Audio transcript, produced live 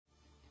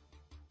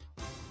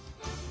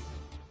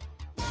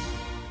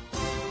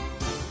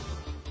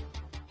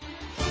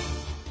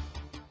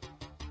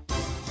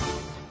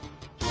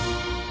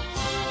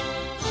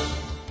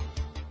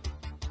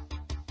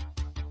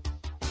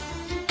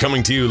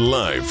Coming to you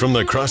live from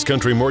the Cross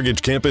Country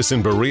Mortgage Campus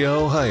in Berea,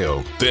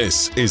 Ohio,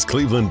 this is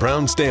Cleveland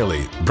Browns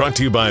Daily, brought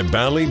to you by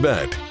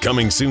Ballybet,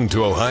 coming soon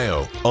to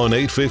Ohio on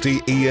 850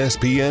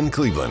 ESPN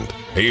Cleveland.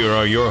 Here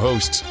are your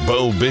hosts,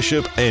 Bo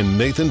Bishop and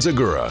Nathan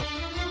Zagura.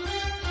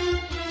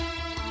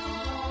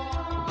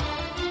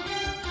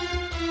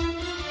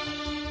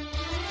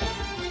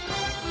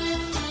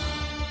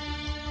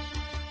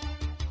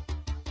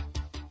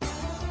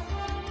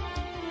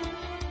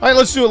 All right,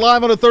 let's do it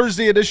live on a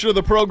Thursday edition of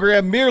the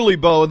program. Merely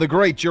Bo and the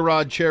great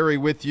Gerard Cherry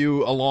with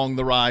you along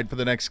the ride for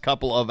the next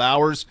couple of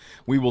hours.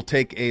 We will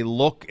take a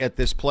look at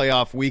this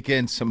playoff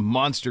weekend, some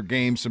monster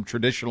games, some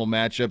traditional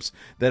matchups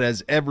that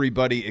has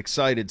everybody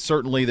excited.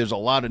 Certainly, there's a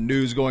lot of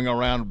news going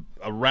around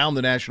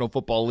the National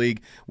Football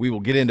League. We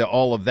will get into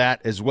all of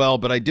that as well,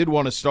 but I did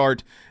want to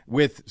start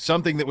with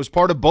something that was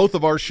part of both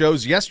of our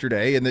shows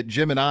yesterday and that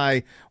Jim and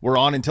I were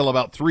on until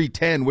about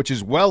 3:10, which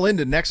is well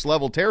into next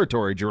level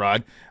territory,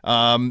 Gerard,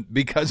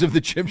 because of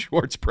the Jim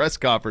Schwartz press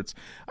conference.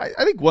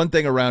 I think one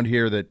thing around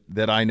here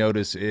that I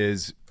notice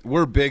is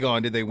we're big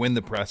on did they win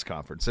the press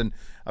conference. And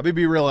I'll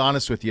be real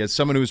honest with you, as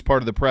someone who was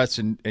part of the press,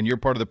 and you're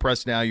part of the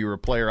press now, you were a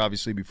player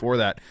obviously before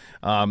that,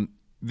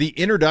 the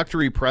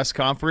introductory press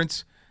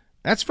conference,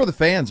 that's for the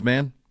fans,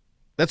 man.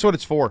 That's what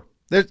it's for.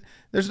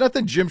 There's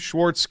nothing Jim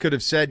Schwartz could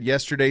have said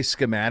yesterday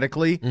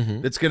schematically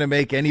that's going to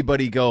make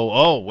anybody go,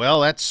 oh,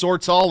 well, that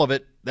sorts all of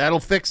it. That'll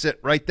fix it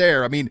right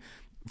there. I mean,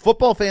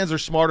 football fans are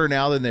smarter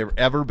now than they've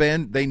ever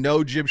been. They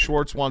know Jim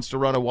Schwartz wants to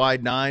run a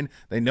wide nine.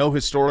 They know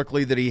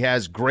historically that he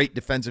has great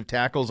defensive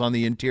tackles on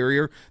the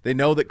interior. They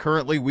know that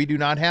currently we do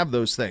not have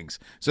those things.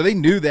 So they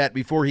knew that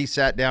before he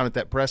sat down at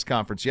that press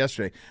conference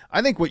yesterday.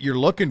 I think what you're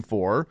looking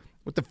for,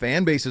 what the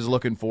fan base is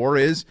looking for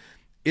is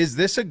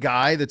this a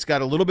guy that's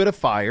got a little bit of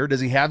fire?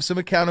 Does he have some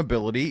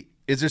accountability?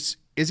 Is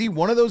he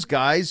one of those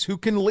guys who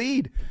can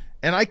lead?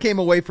 And I came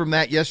away from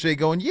that yesterday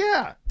going,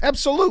 yeah,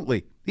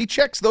 absolutely. He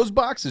checks those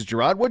boxes,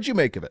 Gerard. What'd you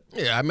make of it?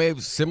 Yeah, I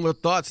made similar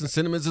thoughts and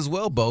sentiments as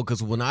well, Bo,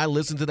 because when I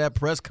listened to that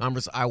press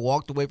conference, I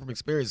walked away from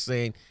experience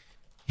saying,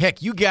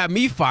 heck, you got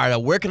me fired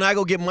up. Where can I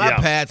go get my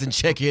pads and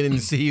check in and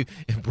see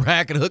if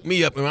Brad can hook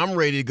me up and I'm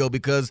ready to go,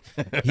 because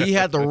he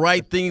had the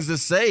right things to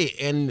say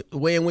and the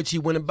way in which he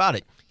went about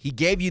it. He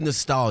gave you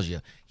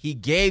nostalgia. He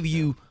gave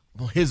you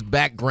his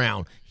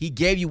background. He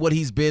gave you what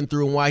he's been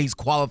through and why he's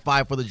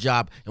qualified for the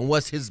job and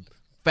what's his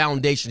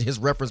foundation, his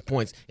reference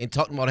points, and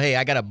talking about, hey,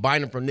 I got a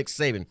binder from Nick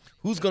Saban.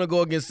 Who's going to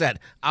go against that?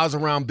 I was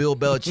around Bill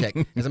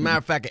Belichick. As a matter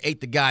of fact, I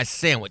ate the guy's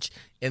sandwich.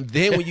 And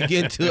then when you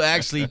get into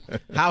actually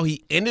how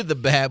he ended the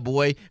bad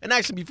boy, and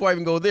actually before I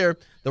even go there,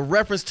 the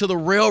reference to the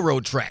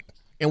railroad track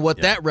and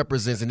what that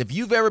represents. And if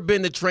you've ever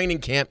been to training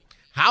camp,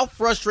 how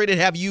frustrated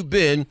have you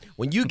been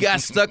when you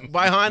got stuck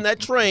behind that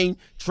train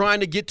trying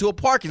to get to a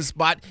parking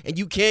spot and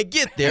you can't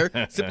get there,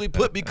 simply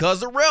put,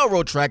 because the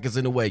railroad track is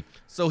in the way?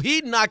 So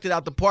he knocked it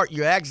out the park.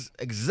 You're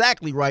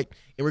exactly right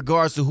in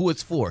regards to who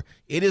it's for.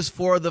 It is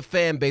for the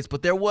fan base.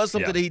 But there was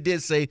something that he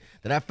did say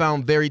that I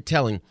found very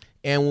telling.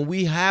 And when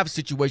we have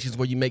situations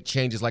where you make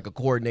changes like a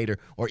coordinator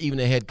or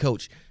even a head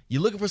coach,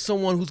 you're looking for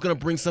someone who's going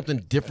to bring something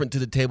different to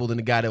the table than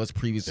the guy that was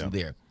previously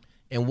there.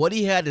 And what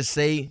he had to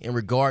say in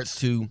regards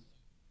to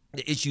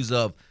the issues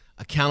of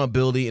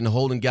accountability and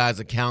holding guys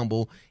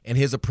accountable, and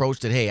his approach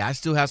that, hey, I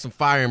still have some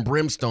fire and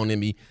brimstone in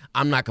me.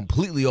 I'm not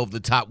completely over the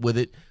top with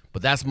it,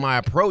 but that's my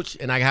approach,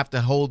 and I have to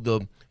hold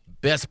the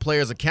best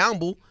players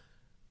accountable.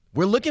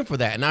 We're looking for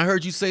that. And I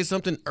heard you say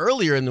something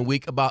earlier in the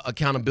week about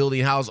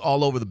accountability and how it's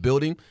all over the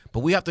building, but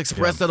we have to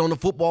express that on the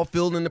football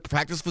field and the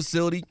practice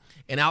facility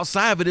and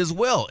outside of it as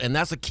well, and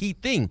that's a key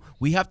thing.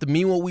 We have to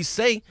mean what we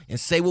say and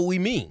say what we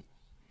mean.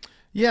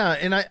 Yeah,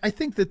 and I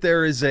think that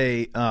there is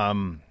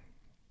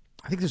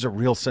I think there's a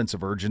real sense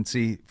of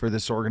urgency for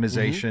this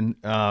organization.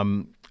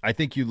 I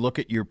think you look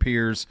at your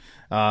peers.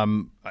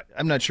 I'm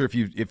not sure if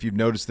you've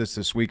noticed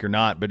this week or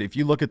not, but if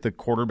you look at the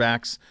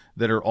quarterbacks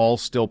that are all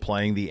still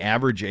playing, the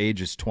average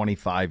age is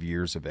 25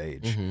 years of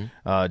age.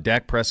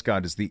 Dak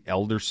Prescott is the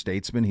elder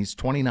statesman. He's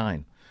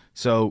 29.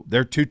 So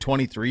they're two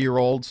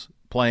 23-year-olds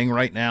playing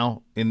right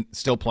now,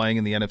 still playing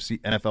in the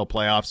NFL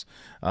playoffs.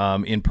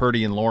 In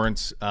Purdy and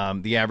Lawrence,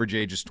 the average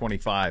age is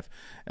 25.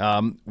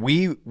 For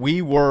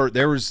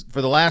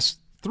the last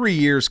 3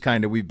 years,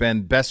 we've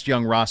been best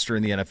young roster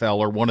in the NFL,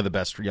 or one of the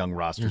best young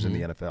rosters in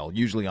the NFL,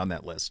 usually on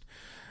that list.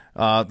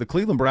 The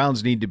Cleveland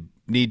Browns need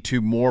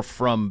to morph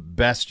from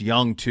best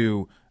young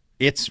to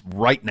it's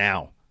right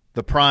now.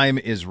 The prime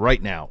is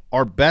right now.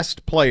 Our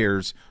best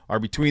players are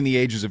between the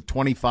ages of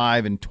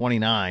 25 and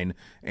 29,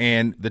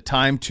 and the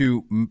time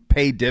to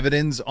pay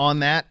dividends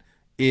on that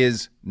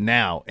is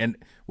now. And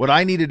what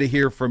I needed to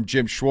hear from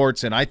Jim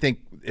Schwartz, and I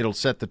think it'll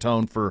set the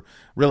tone for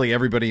really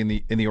everybody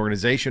in the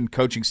organization,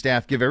 coaching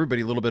staff, give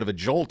everybody a little bit of a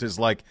jolt, is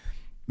like,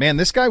 man,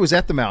 this guy was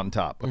at the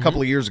mountaintop a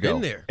couple of years ago,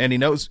 Been there. and he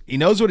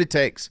knows what it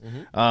takes,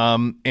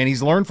 and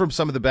he's learned from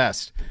some of the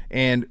best.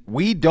 And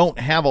we don't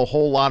have a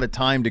whole lot of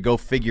time to go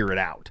figure it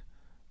out.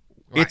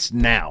 Right. It's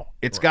now.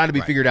 It's got to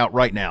be figured out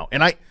right now.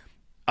 And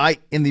I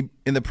in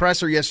the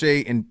presser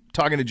yesterday and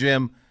talking to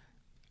Jim,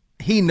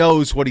 he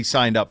knows what he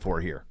signed up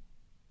for here.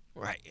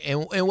 Right.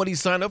 And what he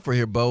signed up for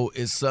here, Bo,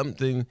 is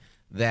something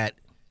that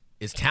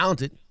is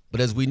talented. But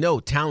as we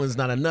know, talent is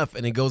not enough,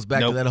 and it goes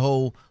back to that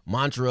whole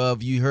mantra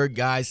of, you heard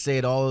guys say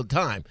it all the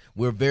time,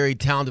 we're a very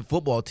talented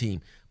football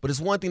team. But it's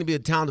one thing to be a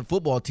talented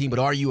football team, but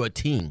are you a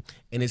team?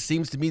 And it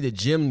seems to me that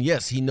Jim,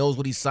 yes, he knows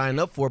what he's signed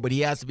up for, but he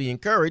has to be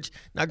encouraged.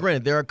 Now,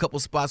 granted, there are a couple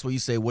spots where you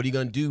say, what are you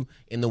going to do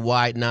in the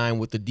wide nine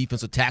with the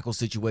defensive tackle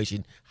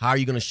situation? How are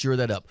you going to shore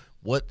that up?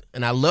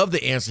 And I love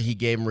the answer he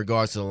gave in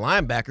regards to the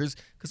linebackers,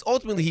 because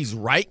ultimately he's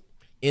right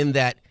in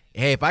that,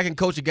 hey, if I can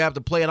coach a guy up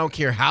to play, I don't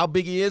care how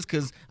big he is,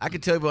 because I can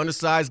tell you an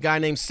undersized guy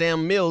named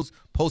Sam Mills,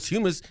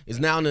 posthumous, is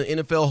now in the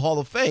NFL Hall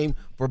of Fame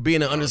for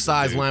being an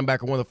undersized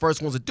linebacker, one of the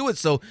first ones to do it.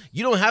 So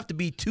you don't have to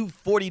be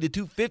 240 to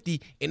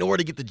 250 in order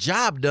to get the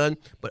job done,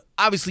 but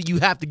obviously you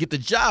have to get the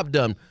job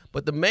done.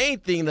 But the main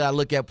thing that I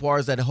look at as far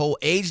as that whole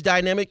age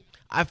dynamic,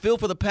 I feel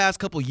for the past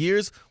couple of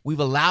years, we've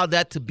allowed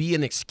that to be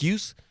an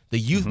excuse, the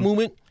youth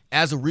movement,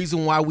 as a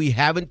reason why we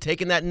haven't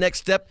taken that next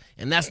step,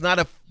 and that's not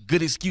a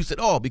good excuse at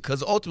all,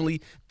 because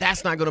ultimately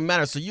that's not going to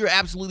matter. So you're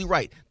absolutely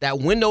right. That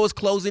window is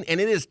closing,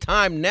 and it is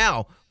time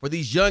now for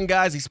these young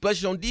guys,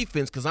 especially on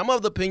defense, because I'm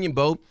of the opinion,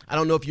 Bo, I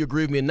don't know if you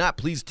agree with me or not,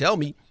 please tell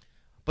me,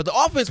 but the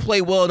offense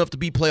played well enough to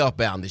be playoff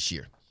bound this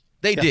year.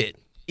 They did.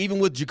 Even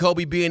with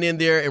Jacoby being in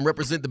there and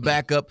represent the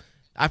backup,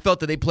 I felt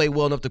that they played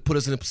well enough to put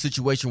us in a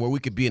situation where we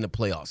could be in the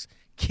playoffs.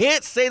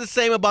 Can't say the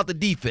same about the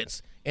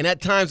defense, and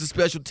at times the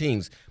special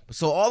teams.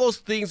 So all those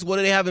things, what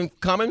do they have in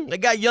common? They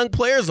got young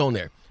players on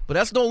there. But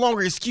that's no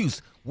longer an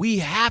excuse. We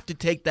have to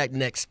take that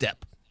next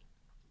step.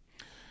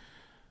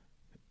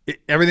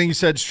 Everything you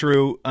said is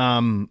true.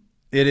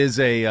 It's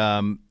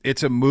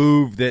a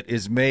move that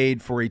is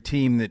made for a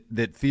team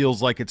that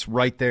feels like it's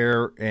right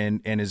there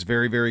and is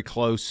very, very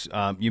close.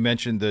 You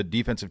mentioned the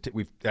defensive.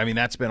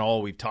 That's been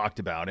all we've talked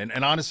about. And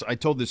honestly, I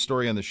told this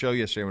story on the show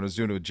yesterday when I was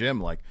doing it with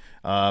Jim.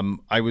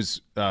 I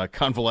was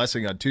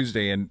convalescing on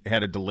Tuesday and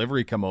had a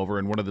delivery come over,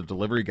 and one of the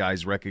delivery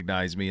guys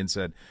recognized me and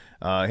said,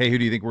 hey, who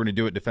do you think we're going to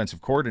do at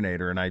defensive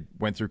coordinator? And I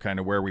went through kind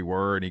of where we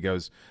were, and he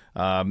goes,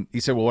 he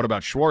said, well, what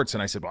about Schwartz?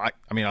 And I said, well,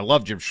 I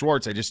love Jim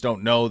Schwartz. I just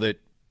don't know that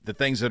the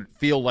things that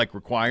feel like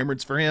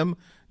requirements for him,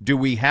 do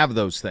we have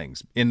those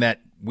things? In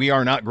that we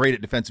are not great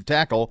at defensive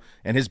tackle,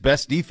 and his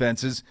best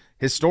defenses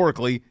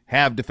historically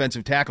have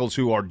defensive tackles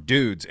who are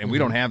dudes, and we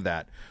don't have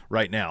that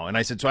right now. And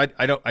I said, so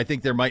I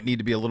think there might need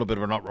to be a little bit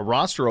of a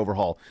roster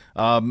overhaul.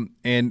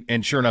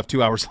 And sure enough,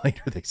 2 hours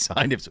later they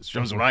signed him. So it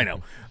shows what I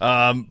know.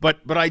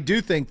 But I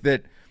do think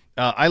that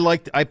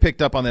I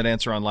picked up on that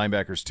answer on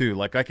linebackers too.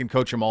 Like, I can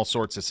coach them all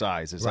sorts of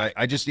sizes. Right.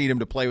 I just need them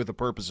to play with a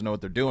purpose and know what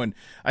they're doing.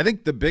 I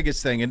think the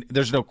biggest thing, and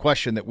there's no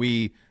question that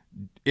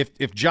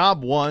if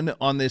job one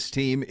on this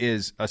team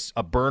is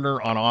a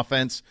burner on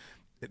offense,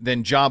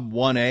 then job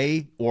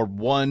 1A or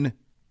 1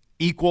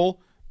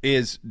 equal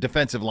is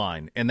defensive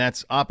line, and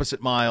that's opposite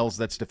Miles.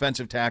 That's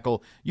defensive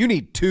tackle. You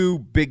need 2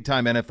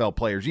 big-time NFL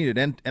players. You need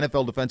an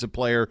NFL defensive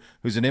player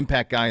who's an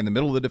impact guy in the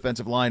middle of the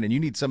defensive line, and you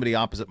need somebody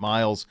opposite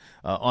Miles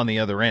on the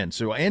other end.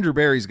 So Andrew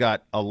Berry's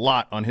got a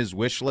lot on his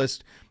wish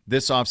list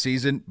this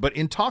offseason. But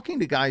in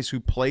talking to guys who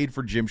played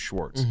for Jim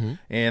Schwartz,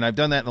 and I've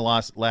done that in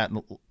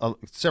the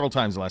several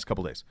times in the last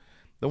couple of days,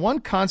 the one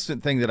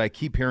constant thing that I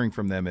keep hearing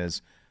from them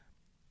is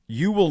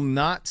you will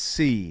not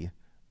see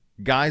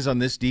guys on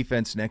this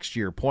defense next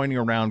year pointing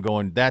around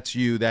going, that's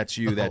you, that's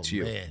you, that's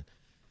you.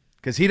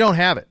 Because he don't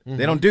have it.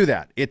 They don't do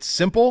that. It's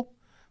simple.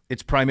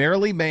 It's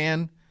primarily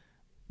man.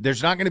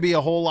 There's not going to be a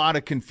whole lot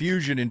of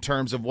confusion in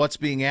terms of what's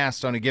being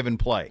asked on a given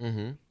play.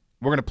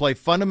 We're going to play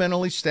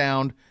fundamentally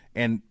sound,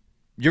 and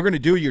you're going to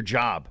do your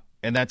job,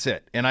 and that's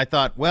it. And I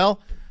thought,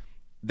 well,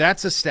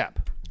 that's a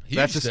step.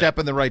 That's a step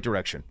in the right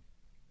direction.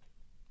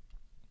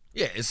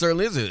 Yeah, it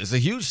certainly is. It's a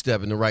huge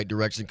step in the right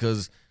direction,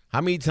 because how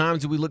many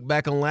times did we look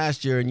back on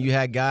last year and you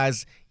had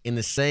guys in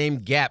the same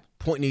gap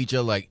pointing at each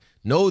other like,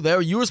 no,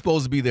 you were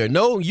supposed to be there.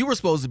 No, you were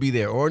supposed to be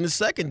there. Or in the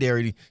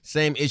secondary,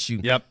 same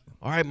issue. Yep.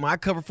 All right, my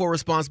cover 4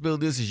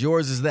 responsibility, this is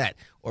yours, is that.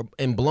 Or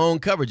in blown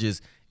coverages.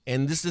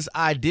 And this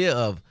idea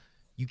of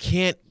you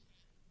can't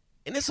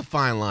 – and it's a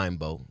fine line,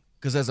 Bo,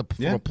 because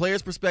from a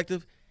player's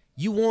perspective,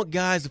 you want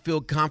guys to feel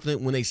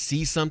confident when they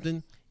see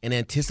something and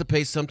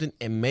anticipate something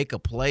and make a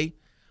play.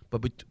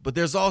 But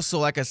there's also,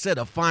 like I said,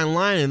 a fine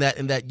line in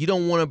that you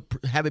don't want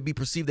to have it be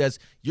perceived as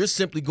you're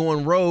simply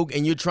going rogue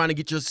and you're trying to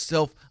get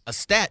yourself a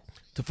stat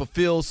to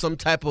fulfill some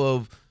type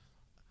of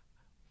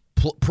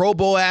Pro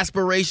Bowl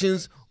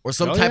aspirations or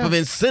some type of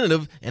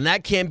incentive, and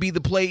that can't be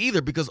the play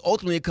either, because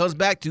ultimately it comes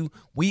back to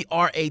we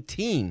are a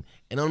team.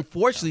 And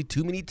unfortunately,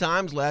 too many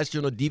times last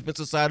year on the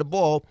defensive side of the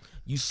ball,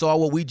 you saw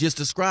what we just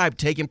described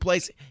taking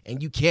place,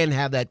 and you can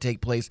have that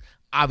take place,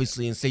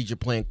 obviously, and say you're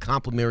playing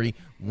complementary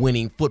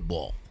winning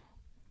football.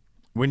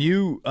 When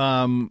you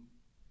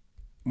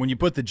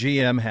put the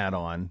GM hat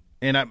on,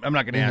 and I'm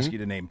not going to ask you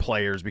to name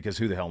players because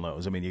who the hell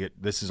knows? I mean,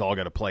 this has all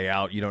got to play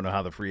out. You don't know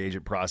how the free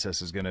agent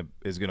process is going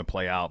to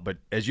play out. But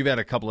as you've had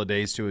a couple of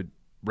days to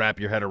wrap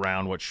your head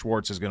around what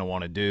Schwartz is going to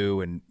want to do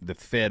and the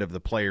fit of the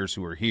players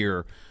who are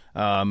here,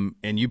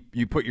 and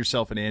you put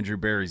yourself in Andrew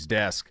Berry's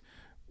desk,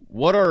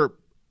 what are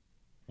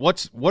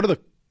the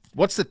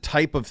what's the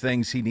type of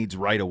things he needs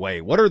right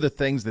away? What are the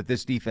things that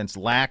this defense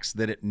lacks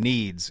that it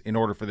needs in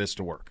order for this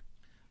to work?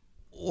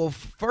 Well,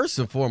 first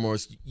and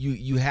foremost,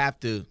 you have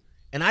to,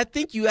 and I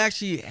think you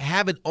actually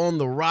have it on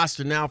the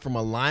roster now from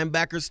a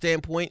linebacker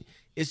standpoint.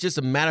 It's just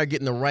a matter of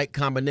getting the right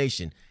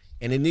combination.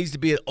 And it needs to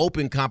be an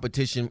open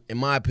competition, in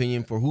my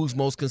opinion, for who's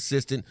most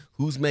consistent,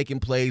 who's making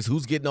plays,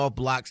 who's getting off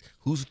blocks,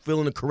 who's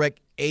filling the correct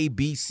A,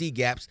 B, C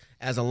gaps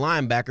as a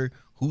linebacker,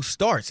 who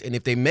starts. And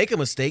if they make a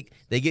mistake,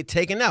 they get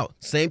taken out.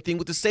 Same thing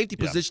with the safety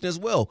position as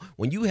well.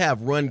 When you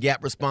have run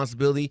gap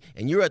responsibility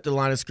and you're at the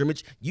line of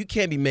scrimmage, you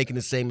can't be making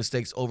the same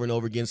mistakes over and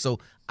over again. So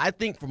I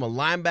think from a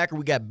linebacker,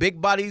 we got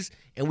big bodies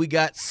and we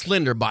got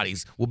slender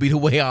bodies, will be the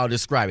way I'll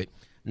describe it.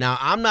 Now,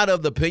 I'm not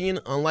of the opinion,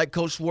 unlike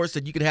Coach Schwartz,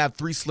 that you could have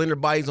 3 slender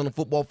bodies on the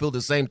football field at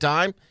the same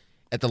time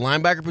at the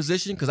linebacker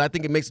position, because I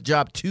think it makes the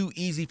job too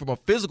easy from a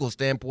physical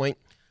standpoint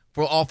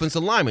for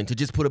offensive linemen to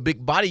just put a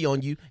big body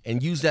on you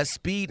and use that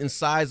speed and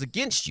size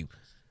against you.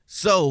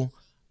 So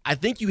I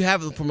think you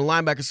have it from the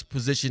linebacker's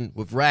position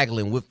with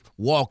Ragland, with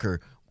Walker,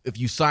 if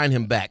you sign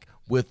him back,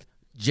 with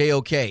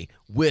JOK,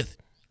 with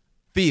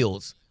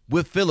Fields,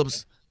 with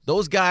Phillips.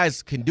 Those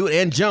guys can do it,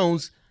 and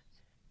Jones,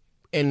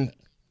 and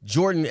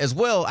Jordan as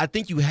well. I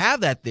think you have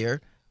that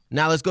there.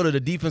 Now let's go to the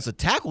defensive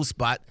tackle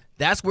spot.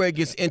 That's where it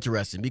gets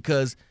interesting,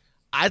 because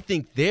I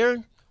think there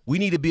we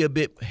need to be a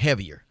bit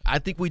heavier. I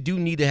think we do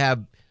need to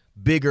have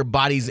bigger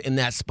bodies in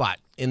that spot.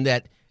 In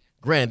that,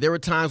 granted, there were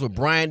times where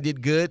Brian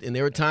did good and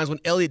there were times when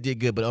Elliott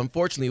did good, but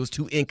unfortunately it was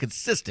too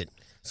inconsistent.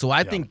 So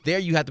I think there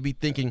you have to be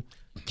thinking,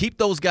 keep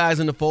those guys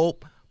in the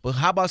fold, but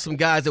how about some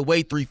guys that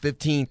weigh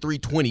 315,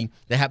 320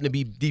 that happen to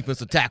be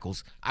defensive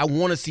tackles? I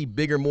want to see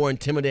bigger, more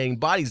intimidating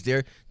bodies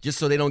there, just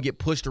so they don't get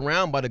pushed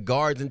around by the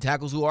guards and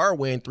tackles who are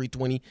weighing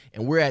 320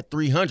 and we're at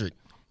 300.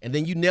 And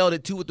then you nailed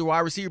it too with the wide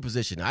receiver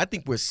position. I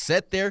think we're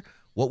set there.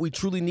 What we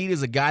truly need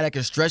is a guy that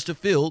can stretch the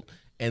field,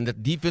 and the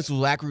defense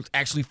will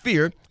actually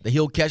fear that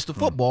he'll catch the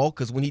football,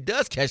 because when he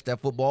does catch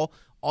that football,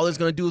 all it's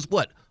going to do is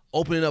what?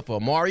 Open it up for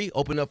Amari,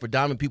 open it up for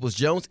Donovan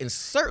Peoples-Jones, and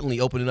certainly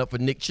open it up for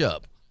Nick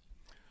Chubb.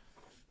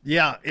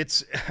 Yeah,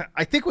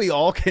 I think we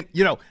all can,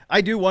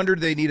 I do wonder,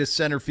 do they need a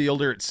center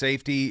fielder at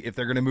safety if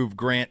they're going to move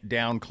Grant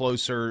down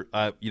closer?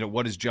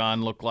 What does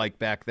John look like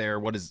back there?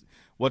 What does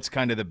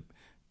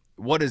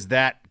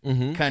that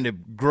kind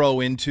of grow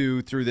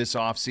into through this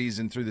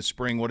offseason, through the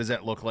spring? What does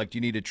that look like? Do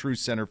you need a true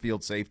center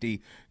field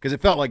safety? Because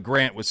it felt like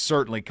Grant was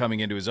certainly coming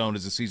into his own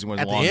as the season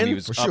went along. End, he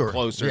was up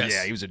closer. Yes.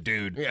 Yeah, he was a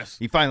dude. Yes.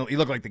 He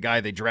looked like the guy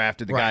they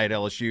drafted, the guy at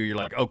LSU. You're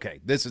like,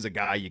 okay, this is a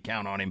guy you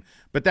count on him.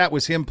 But that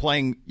was him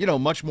playing,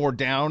 much more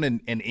down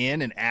and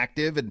in and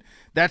active, and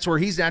that's where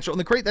he's natural.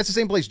 And that's the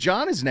same place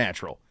John is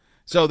natural.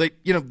 So they,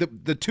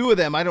 the two of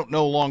them, I don't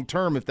know long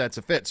term if that's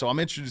a fit. So I'm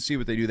interested to see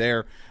what they do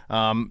there.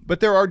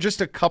 But there are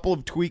just a couple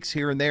of tweaks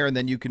here and there, and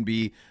then you can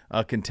be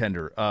a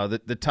contender.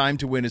 The time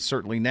to win is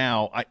certainly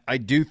now. I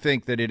do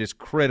think that it is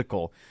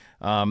critical.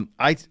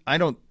 I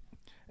don't,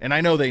 and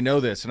I know they know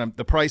this, and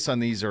the price on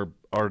these are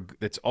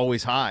it's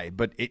always high.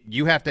 But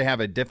you have to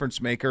have a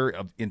difference maker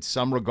in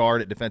some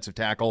regard at defensive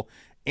tackle,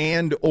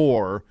 and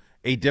or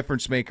a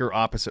difference maker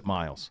opposite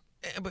Miles.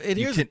 But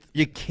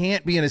you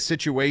can't be in a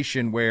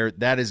situation where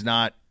that is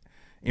not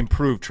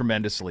improved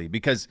tremendously,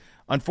 because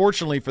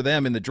unfortunately for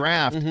them in the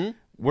draft,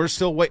 we're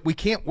still we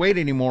can't wait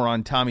anymore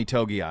on Tommy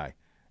Togiai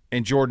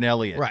and Jordan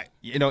Elliott. Right.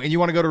 And you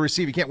want to go to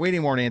receive, you can't wait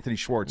anymore on Anthony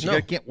Schwartz. No,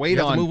 you can't wait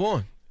you on move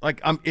on.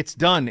 Like it's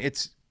done.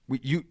 It's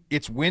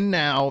win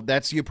now.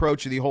 That's the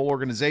approach of the whole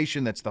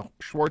organization. That's the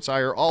Schwartz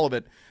hire, all of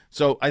it.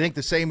 So I think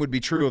the same would be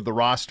true of the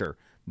roster,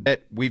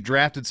 that we've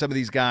drafted some of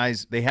these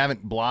guys. They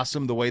haven't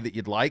blossomed the way that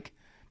you'd like.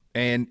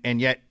 And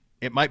yet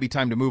it might be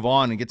time to move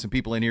on and get some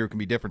people in here who can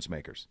be difference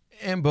makers.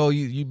 And, Bo,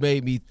 you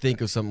made me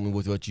think of something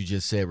with what you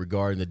just said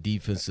regarding the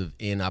defensive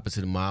end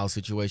opposite of Miles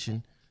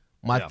situation.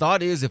 My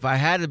thought is, if I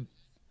had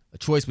a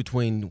choice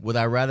between would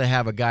I rather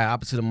have a guy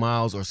opposite of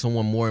Miles or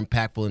someone more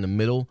impactful in the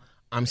middle,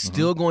 I'm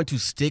still going to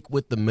stick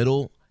with the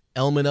middle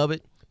element of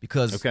it,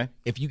 because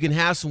if you can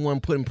have someone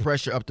putting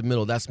pressure up the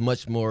middle, that's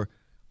much more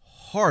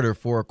harder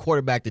for a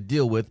quarterback to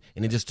deal with,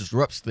 and it just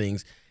disrupts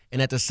things.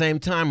 And at the same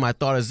time, my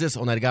thought is this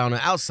on that guy on the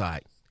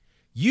outside.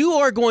 You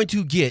are going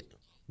to get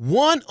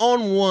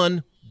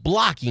one-on-one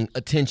blocking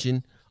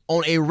attention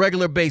on a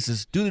regular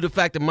basis due to the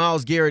fact that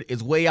Myles Garrett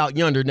is way out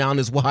yonder now in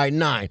this wide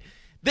 9.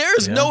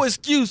 There's no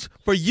excuse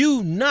for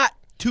you not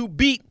to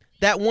beat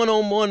that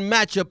one-on-one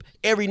matchup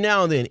every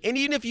now and then. And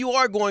even if you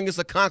are going against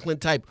a Conklin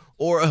type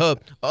or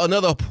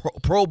another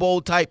Pro Bowl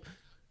type,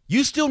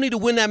 you still need to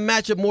win that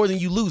matchup more than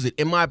you lose it,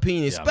 in my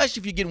opinion,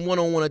 especially if you're getting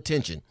one-on-one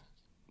attention.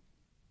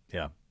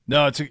 Yeah.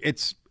 No,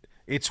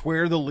 it's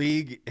where the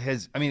league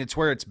has. I mean, it's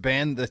where it's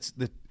been.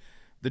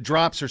 The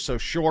drops are so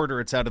short, or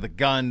it's out of the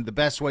gun. The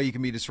best way you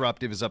can be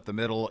disruptive is up the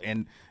middle.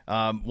 And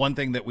one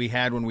thing that we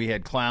had when we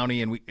had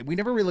Clowney, and we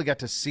never really got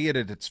to see it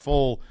at its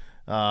full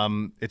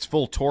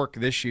torque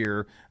this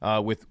year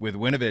with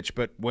Winovich.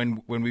 But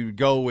when we would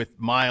go with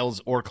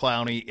Miles or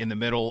Clowney in the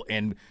middle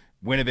and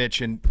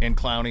Winovich and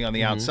Clowney on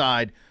the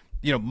outside,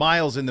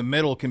 miles in the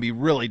middle can be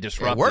really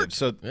disruptive. It worked.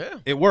 So yeah.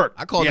 It worked.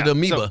 I called it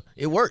amoeba. So,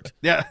 it worked.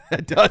 Yeah,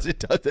 it does.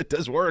 It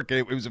does work.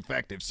 It was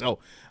effective. So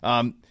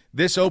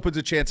this opens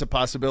a chance of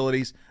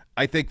possibilities.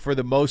 I think for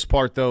the most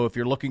part, though, if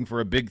you're looking for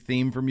a big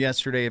theme from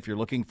yesterday, if you're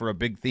looking for a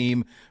big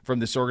theme from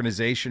this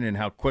organization and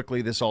how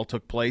quickly this all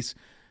took place,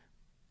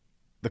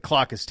 the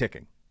clock is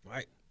ticking.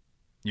 Right.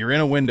 You're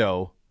in a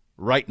window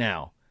right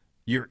now.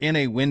 You're in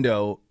a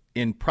window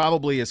in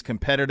probably as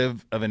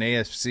competitive of an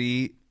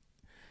AFC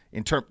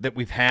that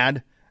we've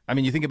had. I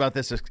mean, you think about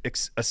this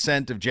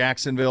ascent of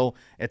Jacksonville.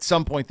 At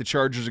some point, the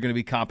Chargers are going to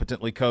be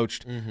competently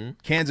coached. Mm-hmm.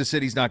 Kansas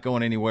City's not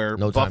going anywhere.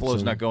 No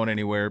Buffalo's not going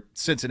anywhere.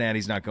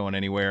 Cincinnati's not going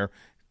anywhere.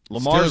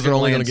 Lamar's going to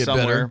land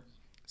somewhere. Better.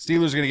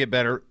 Steelers are going to get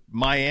better.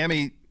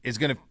 Miami is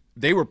going to –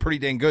 they were pretty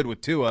dang good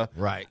with Tua.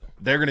 Right.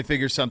 They're going to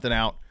figure something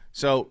out.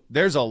 So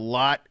there's a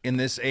lot in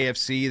this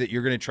AFC that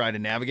you're going to try to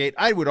navigate.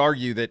 I would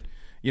argue that,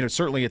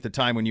 certainly at the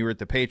time when you were at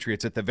the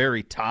Patriots, at the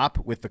very top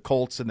with the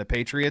Colts and the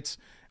Patriots,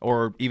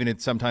 or even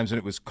sometimes when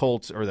it was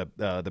Colts or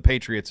the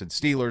Patriots and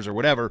Steelers or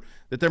whatever,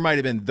 that there might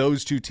have been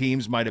those two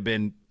teams might have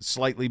been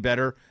slightly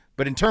better.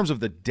 But in terms of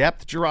the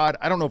depth, Gerard,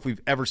 I don't know if we've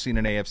ever seen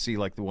an AFC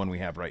like the one we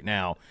have right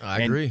now.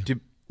 I agree.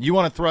 You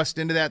want to thrust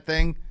into that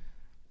thing?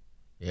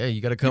 Yeah,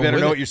 you got to come with it. You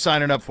better know what you're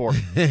signing up for.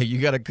 You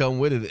got to come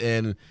with it.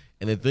 And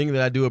the thing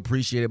that I do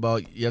appreciate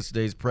about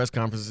yesterday's press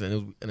conference,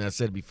 and I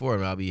said before,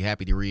 and I'll be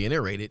happy to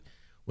reiterate it,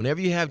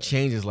 whenever you have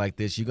changes like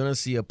this, you're going to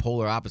see a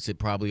polar opposite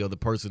probably of the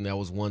person that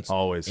was once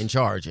always in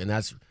charge. And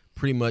that's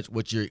pretty much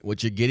what you're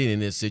getting in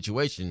this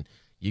situation.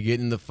 You're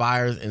getting the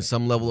fires and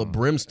some level of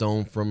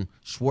brimstone from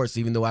Schwartz,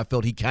 even though I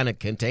felt he kind of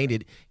contained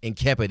it and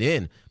kept it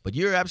in. But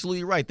you're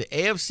absolutely right. The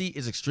AFC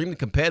is extremely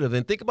competitive.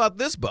 And think about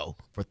this, Bo,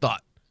 for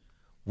thought.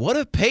 What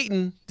if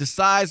Peyton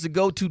decides to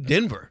go to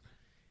Denver?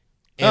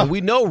 And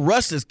we know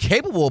Russ is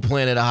capable of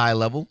playing at a high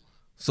level.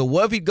 So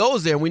what if he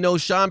goes there and we know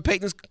Sean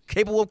Payton's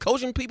capable of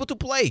coaching people to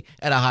play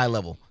at a high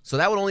level? So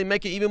that would only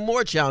make it even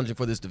more challenging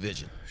for this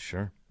division.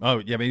 Sure.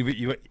 Oh, yeah, I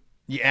mean,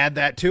 you add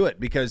that to it,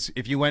 because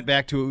if you went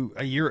back to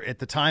a year at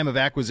the time of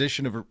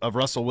acquisition of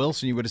Russell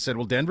Wilson, you would have said,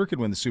 well, Denver could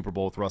win the Super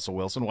Bowl with Russell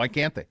Wilson. Why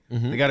can't they?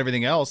 Mm-hmm. They got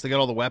everything else. They got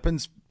all the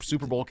weapons,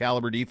 Super Bowl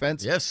caliber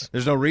defense. Yes.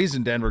 There's no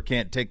reason Denver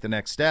can't take the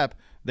next step.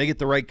 They get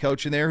the right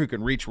coach in there who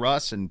can reach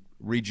Russ and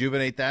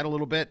rejuvenate that a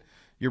little bit.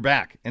 You're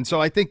back. And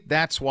so I think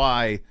that's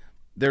why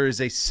there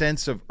is a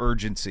sense of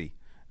urgency,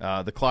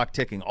 the clock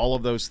ticking, all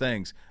of those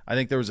things. I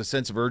think there was a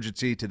sense of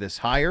urgency to this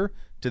hire,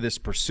 to this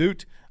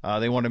pursuit.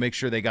 They wanted to make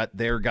sure they got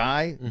their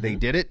guy. Mm-hmm. They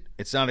did it.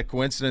 It's not a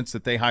coincidence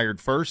that they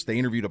hired first. They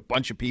interviewed a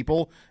bunch of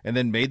people and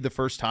then made the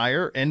first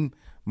hire and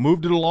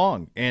moved it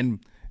along. And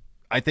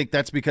I think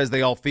that's because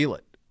they all feel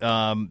it,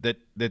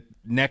 that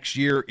next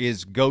year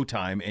is go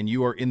time, and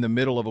you are in the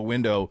middle of a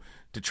window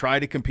to try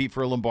to compete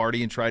for a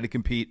Lombardi and try to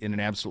compete in an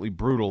absolutely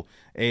brutal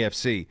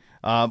AFC.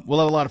 We'll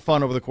have a lot of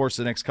fun over the course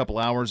of the next couple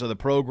hours of the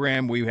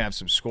program. We have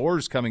some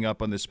scores coming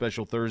up on this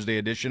special Thursday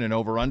edition, and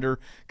over-under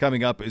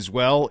coming up as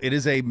well. It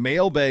is a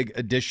mailbag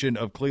edition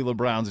of Cleveland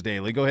Browns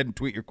Daily. Go ahead and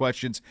tweet your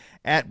questions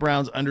at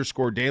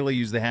Browns_Daily.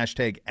 Use the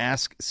hashtag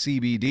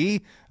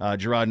AskCBD.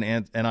 Gerard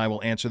and I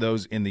will answer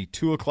those in the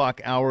 2 o'clock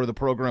hour of the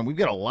program. We've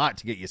got a lot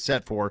to get you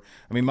set for.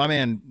 I mean, my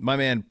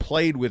man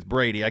played with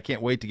Brady. I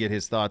can't wait to get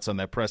his thoughts on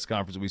that press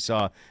conference we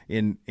saw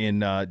in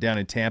down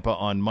in Tampa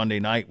on Monday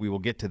night. We will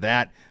get to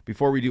that.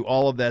 Before we do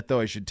all of that,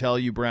 though, I should tell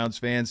you, Browns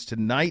fans,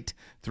 tonight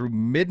through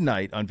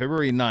midnight on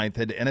February 9th,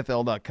 head to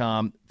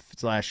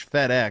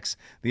NFL.com/FedEx,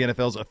 the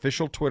NFL's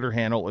official Twitter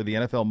handle, or the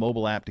NFL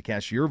mobile app to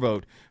cast your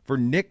vote for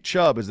Nick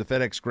Chubb as the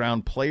FedEx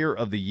Ground Player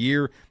of the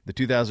Year. The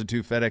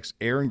 2002 FedEx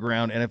Air and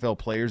Ground NFL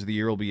Players of the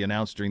Year will be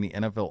announced during the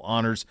NFL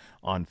Honors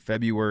on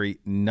February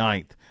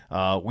 9th.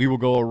 We will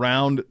go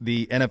around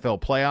the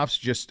NFL playoffs,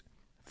 just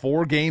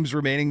 4 games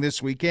remaining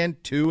this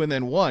weekend, 2 and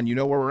then 1. You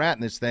know where we're at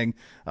in this thing.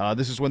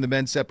 This is when the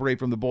men separate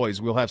from the boys.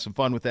 We'll have some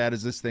fun with that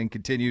as this thing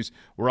continues.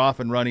 We're off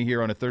and running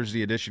here on a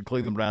Thursday edition,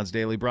 Cleveland Browns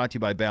Daily, brought to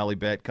you by Bally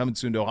Bet, coming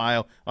soon to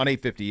Ohio on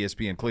 850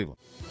 ESPN Cleveland.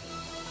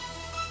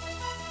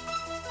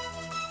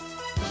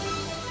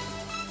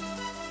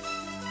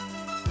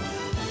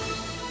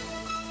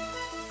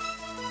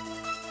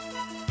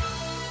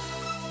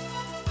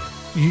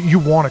 You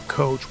want a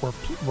coach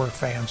where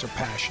fans are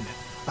passionate.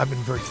 I've been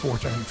very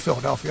fortunate in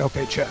Philadelphia.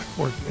 Okay, check.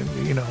 We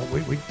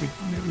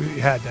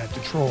had that.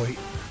 Detroit,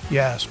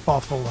 yes.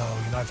 Buffalo.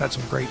 I've had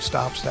some great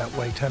stops that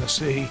way.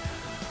 Tennessee.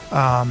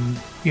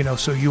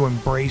 So you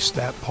embrace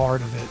that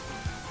part of it,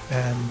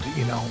 and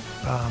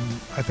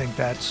I think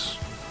that's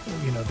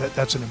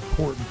that's an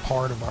important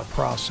part of our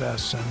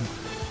process, and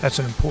that's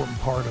an important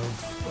part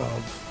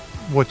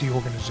of what the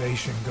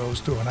organization goes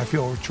through. And I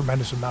feel a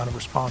tremendous amount of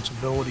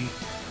responsibility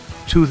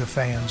to the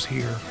fans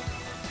here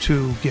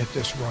to get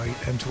this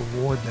right and to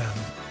reward them.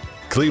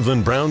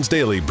 Cleveland Browns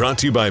Daily, brought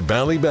to you by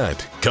Bally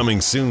Bet, coming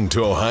soon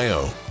to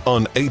Ohio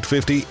on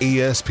 850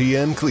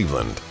 ESPN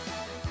Cleveland.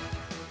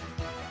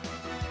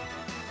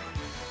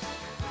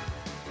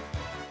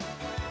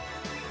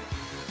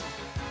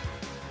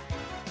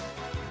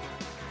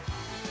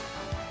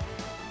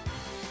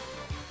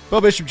 Bo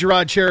Bishop,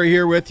 Gerard Cherry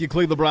here with you.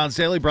 Cleveland Browns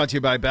Daily, brought to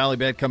you by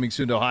Ballybet, coming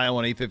soon to Ohio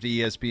on 850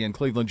 ESPN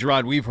Cleveland.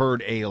 Gerard, we've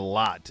heard a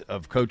lot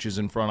of coaches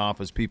and front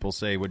office people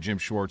say what Jim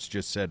Schwartz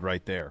just said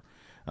right there,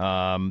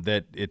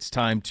 that it's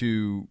time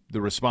to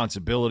the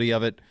responsibility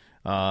of it,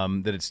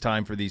 that it's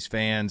time for these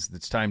fans,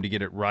 it's time to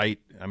get it right.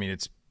 I mean,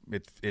 it's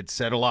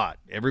said a lot.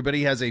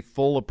 Everybody has a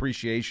full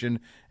appreciation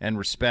and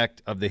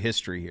respect of the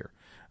history here.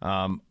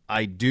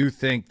 I do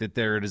think that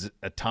there is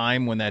a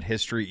time when that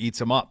history eats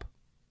them up.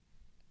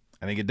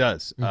 I think it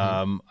does.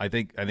 Mm-hmm. I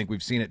think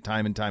we've seen it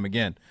time and time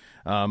again.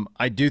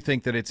 I do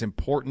think that it's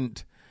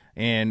important.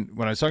 And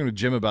when I was talking to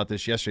Jim about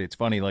this yesterday, it's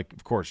funny. Like,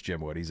 of course,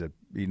 Jim would.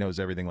 He knows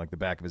everything like the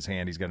back of his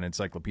hand. He's got an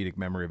encyclopedic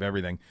memory of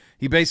everything.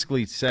 He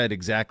basically said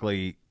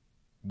exactly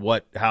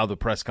how the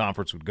press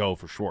conference would go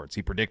for Schwartz.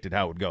 He predicted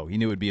how it would go. He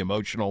knew it would be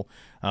emotional.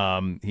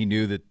 He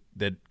knew that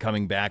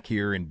coming back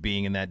here and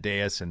being in that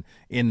dais and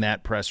in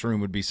that press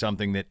room would be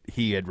something that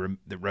he had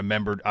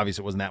remembered.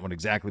 Obviously, it wasn't that one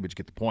exactly, but you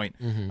get the point.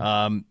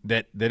 Mm-hmm.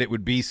 That it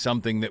would be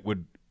something that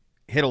would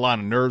hit a lot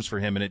of nerves for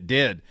him, and it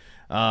did.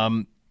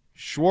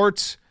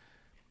 Schwartz,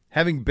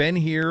 having been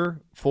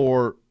here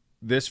for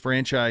this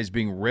franchise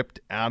being ripped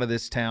out of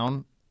this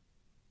town,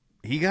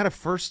 he got a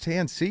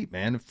first-hand seat,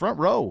 man, front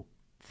row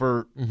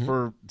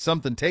for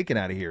something taken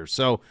out of here.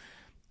 So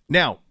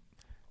now,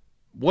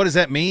 what does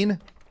that mean?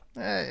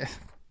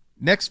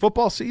 Next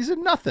football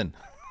season, nothing.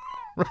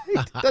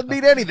 Right? Doesn't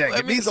mean anything.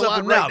 It means a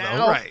lot right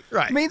now.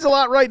 Right. It means a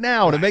lot right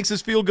now, and it makes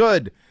us feel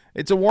good.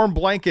 It's a warm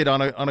blanket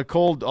on a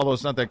cold, although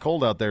it's not that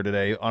cold out there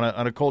today, on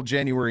a cold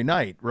January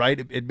night, right?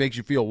 It makes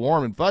you feel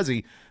warm and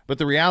fuzzy, but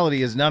the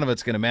reality is none of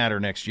it's going to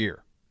matter next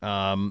year.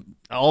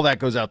 All that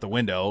goes out the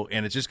window,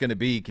 and it's just going to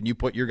be, can you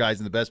put your guys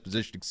in the best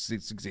position to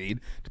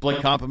succeed, to play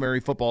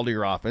complementary football to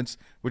your offense,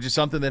 which is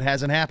something that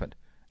hasn't happened.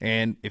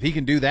 And if he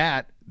can do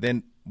that,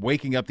 then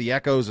waking up the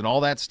echoes and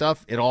all that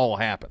stuff, it all will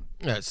happen.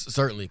 Yes,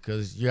 certainly,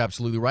 because you're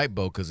absolutely right,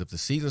 Bo, because if the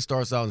season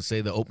starts out and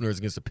say the opener is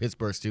against the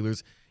Pittsburgh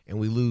Steelers and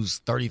we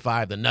lose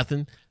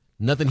 35-0,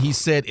 nothing he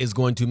said is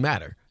going to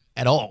matter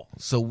at all.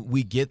 So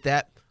we get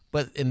that.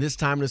 But in this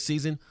time of the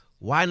season,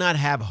 why not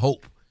have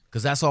hope?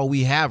 Because that's all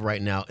we have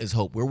right now is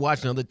hope. We're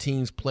watching other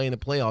teams play in the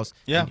playoffs,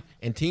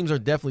 and teams are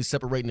definitely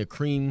separating. The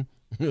cream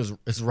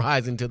is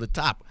rising to the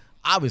top,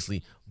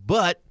 obviously.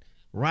 But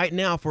right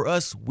now, for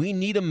us, we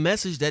need a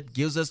message that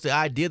gives us the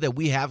idea that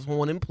we have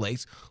someone in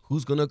place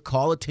who's going to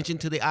call attention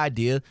to the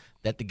idea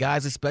that the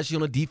guys, especially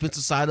on the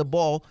defensive side of the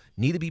ball,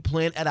 need to be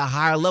playing at a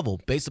higher level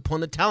based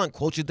upon the talent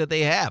quotient that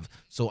they have.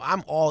 So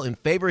I'm all in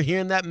favor of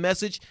hearing that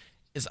message.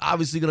 It's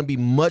obviously going to be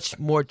much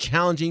more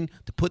challenging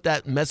to put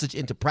that message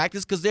into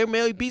practice because there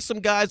may be some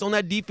guys on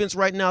that defense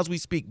right now as we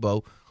speak,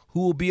 Bo,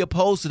 who will be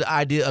opposed to the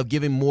idea of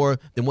giving more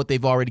than what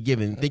they've already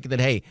given, thinking that,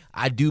 hey,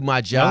 I do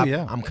my job,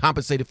 I'm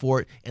compensated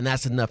for it, and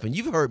that's enough. And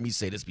you've heard me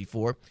say this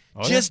before.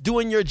 Just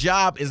doing your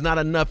job is not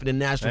enough in the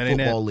National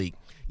Football League.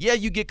 Yeah,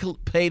 you get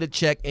paid a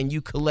check and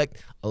you collect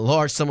a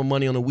large sum of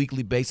money on a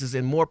weekly basis,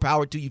 and more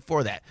power to you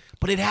for that.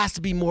 But it has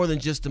to be more than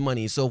just the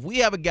money. So if we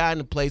have a guy in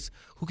the place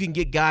who can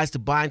get guys to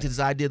buy into this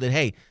idea that,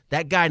 hey,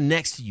 that guy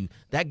next to you,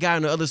 that guy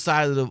on the other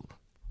side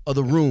of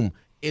the room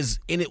is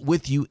in it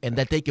with you, and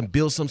that they can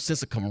build some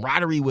sense of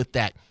camaraderie with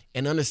that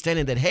and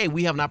understanding that, hey,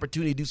 we have an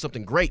opportunity to do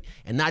something great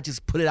and not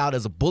just put it out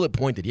as a bullet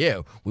point that, yeah,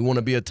 we want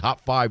to be a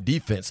top 5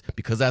 defense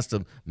because that's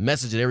the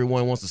message that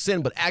everyone wants to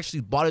send, but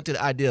actually bought into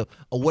the idea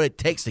of what it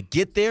takes to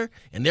get there,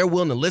 and they're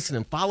willing to listen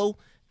and follow,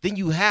 then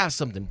you have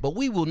something. But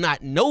we will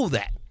not know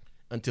that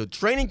until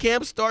training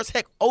camp starts.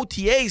 Heck,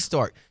 OTAs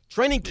start.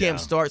 Training camp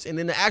starts, and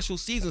then the actual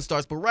season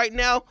starts. But right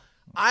now,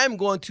 I'm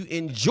going to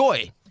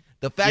enjoy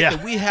the fact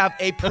that we have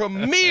a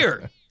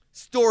premier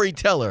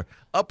storyteller,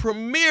 a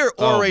premier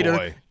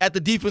orator at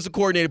the defensive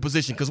coordinator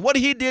position. Because what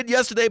he did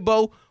yesterday,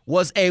 Bo,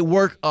 was a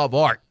work of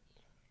art.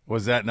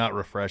 Was that not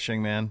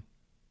refreshing, man?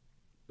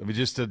 I mean,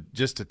 just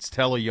to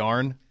tell a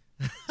yarn,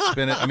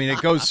 spin it. I mean,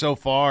 it goes so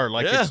far.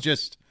 Like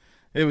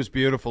it was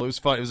beautiful. It was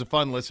fun. It was a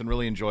fun listen,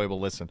 really enjoyable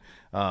listen.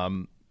 I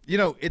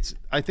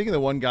think of the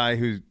one guy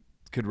who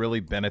could really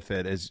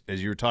benefit as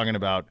you were talking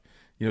about,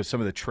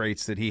 some of the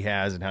traits that he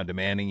has and how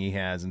demanding he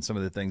has and some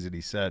of the things that he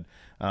said.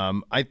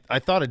 I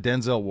thought of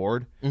Denzel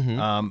Ward.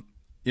 Mm-hmm.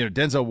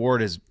 Denzel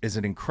Ward is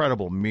an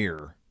incredible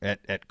mirror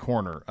at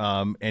corner,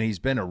 and he's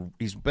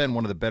been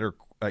one of the better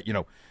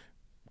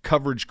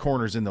coverage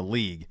corners in the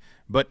league.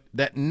 But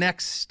that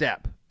next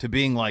step to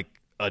being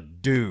like a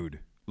dude,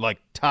 like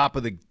top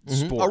of the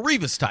sport, a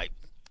Revis type.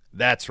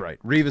 That's right,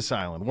 Revis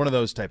Island, one of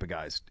those type of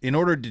guys. In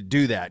order to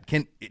do that,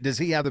 does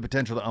he have the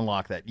potential to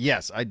unlock that?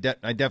 Yes, I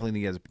definitely think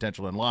he has the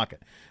potential to unlock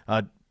it.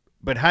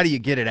 But how do you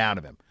get it out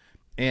of him?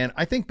 And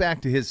I think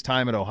back to his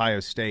time at Ohio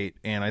State,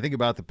 and I think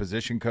about the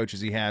position coaches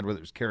he had, whether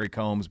it was Kerry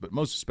Combs, but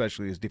most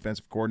especially his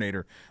defensive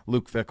coordinator,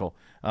 Luke Fickell.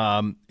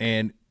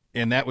 And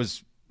that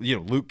was,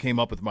 Luke came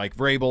up with Mike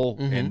Vrabel,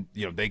 and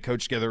they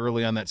coached together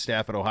early on that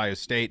staff at Ohio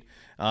State.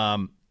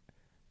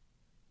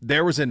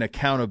 There was an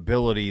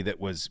accountability that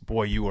was,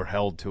 boy, you were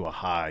held to a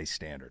high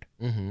standard.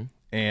 Mm-hmm.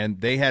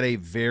 and they had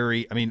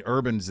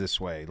Urban's this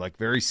way, like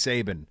very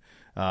Saban,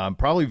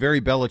 probably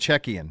very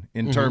Belichickian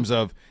in terms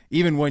of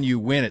even when you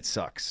win, it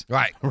sucks.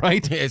 Right.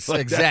 Right? It's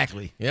like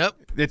exactly. That.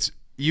 Yep.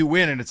 You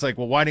win, and it's like,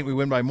 well, why didn't we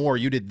win by more?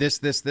 You did this,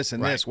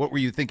 and this. What were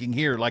you thinking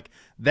here? Like,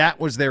 that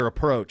was their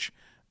approach.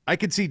 I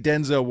could see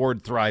Denzel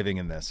Ward thriving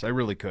in this. I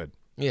really could.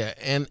 Yeah,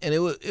 and it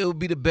would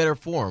be the better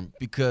form,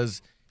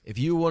 because if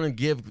you want to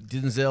give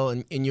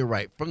Denzel, and you're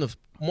right, from the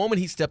moment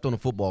he stepped on the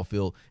football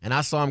field, and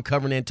I saw him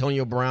covering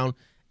Antonio Brown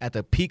at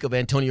the peak of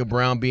Antonio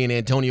Brown being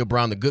Antonio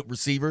Brown, the good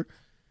receiver,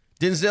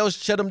 Denzel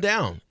shut him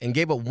down and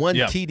gave up one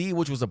TD,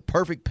 which was a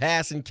perfect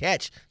pass and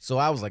catch. So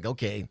I was like,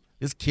 okay,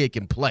 this kid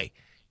can play.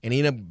 And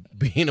he ended up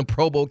being a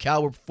Pro Bowl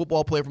caliber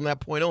football player from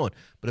that point on.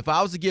 But if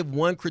I was to give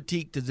one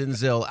critique to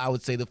Denzel, I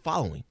would say the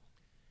following.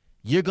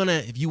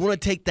 If you want to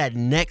take that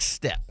next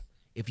step,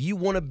 if you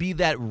want to be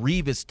that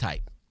Revis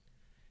type,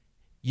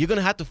 you're going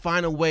to have to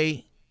find a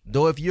way,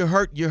 though if you're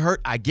hurt,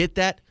 I get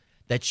that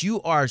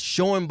you are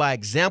showing by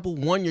example,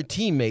 one, your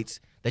teammates,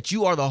 that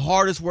you are the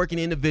hardest working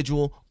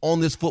individual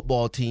on this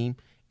football team,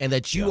 and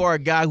that you are a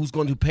guy who's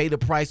going to pay the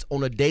price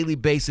on a daily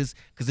basis.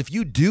 Because if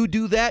you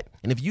do that,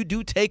 and if you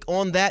do take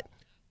on that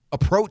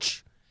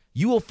approach,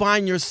 you will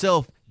find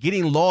yourself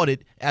getting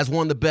lauded as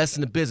one of the best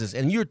in the business.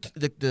 And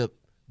the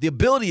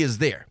ability is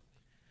there.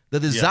 The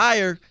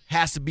desire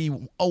has to be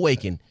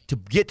awakened to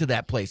get to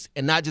that place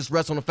and not just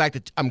rest on the fact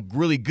that I'm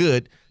really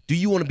good. Do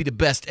you want to be the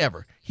best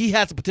ever? He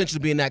has the potential to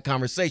be in that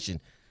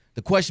conversation.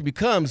 The question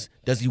becomes,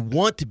 does he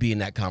want to be in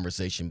that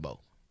conversation, Bo?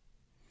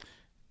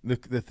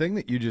 The thing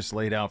that you just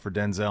laid out for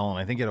Denzel, and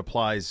I think it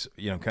applies,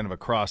 kind of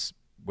across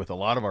with a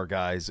lot of our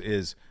guys,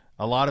 is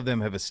a lot of them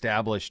have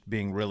established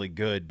being really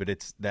good, but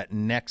it's that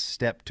next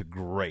step to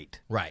great.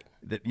 Right.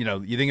 That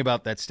you think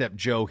about that step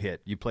Joe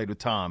hit. You played with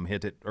Tom,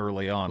 hit it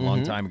early on, a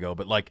long time ago.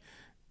 But like,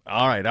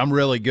 all right, I'm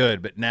really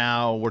good, but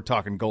now we're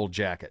talking gold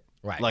jacket.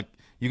 Right. Like,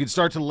 you can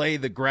start to lay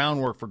the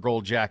groundwork for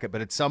gold jacket, but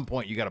at some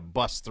point you got to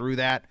bust through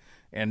that.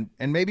 And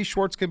maybe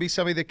Schwartz can be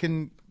somebody that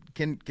can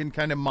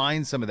kind of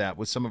mine some of that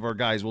with some of our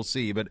guys. We'll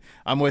see. But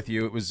I'm with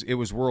you. It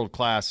was world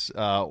class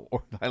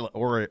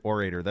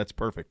orator. That's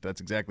perfect.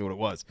 That's exactly what it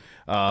was.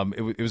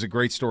 It was a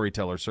great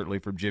storyteller, certainly,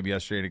 from Jim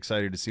yesterday, and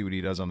excited to see what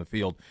he does on the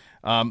field.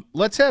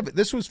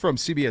 This was from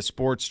CBS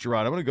Sports,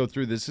 Gerard. I'm going to go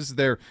through this. This is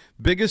their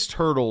biggest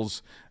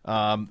hurdles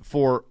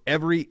for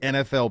every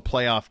NFL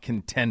playoff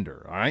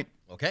contender. All right.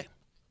 Okay.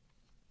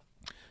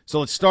 So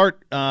let's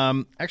start.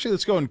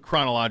 Let's go in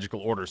chronological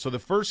order. So the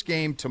first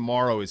game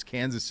tomorrow is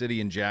Kansas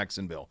City and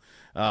Jacksonville.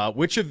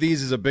 Which of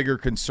these is a bigger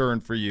concern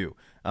for you?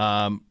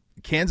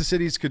 Kansas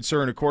City's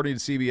concern, according to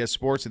CBS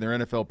Sports in their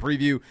NFL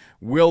preview,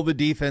 will the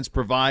defense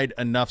provide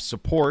enough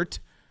support?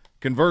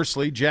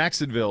 Conversely,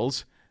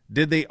 Jacksonville's,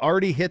 did they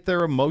already hit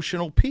their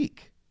emotional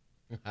peak?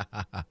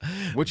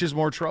 Which is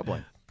more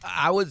troubling?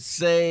 I would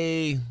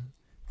say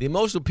the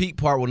emotional peak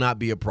part will not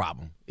be a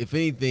problem. If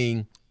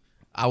anything,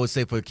 I would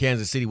say for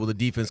Kansas City, will the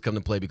defense come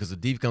to play? Because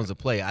if the defense comes to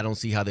play, I don't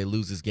see how they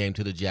lose this game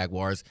to the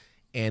Jaguars.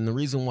 And the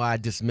reason why I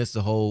dismiss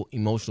the whole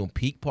emotional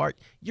peak part,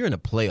 you're in the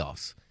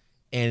playoffs.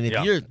 And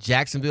if you're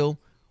Jacksonville,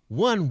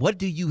 one, what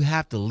do you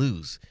have to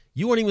lose?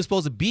 You weren't even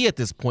supposed to be at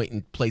this point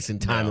in place in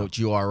time that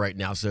you are right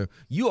now, sir.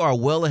 You are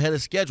well ahead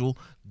of schedule.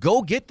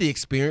 Go get the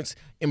experience.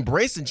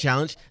 Embrace the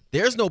challenge.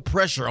 There's no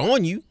pressure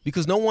on you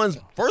because no one's,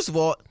 first of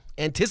all,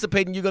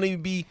 anticipating you're going to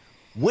be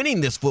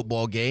winning this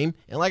football game.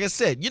 And like I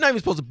said, you're not even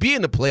supposed to be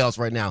in the playoffs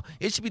right now.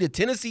 It should be the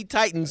Tennessee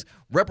Titans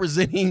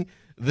representing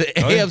the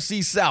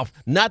AFC South,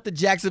 not the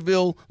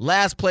Jacksonville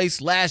last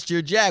place last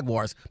year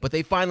Jaguars, but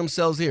they find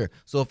themselves here.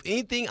 So if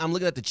anything, I'm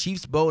looking at the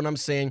Chiefs, Bo, and I'm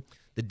saying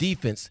the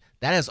defense,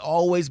 that has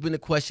always been a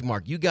question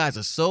mark. You guys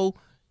are so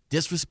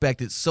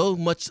disrespected, so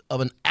much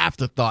of an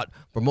afterthought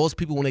for most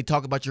people when they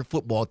talk about your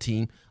football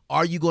team.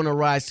 Are you going to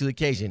rise to the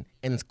occasion?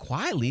 And it's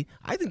quietly,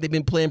 I think they've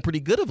been playing pretty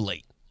good of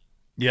late.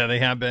 Yeah, they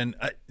have been.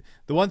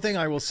 The one thing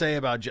I will say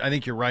about, I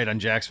think you're right on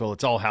Jacksonville,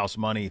 it's all house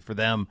money for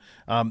them.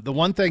 The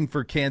one thing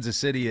for Kansas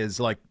City is,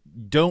 like,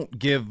 don't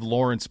give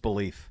Lawrence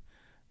belief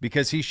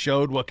because he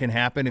showed what can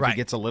happen if he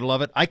gets a little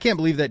of it. I can't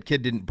believe that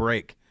kid didn't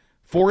break.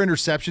 4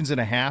 interceptions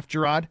and a half,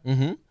 Gerard.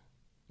 Mm-hmm.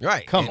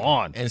 Right. Come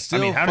on. And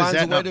still how does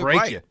that not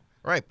break you?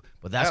 Right.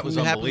 But that's what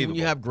happens when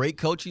you have great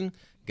coaching.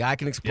 Guy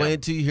can explain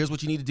it to you. Here's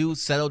what you need to do.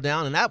 Settle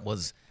down. And that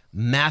was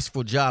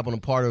masterful job on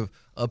the part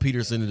of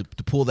Peterson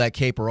to pull that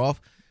caper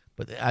off.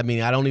 But, I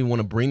mean, I don't even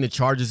want to bring the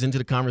Chargers into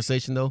the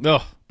conversation, though.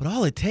 No. But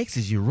all it takes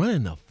is you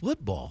running the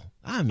football.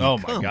 I mean, oh,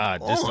 my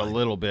God, just a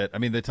little bit. I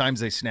mean, the times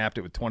they snapped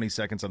it with 20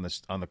 seconds on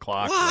the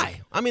clock. Why?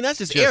 I mean, that's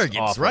just arrogance,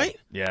 awful. Right?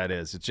 Yeah, it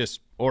is. It's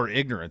just – or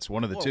ignorance,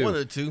 one of the two. One of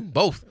the two,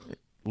 both.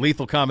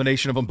 Lethal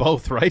combination of them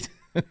both, right?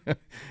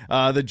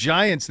 The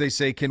Giants, they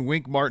say, can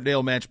Wink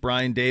Martindale match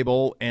Brian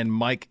Daboll and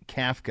Mike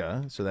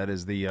Kafka? So that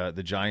is the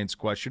Giants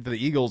question. For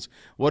the Eagles,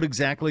 what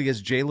exactly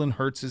is Jalen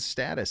Hurts'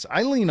 status?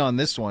 I lean on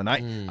this one.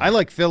 I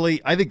like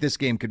Philly. I think this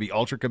game could be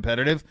ultra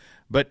competitive,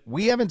 but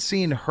we haven't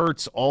seen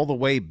Hurts all the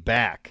way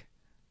back.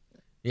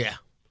 Yeah.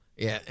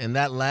 And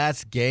that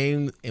last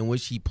game in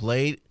which he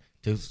played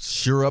to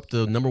sure up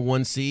the number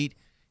 1 seed,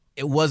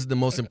 it wasn't the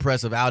most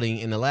impressive outing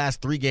in the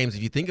last 3 games.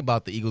 If you think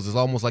about the Eagles, it's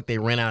almost like they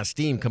ran out of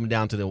steam coming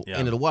down to the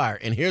end of the wire.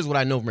 And here's what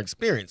I know from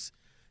experience.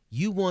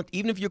 Even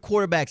if your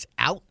quarterback's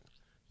out,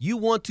 you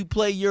want to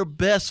play your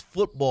best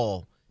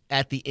football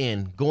at the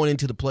end, going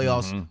into the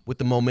playoffs with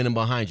the momentum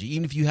behind you,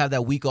 even if you have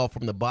that week off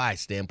from the bye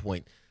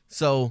standpoint.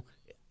 So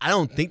I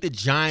don't think the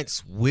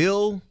Giants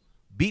will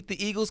beat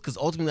the Eagles because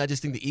ultimately I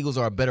just think the Eagles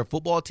are a better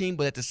football team.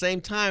 But at the same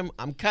time,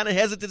 I'm kind of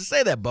hesitant to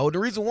say that, Bo. The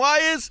reason why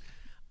is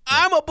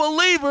I'm a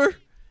believer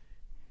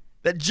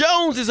that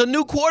Jones is a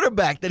new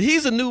quarterback, that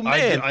he's a new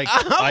man.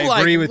 I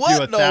agree with you 1,000%.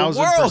 What in the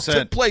world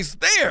took place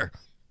there?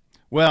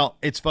 Well,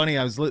 it's funny.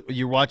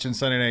 You're watching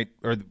Sunday night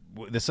or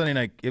the Sunday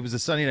night. It was a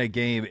Sunday night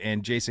game,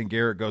 and Jason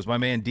Garrett goes, "My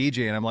man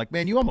DJ," and I'm like,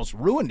 "Man, you almost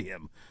ruined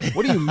him.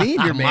 What do you mean,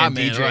 your man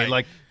DJ?" Right.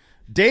 Like,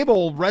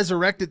 Dable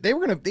resurrected.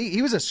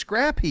 He was a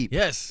scrap heap.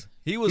 Yes,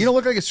 he was. You don't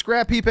look like a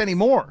scrap heap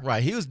anymore.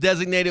 Right. He was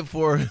designated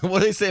for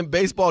what they say in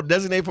baseball,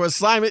 designated for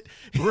assignment.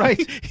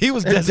 Right. He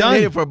was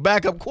designated for a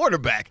backup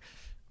quarterback.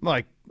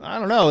 Like, I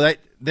don't know.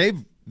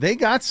 They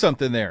got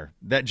something there,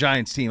 that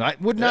Giants team. It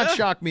would not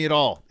shock me at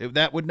all.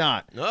 That would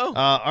not. No.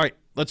 All right,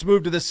 let's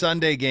move to the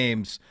Sunday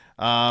games.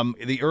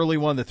 The early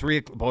one, the 3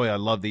 o'clock. Boy, I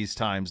love these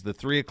times. The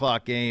 3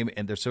 o'clock game,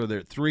 and they're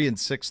 3 and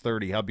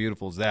 6:30. How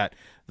beautiful is that?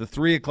 The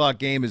 3 o'clock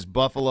game is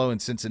Buffalo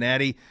and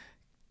Cincinnati.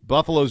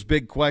 Buffalo's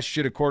big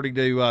question, according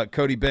to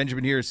Cody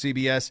Benjamin here at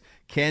CBS,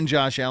 can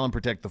Josh Allen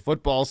protect the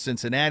football?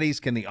 Cincinnati's,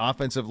 can the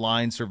offensive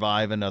line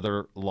survive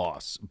another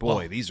loss?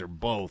 Boy, these are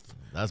both.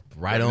 That's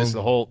right on. That's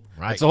the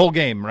whole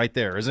game right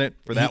there, isn't it,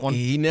 for that one?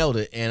 He nailed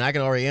it, and I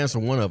can already answer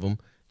one of them.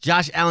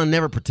 Josh Allen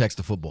never protects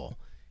the football.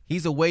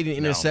 He's awaiting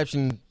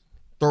interception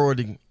thrower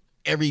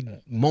every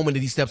moment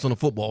that he steps on the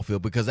football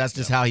field because that's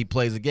just how he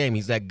plays the game.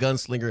 He's that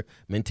gunslinger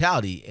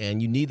mentality,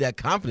 and you need that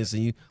confidence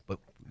in you, but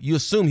you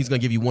assume he's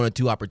going to give you 1 or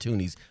 2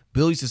 opportunities.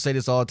 Bill used to say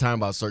this all the time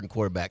about certain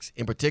quarterbacks,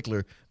 in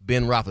particular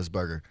Ben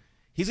Roethlisberger.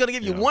 He's going to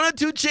give you 1 or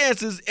 2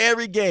 chances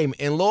every game,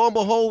 and lo and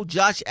behold,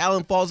 Josh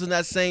Allen falls in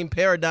that same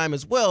paradigm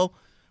as well.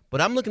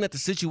 But I'm looking at the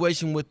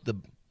situation with the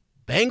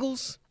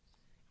Bengals,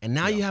 and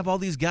now you have all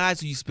these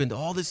guys who you spend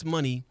all this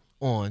money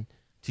on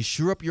to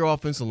shore up your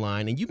offensive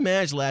line, and you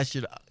managed last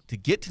year to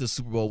get to the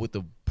Super Bowl with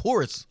the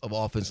poorest of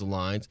offensive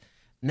lines.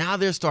 Now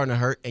they're starting to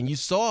hurt, and you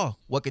saw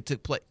what could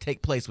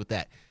take place with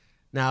that.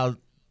 Now,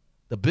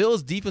 the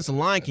Bills' defensive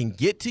line can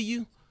get to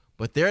you,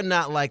 but they're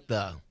not like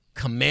the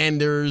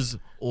Commanders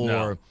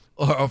or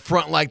a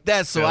front like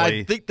that. So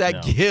I think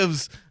that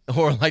gives,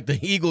 or like the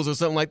Eagles or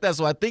something like that.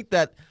 So I think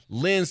that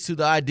lends to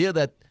the idea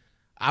that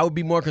I would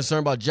be more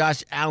concerned about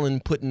Josh Allen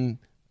putting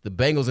the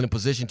Bengals in a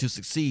position to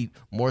succeed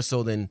more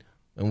so than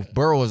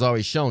Burrow has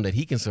already shown that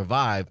he can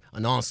survive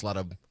an onslaught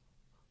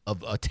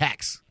of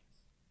attacks.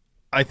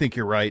 I think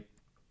you're right.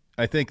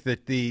 I think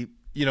that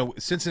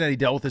Cincinnati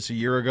dealt with this a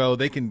year ago.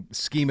 They can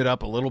scheme it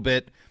up a little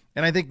bit.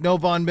 And I think no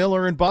Von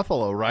Miller in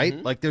Buffalo, right?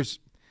 Mm-hmm. Like there's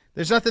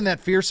nothing that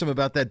fearsome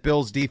about that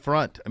Bills D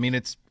front. I mean,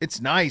 it's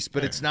nice,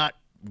 but it's not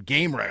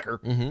game wrecker.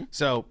 Mm-hmm.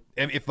 So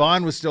if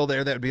Von was still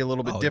there, that would be a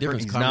little bit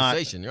different. He's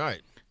conversation. You're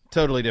right.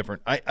 Totally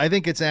different. I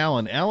think it's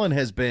Allen. Allen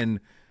has been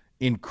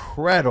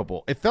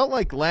incredible. It felt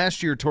like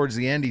last year towards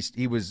the end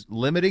he was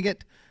limiting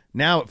it.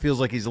 Now it feels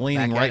like he's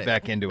leaning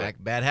back into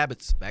it. Bad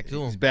habits. Back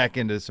to him. He's back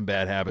into some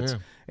bad habits. Yeah.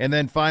 And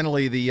then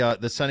finally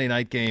the Sunday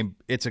night game,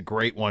 it's a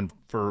great one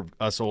for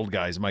us old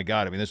guys. My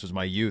God, I mean, this was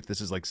my youth.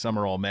 This is like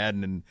Summer All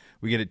Madden, and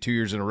we get it 2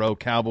 years in a row.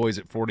 Cowboys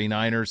at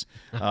 49ers.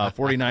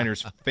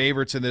 49ers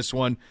favorites in this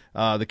one.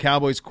 The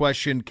Cowboys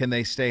question, can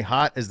they stay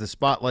hot as the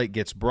spotlight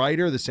gets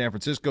brighter? The San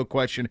Francisco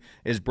question,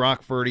 is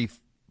Brock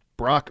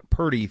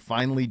Purdy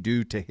finally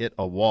due to hit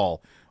a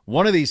wall?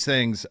 One of these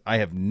things I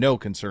have no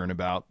concern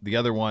about. The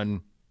other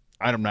one,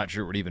 I'm not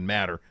sure it would even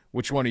matter.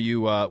 Which one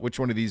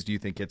of these do you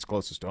think hits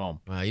closest to home?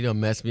 You don't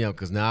mess me up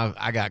because now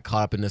I got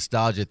caught up in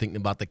nostalgia thinking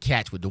about the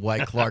catch with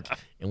Dwight Clark.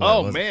 And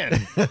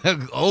man,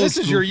 this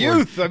is your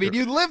youth. I mean,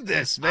 you lived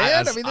this,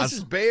 man. This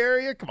is Bay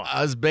Area. Come on,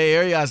 I was Bay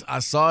Area. I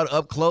saw it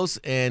up close.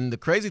 And the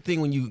crazy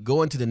thing when you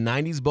go into the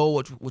 '90s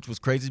Bowl, which was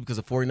crazy because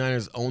the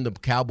 49ers owned the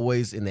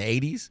Cowboys in the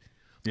 '80s.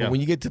 But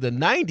when you get to the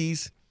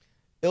 '90s,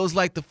 it was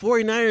like the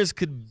 49ers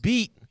could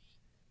beat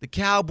the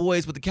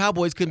Cowboys, but the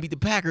Cowboys couldn't beat the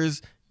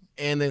Packers.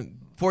 And the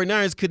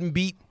 49ers couldn't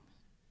beat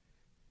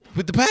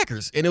with the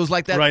Packers. And it was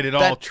like that. Right,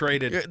 all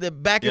traded. The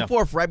back and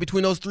forth, right,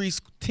 between those 3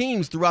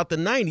 teams throughout the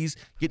 90s,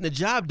 getting the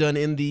job done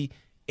in the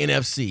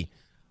NFC.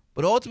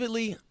 But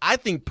ultimately, I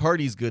think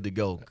Purdy's good to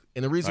go.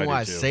 And the reason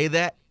why I say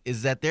that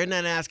is that they're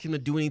not asking him to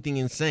do anything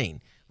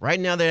insane. Right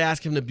now, they're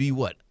asking him to be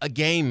what? A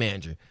game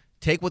manager.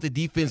 Take what the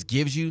defense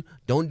gives you.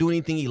 Don't do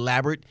anything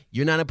elaborate.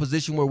 You're not in a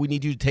position where we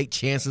need you to take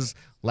chances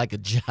like a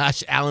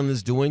Josh Allen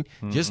is doing.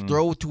 Mm-hmm. Just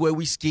throw it to where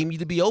we scheme you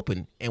to be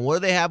open. And what do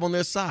they have on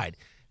their side?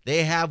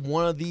 They have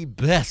one of the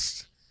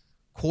best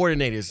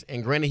coordinators.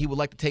 And granted, he would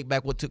like to take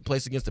back what took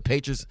place against the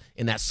Patriots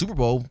in that Super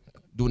Bowl,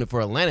 doing it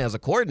for Atlanta as a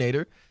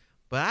coordinator.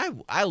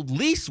 But I at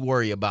least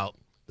worry about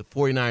the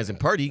 49ers and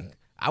Purdy.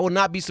 I would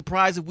not be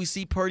surprised if we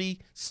see Purdy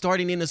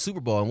starting in the Super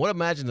Bowl. And what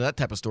imagine that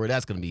type of story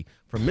that's going to be.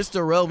 From Mr.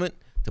 Irrelevant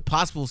to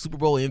possible Super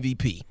Bowl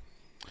MVP.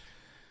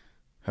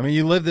 I mean,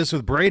 you live this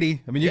with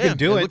Brady. I mean, you can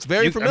do it. Looks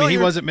very familiar. I mean,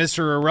 he wasn't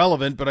Mr.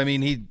 Irrelevant, but I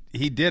mean,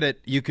 he did it.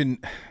 You can.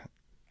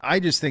 I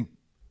just think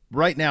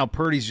right now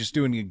Purdy's just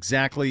doing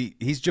exactly.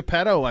 He's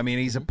Geppetto. I mean,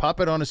 he's a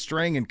puppet on a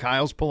string, and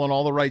Kyle's pulling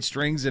all the right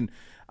strings. And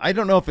I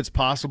don't know if it's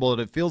possible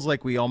that it feels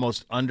like we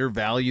almost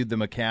undervalued the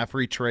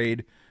McCaffrey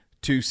trade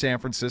to San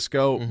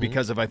Francisco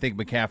because of, I think,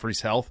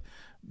 McCaffrey's health.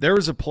 There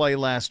was a play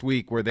last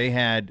week where they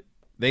had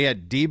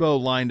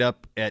Debo lined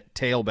up at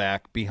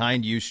tailback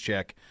behind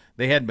Juszczyk.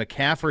 They had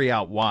McCaffrey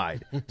out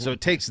wide. So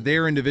it takes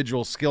their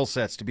individual skill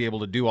sets to be able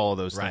to do all of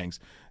those things.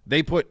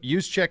 They put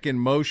Juszczyk in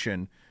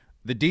motion.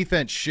 The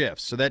defense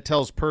shifts, so that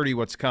tells Purdy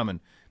what's coming.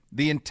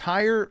 The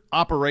entire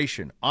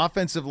operation,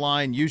 offensive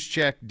line,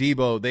 Juszczyk,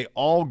 Debo, they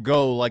all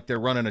go like they're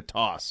running a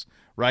toss,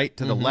 right,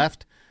 to the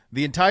left.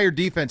 The entire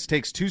defense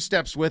takes 2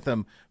 steps with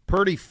him.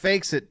 Purdy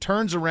fakes it,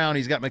 turns around.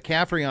 He's got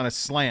McCaffrey on a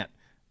slant.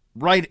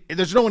 Right,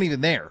 there's no one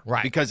even there,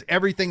 right? Because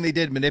everything they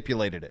did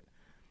manipulated it.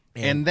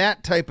 And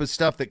that type of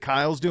stuff that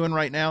Kyle's doing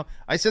right now,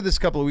 I said this a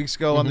couple of weeks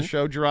ago on the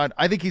show, Gerard,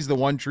 I think he's the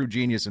one true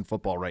genius in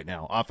football right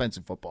now,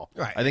 offensive football.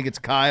 Right. I think it's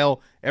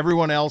Kyle.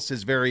 Everyone else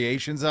is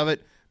variations of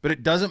it, but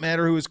it doesn't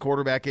matter who his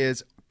quarterback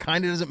is.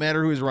 Kind of doesn't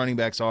matter who his running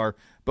backs are.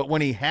 But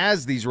when he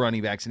has these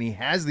running backs and he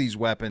has these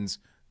weapons,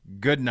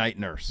 good night,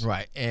 nurse.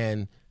 Right.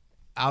 And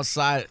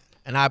outside,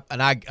 and I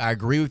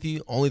agree with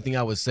you. Only thing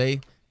I would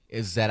say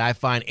is that I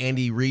find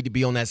Andy Reid to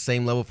be on that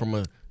same level from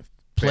a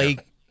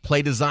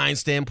play design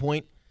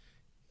standpoint.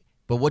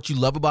 But what you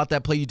love about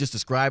that play you just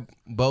described,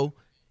 Bo,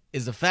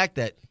 is the fact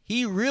that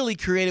he really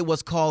created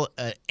what's called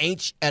an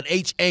H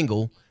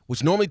angle,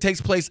 which normally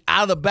takes place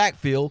out of the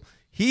backfield.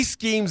 He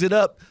schemes it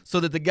up so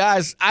that the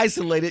guy's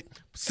isolated,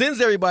 sends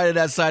everybody to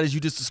that side as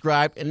you just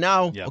described, and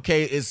now,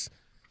 it's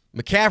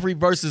McCaffrey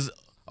versus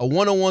a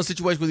one-on-one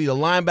situation with either a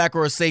linebacker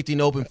or a safety in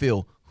the open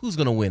field. Who's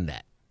going to win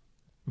that?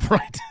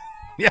 Right.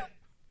 Yeah.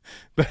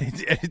 But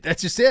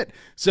that's just it.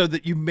 So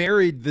that you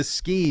married the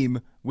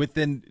scheme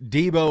within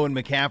Debo and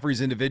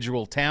McCaffrey's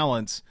individual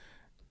talents,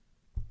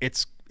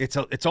 it's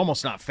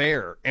almost not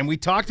fair. And we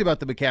talked about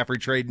the McCaffrey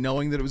trade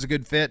knowing that it was a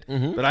good fit,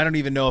 but I don't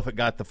even know if it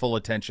got the full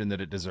attention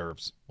that it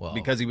deserves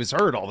because he was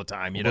hurt all the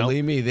time, you know?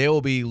 Believe me, they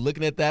will be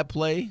looking at that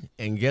play,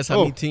 and guess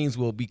how many teams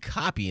will be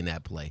copying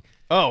that play?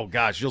 Oh,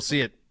 gosh, you'll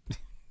see it.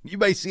 You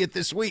may see it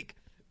this week.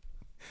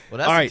 Well,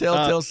 that's a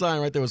telltale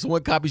sign right there. When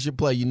someone copies your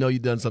play, you know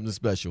you've done something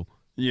special.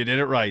 You did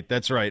it right.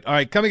 That's right. All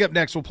right, coming up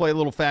next, we'll play a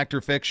little Fact or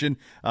Fiction.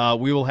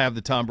 We will have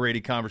the Tom Brady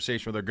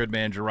conversation with our good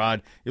man,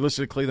 Gerard. You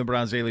listen to Cleveland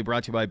Browns Daily,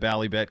 brought to you by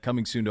Ballybet,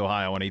 coming soon to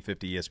Ohio on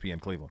 850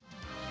 ESPN Cleveland.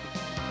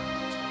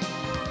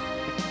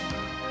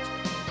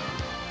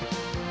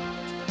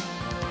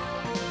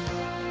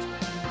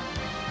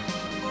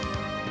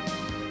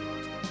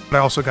 But I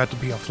also got to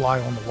be a fly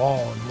on the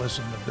wall and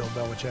listen to Bill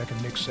Belichick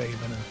and Nick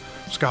Saban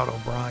and Scott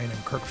O'Brien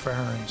and Kirk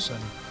Ferentz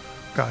and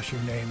gosh, you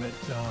name it.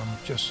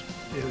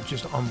 It was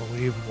just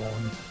unbelievable.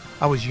 And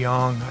I was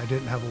young. I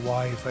didn't have a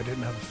wife. I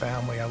didn't have a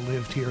family. I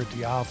lived here at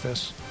the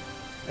office.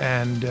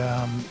 And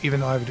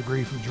even though I have a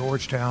degree from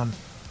Georgetown,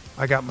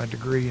 I got my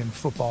degree in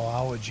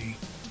footballology.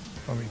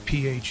 I mean,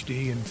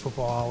 PhD in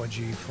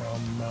footballology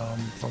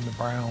from the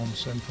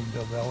Browns and from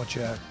Bill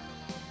Belichick.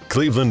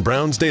 Cleveland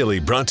Browns Daily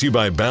brought to you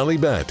by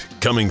Ballybet,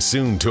 coming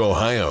soon to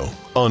Ohio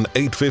on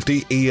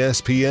 850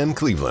 ESPN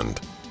Cleveland.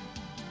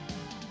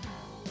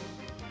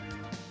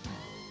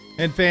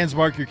 And fans,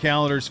 mark your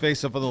calendars.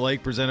 Face Up on the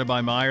Lake presented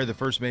by Meijer, the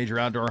first major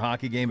outdoor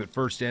hockey game at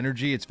First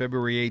Energy. It's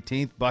February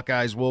 18th,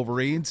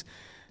 Buckeyes-Wolverines.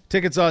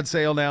 Tickets on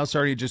sale now,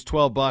 starting at just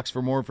 $12.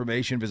 For more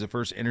information, visit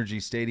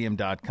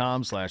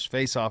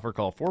firstenergystadium.com/faceoff or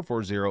call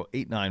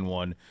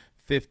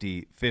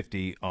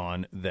 440-891-5050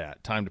 on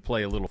that. Time to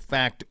play a little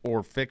Fact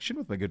or Fiction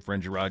with my good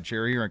friend Gerard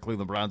Cherry here on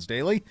Cleveland Browns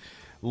Daily.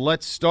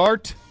 Let's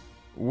start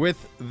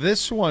with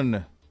this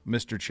one,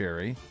 Mr.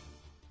 Cherry.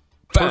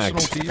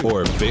 Fact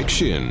or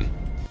Fiction?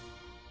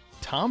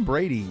 Tom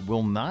Brady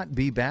will not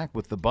be back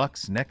with the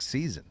Bucs next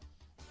season.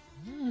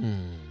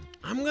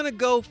 I'm going to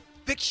go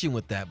fiction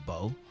with that,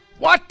 Bo.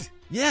 What?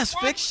 Yes,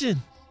 what?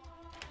 Fiction.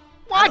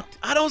 What?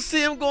 I don't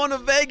see him going to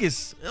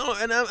Vegas.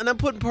 And I'm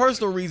putting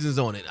personal reasons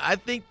on it. I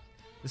think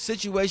the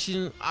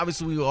situation,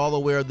 obviously we were all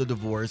aware of the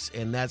divorce,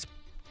 and that's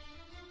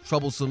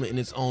troublesome in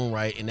its own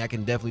right, and that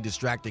can definitely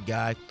distract a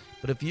guy.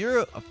 But if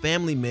you're a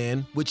family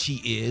man, which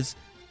he is,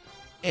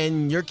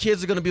 and your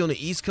kids are going to be on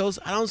the East Coast,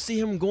 I don't see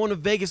him going to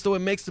Vegas, though it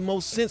makes the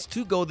most sense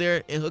to go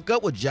there and hook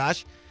up with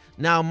Josh.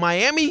 Now,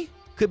 Miami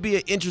could be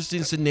an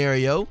interesting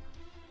scenario,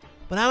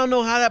 but I don't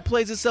know how that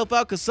plays itself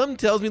out because something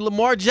tells me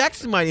Lamar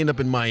Jackson might end up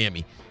in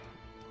Miami.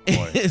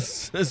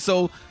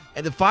 So,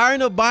 and the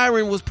firing of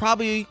Byron was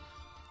probably,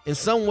 in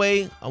some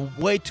way, a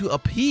way to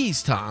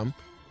appease Tom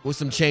with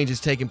some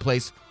changes taking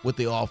place with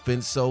the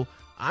offense. So,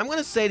 I'm going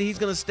to say that he's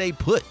going to stay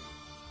put.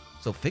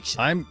 So,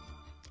 fiction.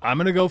 I'm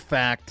going to go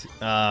fact.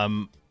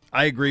 I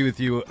agree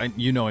with you.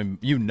 You know him.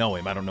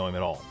 I don't know him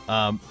at all.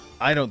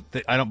 I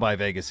don't buy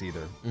Vegas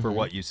either for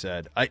what you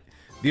said.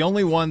 The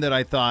only one that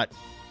I thought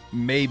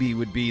maybe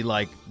would be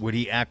like, would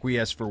he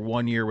acquiesce for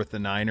 1 year with the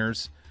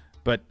Niners?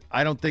 But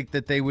I don't think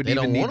that they would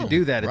even need to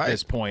do that at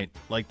this point.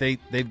 Like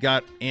they've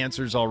got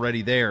answers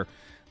already there.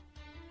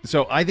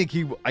 So I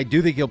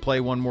do think he'll play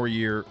one more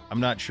year. I'm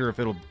not sure if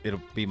it'll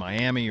be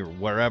Miami or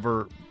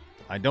wherever.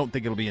 I don't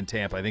think it'll be in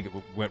Tampa. I think it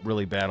went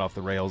really bad off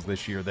the rails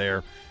this year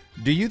there.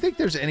 Do you think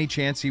there's any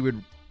chance he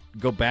would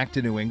go back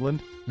to New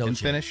England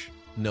finish?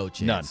 No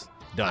chance. None.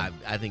 Done.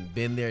 I think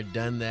been there,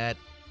 done that.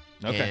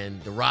 Okay.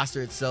 And the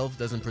roster itself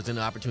doesn't present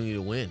an opportunity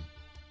to win.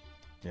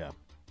 Yeah,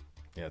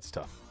 it's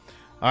tough.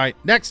 All right,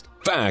 next.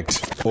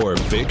 Fact or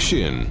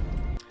fiction?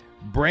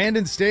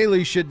 Brandon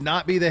Staley should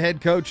not be the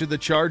head coach of the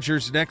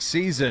Chargers next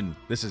season.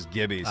 This is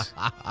Gibby's.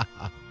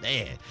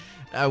 Man.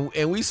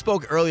 And we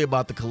spoke earlier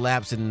about the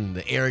collapse and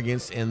the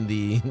arrogance and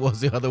what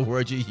was the other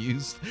word you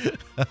used?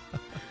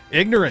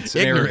 Ignorance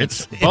and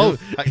arrogance.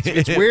 Both.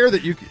 It's weird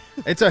that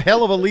it's a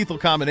hell of a lethal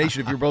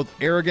combination if you're both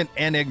arrogant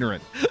and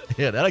ignorant.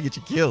 Yeah, that'll get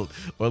you killed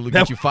or it'll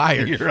get you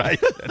fired. You're right.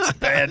 That's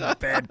a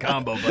bad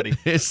combo, buddy.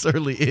 It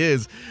certainly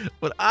is.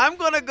 But I'm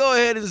going to go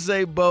ahead and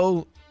say,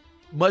 Bo,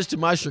 much to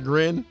my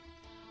chagrin,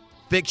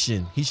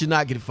 fiction. He should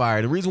not get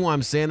fired. The reason why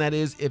I'm saying that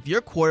is if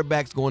your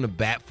quarterback's going to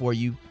bat for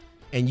you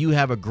and you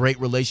have a great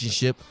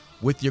relationship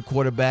with your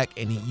quarterback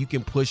and you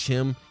can push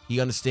him, he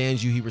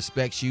understands you, he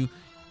respects you,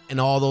 and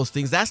all those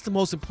things, that's the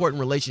most important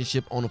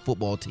relationship on a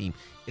football team.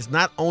 It's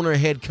not owner,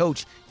 head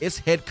coach. It's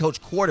head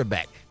coach,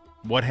 quarterback.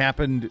 What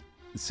happened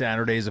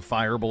Saturday is a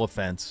fireable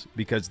offense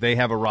because they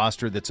have a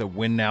roster that's a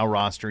win-now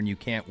roster, and you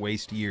can't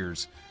waste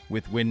years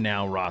with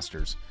win-now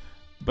rosters.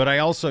 But I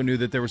also knew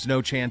that there was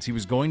no chance he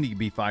was going to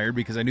be fired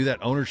because I knew that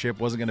ownership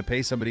wasn't going to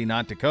pay somebody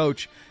not to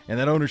coach, and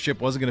that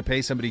ownership wasn't going to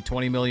pay somebody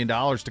 $20 million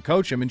to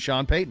coach him in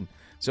Sean Payton.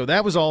 So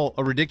that was all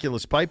a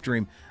ridiculous pipe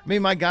dream. I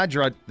mean, my God,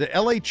 Gerard, the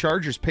L.A.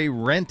 Chargers pay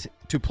rent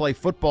to play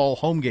football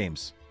home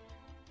games.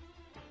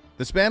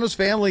 The Spanos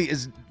family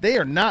they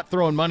are not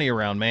throwing money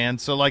around, man.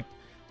 So, like,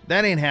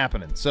 that ain't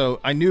happening.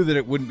 So I knew that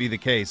it wouldn't be the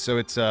case. So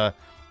it's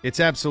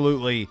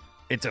absolutely,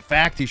 it's a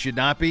fact he should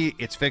not be.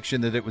 It's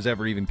fiction that it was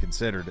ever even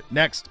considered.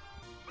 Next.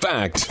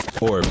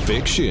 Fact or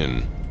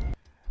fiction?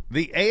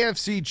 The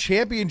AFC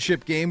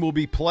Championship game will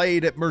be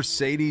played at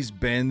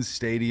Mercedes-Benz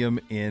Stadium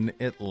in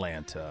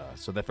Atlanta.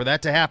 So that for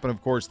that to happen,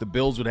 of course, the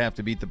Bills would have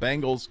to beat the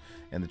Bengals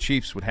and the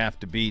Chiefs would have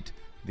to beat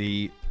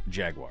the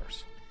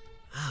Jaguars.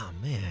 Oh,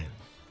 man.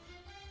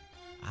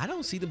 I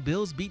don't see the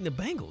Bills beating the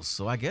Bengals,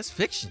 so I guess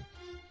fiction.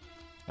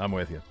 I'm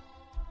with you.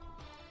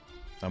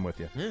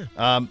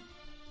 Yeah.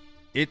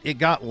 It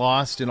got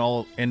lost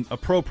and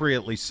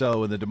appropriately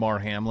so in the DeMar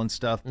Hamlin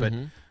stuff, but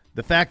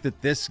the fact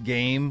that this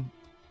game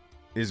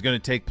is going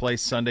to take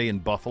place Sunday in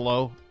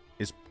Buffalo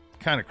is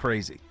kind of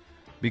crazy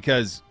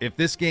because if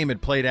this game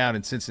had played out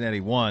and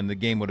Cincinnati won, the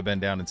game would have been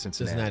down in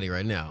Cincinnati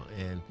right now.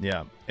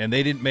 And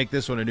they didn't make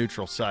this one a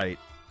neutral site.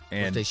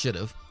 And they should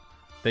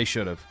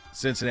have.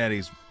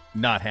 Cincinnati's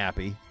not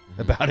happy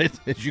about it,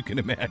 as you can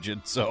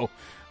imagine. So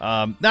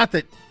not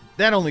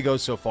that only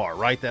goes so far,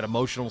 right? That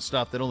emotional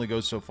stuff, that only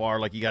goes so far.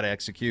 Like, you got to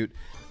execute.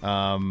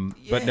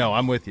 But no,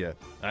 I'm with you.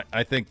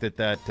 I think that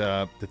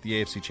the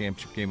AFC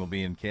Championship game will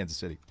be in Kansas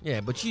City.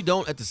 Yeah, but you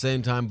don't at the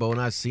same time, Bo,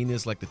 and I've seen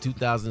this, like the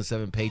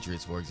 2007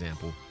 Patriots, for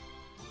example.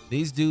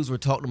 These dudes were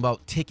talking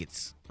about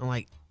tickets. I'm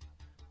like,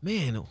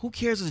 man, who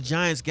cares if the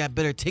Giants got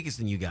better tickets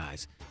than you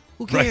guys?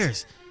 Who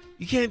cares? Right.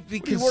 You can't be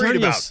concerned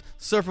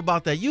yourself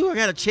about that. You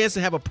got a chance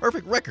to have a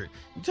perfect record.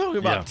 You talking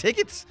about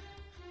tickets?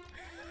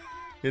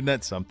 Isn't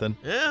that something?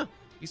 Yeah.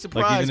 You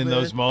surprised, like even in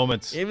those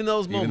moments. Even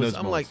those moments.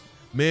 I'm like,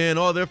 man,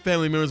 all their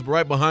family members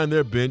right behind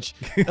their bench.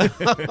 I'm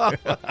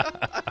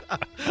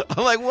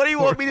like, what do you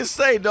want me to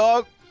say,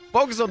 dog?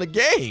 Focus on the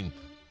game.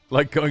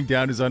 Like going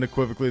down is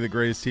unequivocally the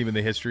greatest team in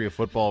the history of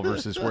football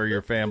versus where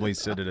your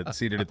family's seated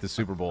at the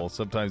Super Bowl.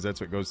 Sometimes that's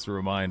what goes through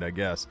a mind, I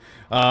guess.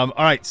 All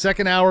right,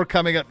 second hour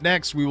coming up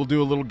next. We will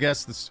do a little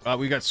guess.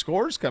 We got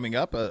scores coming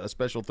up, a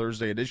special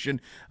Thursday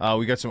edition.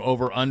 We got some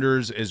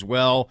over-unders as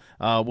well.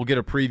 We'll get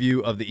a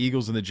preview of the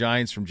Eagles and the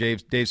Giants from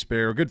Dave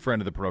Sparrow, a good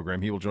friend of the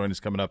program. He will join us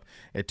coming up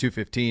at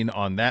 2:15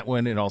 on that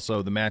one, and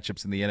also the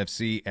matchups in the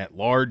NFC at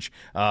large.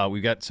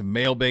 We've got some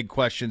mailbag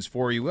questions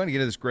for you. We want to get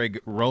to this Greg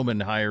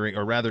Roman hiring,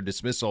 or rather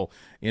dismissal,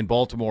 in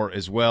Baltimore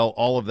as well.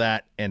 All of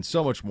that and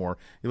so much more.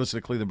 You listen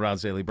to Cleveland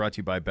Browns Daily, brought to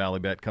you by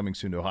Ballybet, coming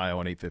soon to Ohio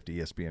on 850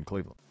 ESPN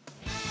Cleveland.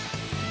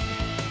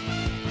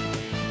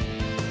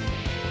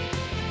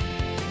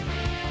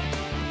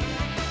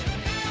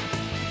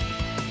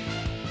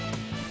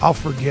 I'll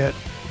forget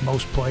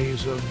most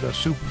plays of the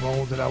Super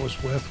Bowl that I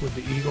was with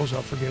the Eagles.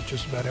 I'll forget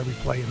just about every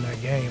play in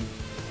that game.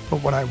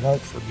 But what I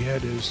won't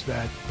forget is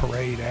that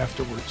parade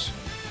afterwards.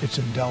 It's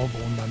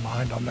indelible in my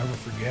mind. I'll never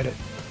forget it.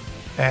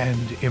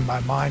 And in my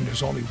mind,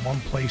 there's only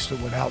one place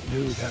that would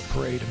outdo that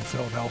parade in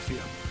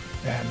Philadelphia.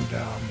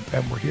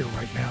 And we're here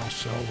right now.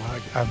 So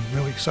I'm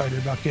really excited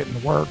about getting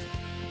to work.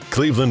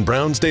 Cleveland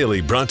Browns Daily,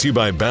 brought to you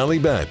by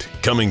Ballybet,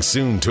 coming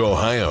soon to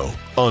Ohio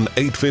on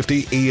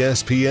 850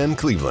 ESPN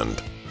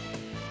Cleveland.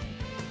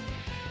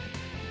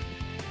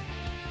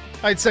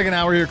 All right, second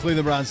hour here,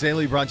 Cleveland Browns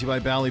Daily, brought to you by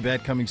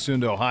Ballybet, coming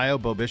soon to Ohio.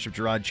 Bo Bishop,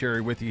 Gerard Cherry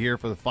with you here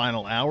for the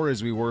final hour,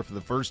 as we were for the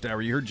first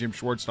hour. You heard Jim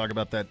Schwartz talk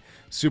about that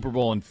Super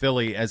Bowl in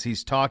Philly. As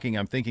he's talking,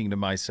 I'm thinking to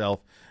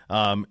myself,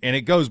 and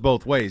it goes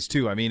both ways,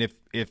 too. I mean,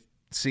 if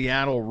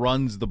Seattle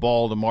runs the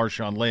ball to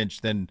Marshawn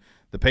Lynch, then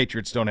the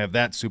Patriots don't have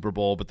that Super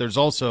Bowl. But there's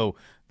also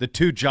the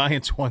two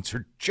Giants ones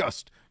are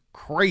just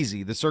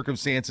crazy, the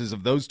circumstances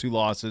of those two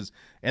losses,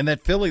 and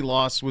that Philly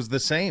loss was the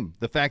same.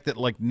 The fact that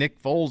like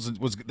Nick Foles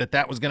was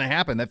that was going to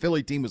happen. That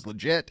Philly team was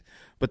legit,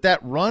 but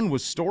that run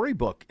was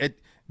storybook.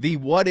 The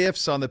what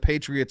ifs on the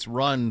Patriots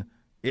run,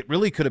 it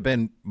really could have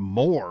been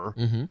more.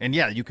 And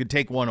yeah, you could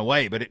take one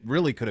away, but it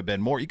really could have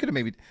been more. You could have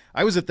maybe.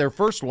 I was at their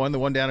first one, the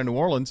one down in New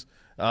Orleans,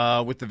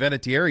 with the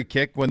Vinatieri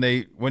kick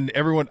when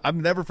everyone. I'll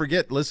never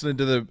forget listening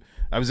to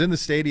I was in the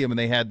stadium and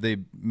they had the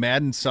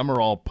Madden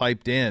Summerall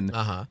piped in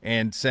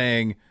and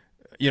saying,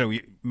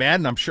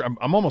 Madden,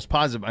 I'm almost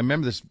positive. I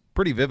remember this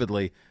pretty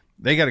vividly.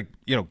 They got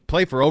to,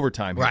 play for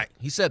overtime here. Right.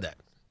 He said that.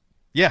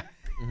 Yeah.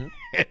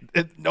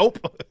 Nope.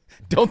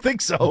 Don't think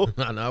so.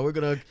 No, we're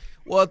going to.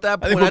 Well, at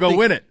that point, I think we're going to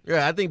win it.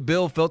 Yeah, I think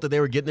Bill felt that they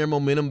were getting their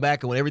momentum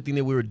back and when everything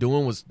that we were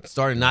doing was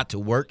starting not to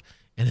work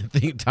and I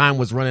think time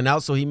was running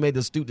out, so he made the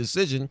astute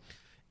decision.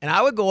 And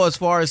I would go as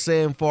far as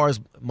saying, far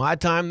as my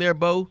time there,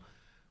 Bo,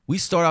 we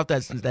start off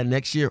that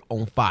next year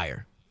on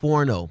fire,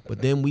 4-0.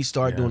 But then we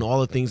start doing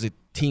all the things that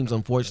teams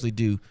unfortunately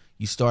do.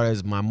 You start,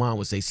 as my mom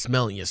would say,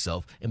 smelling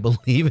yourself and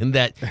believing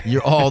that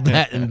you're all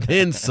that and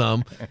then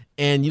some.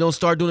 And you don't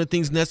start doing the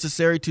things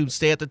necessary to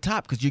stay at the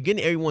top because you're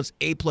getting everyone's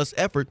A-plus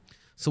effort.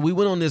 So we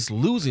went on this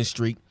losing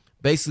streak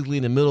basically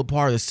in the middle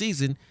part of the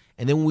season.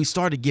 And then when we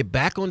started to get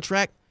back on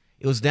track,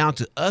 it was down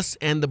to us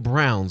and the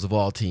Browns of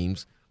all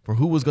teams for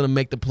who was going to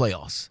make the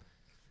playoffs.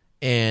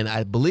 And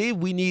I believe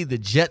we need the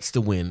Jets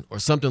to win or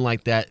something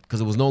like that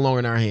because it was no longer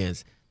in our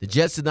hands. The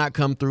Jets did not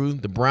come through.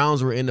 The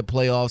Browns were in the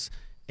playoffs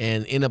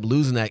and ended up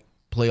losing that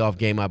playoff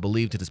game, I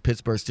believe, to the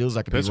Pittsburgh Steelers.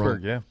 I could be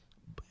wrong. Yeah.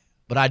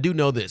 But I do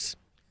know this.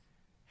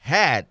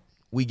 Had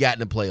we gotten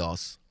the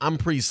playoffs, I'm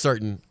pretty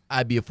certain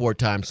I'd be a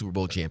 4-time Super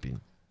Bowl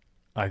champion.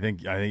 I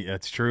think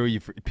that's true. You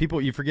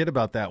forget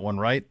about that one,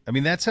 right? I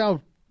mean, that's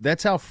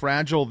how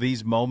fragile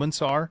these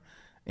moments are.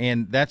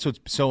 And that's what's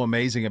so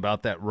amazing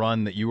about that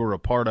run that you were a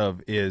part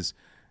of is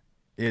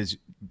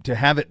to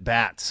have at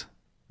bats.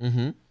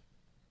 To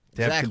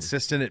have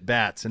consistent at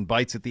bats and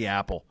bites at the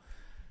apple.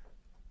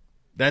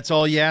 That's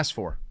all you ask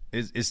for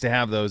is to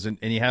have those, and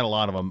you had a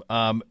lot of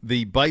them.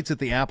 The bites at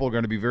the apple are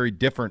going to be very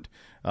different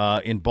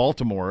in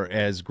Baltimore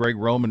as Greg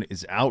Roman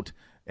is out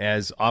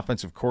as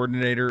offensive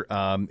coordinator.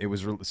 It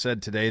was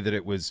said today that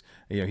it was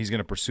he's going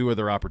to pursue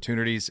other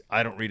opportunities.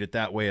 I don't read it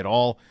that way at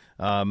all.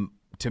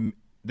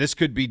 This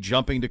could be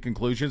jumping to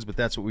conclusions, but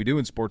that's what we do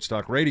in sports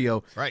talk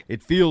radio. Right.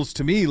 It feels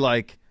to me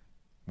like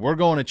we're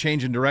going to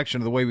change in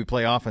direction of the way we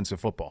play offensive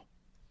football.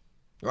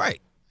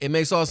 Right. It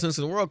makes all sense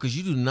in the world because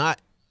you do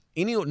not –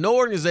 no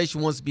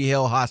organization wants to be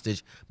held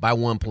hostage by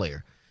one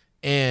player.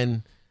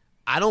 And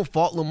I don't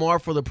fault Lamar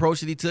for the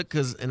approach that he took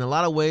because in a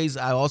lot of ways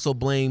I also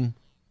blame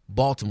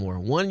Baltimore.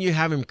 One, you're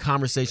having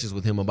conversations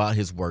with him about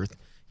his worth.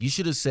 You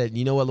should have said,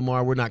 you know what,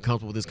 Lamar, we're not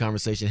comfortable with this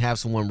conversation. Have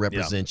someone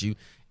represent you.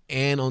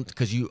 And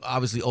because you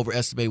obviously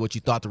overestimated what you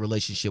thought the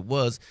relationship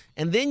was.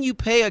 And then you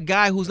pay a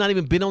guy who's not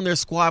even been on their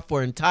squad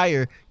for an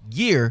entire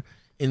year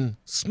in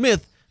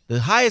Smith,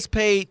 the highest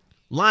paid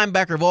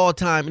linebacker of all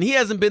time, and he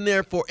hasn't been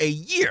there for a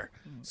year.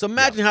 So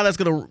imagine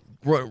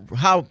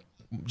how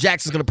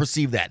Jackson's going to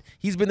perceive that.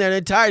 He's been there the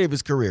entirety of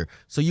his career.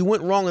 So you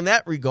went wrong in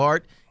that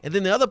regard. And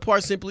then the other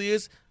part simply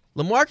is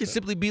Lamar can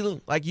simply be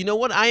like, you know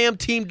what, I am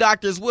team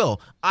doctor as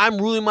well. I'm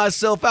ruling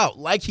myself out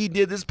like he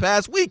did this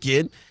past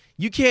weekend.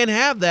 You can't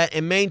have that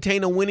and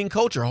maintain a winning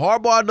culture.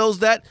 Harbaugh knows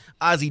that.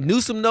 Ozzie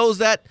Newsome knows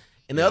that.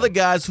 And the other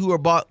guys who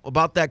are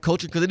about that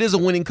culture, because it is a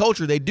winning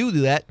culture, they do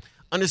that,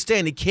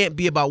 understand it can't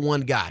be about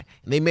one guy.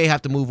 And they may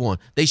have to move on.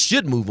 They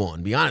should move on,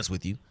 to be honest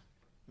with you.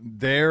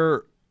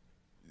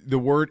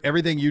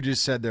 Everything you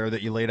just said there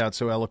that you laid out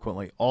so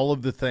eloquently, all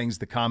of the things,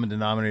 the common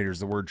denominator is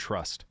the word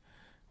trust.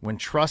 When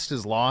trust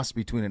is lost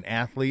between an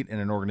athlete and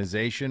an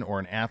organization or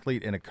an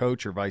athlete and a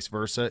coach or vice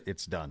versa,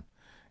 it's done.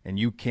 And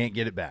you can't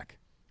get it back.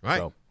 Right.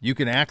 So you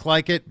can act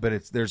like it,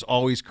 but there's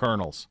always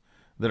kernels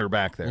that are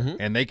back there.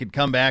 And they could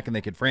come back and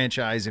they could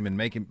franchise him and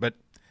make him, but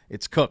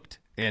it's cooked.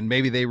 And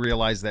maybe they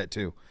realize that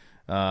too.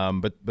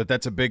 But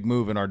that's a big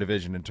move in our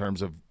division in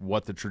terms of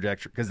what the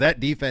trajectory, because that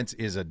defense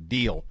is a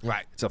deal.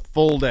 Right. It's a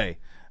full day.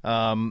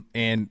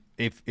 And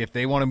if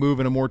they want to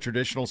move in a more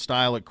traditional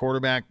style at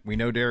quarterback, we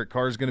know Derek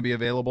Carr is going to be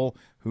available.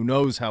 Who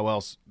knows how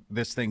else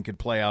this thing could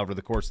play out over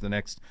the course of the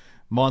next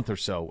month or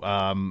so.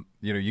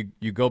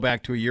 You go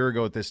back to a year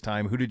ago at this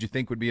time, who did you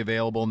think would be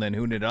available, and then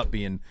who ended up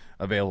being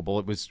available?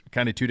 It was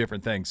kind of two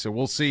different things. So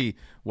we'll see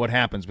what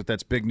happens, but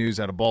that's big news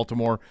out of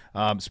Baltimore.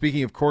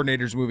 Speaking of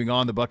coordinators moving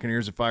on, the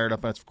Buccaneers have fired up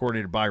offensive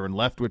coordinator Byron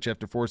Leftwich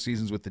after 4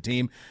 seasons with the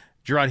team.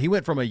 Gerard, he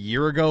went from a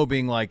year ago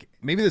being like,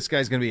 maybe this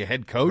guy's going to be a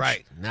head coach,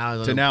 right,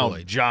 to now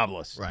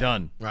jobless, right.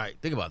 Done. Right.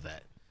 Think about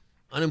that.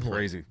 Unemployed.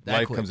 Crazy. That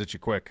Life quick. comes at you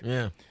quick.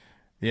 Yeah.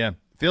 Yeah.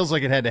 Feels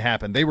like it had to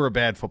happen. They were a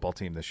bad football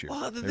team this year.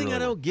 Well, the They thing really I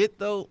were. don't get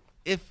though,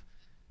 if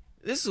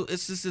it's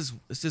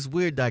this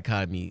weird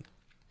dichotomy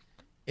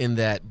in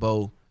that,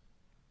 Bo.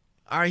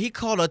 All right, he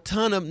called a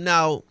ton of.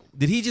 Now,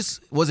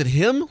 was it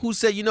him who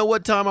said, you know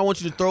what, Tom, I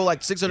want you to throw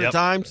like 600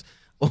 times?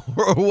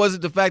 Or was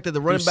it the fact that the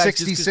running back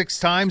 66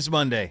 times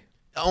Monday?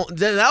 Oh,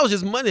 that was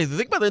just Monday.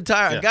 Think about the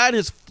entire guy in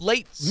his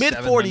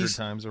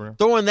mid-40s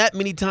throwing that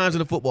many times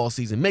in a football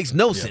season. Makes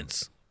no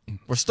sense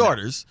for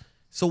starters.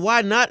 So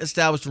why not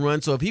establish the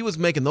run? So if he was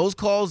making those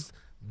calls,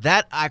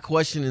 that I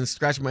question and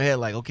scratch my head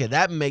like, okay,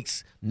 that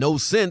makes no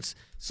sense.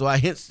 So I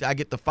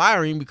get the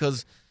firing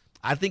because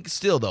I think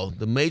still, though,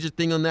 the major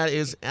thing on that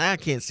is I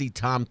can't see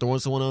Tom throwing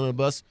someone on the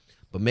bus,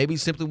 but maybe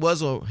simply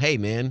was, hey,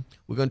 man,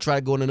 we're going to try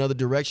to go in another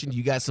direction.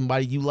 You got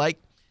somebody you like,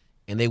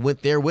 and they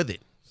went there with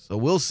it. So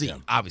we'll see,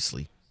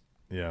 obviously.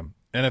 Yeah.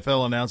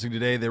 NFL announcing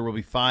today there will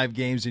be 5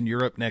 games in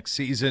Europe next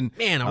season.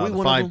 Man, are we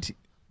one of them?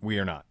 We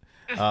are not.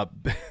 That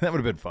would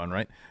have been fun,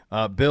 right?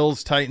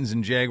 Bills, Titans,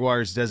 and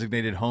Jaguars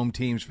designated home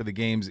teams for the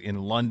games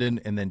in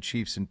London, and then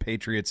Chiefs and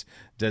Patriots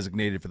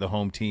designated for the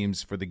home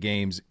teams for the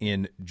games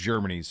in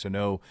Germany. So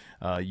no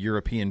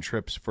European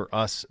trips for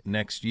us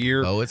next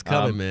year. Oh, it's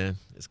coming, man.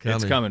 It's coming.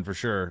 It's coming for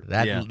sure.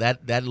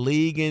 That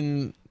league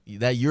and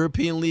that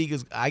European league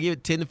is. I give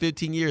it 10 to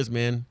 15 years,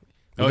 man.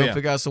 We're gonna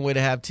figure out some way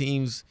to have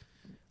teams.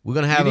 We're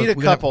gonna have. You need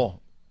a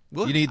couple.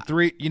 You need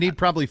 3. You need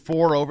probably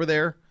 4 over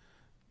there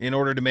in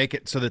order to make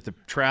it so that the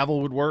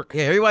travel would work.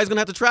 Yeah, everybody's going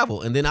to have to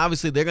travel. And then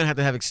obviously they're going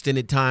to have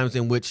extended times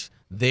in which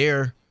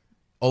they're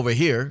over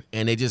here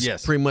and they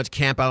just pretty much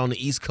camp out on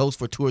the East Coast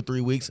for 2 or 3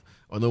 weeks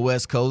on the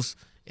West Coast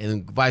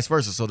and vice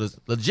versa. So the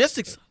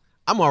logistics,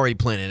 I'm already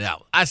planning it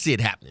out. I see it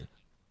happening.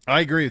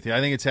 I agree with you. I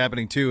think it's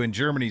happening too, and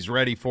Germany's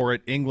ready for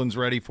it. England's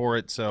ready for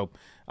it. So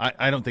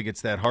I don't think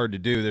it's that hard to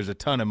do. There's a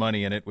ton of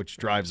money in it, which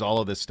drives all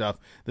of this stuff.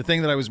 The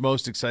thing that I was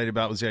most excited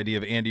about was the idea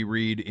of Andy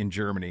Reid in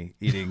Germany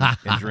eating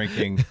and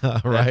drinking.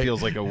 Right. That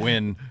feels like a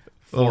win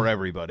for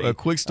everybody. A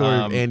quick story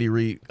of Andy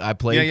Reid. I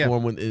played for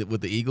him with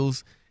the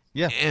Eagles.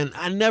 Yeah. And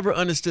I never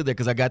understood that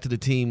because I got to the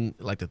team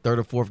like the 3rd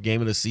or 4th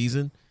game of the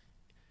season.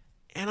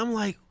 And I'm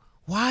like,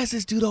 why is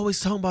this dude always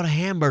talking about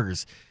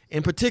hamburgers?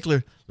 In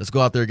particular, let's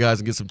go out there, guys,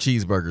 and get some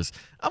cheeseburgers.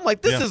 I'm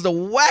like, this is the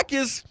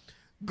wackest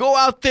go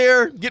out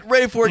there, get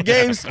ready for a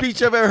game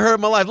speech I've ever heard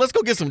in my life. Let's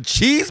go get some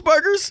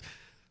cheeseburgers.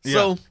 Yeah.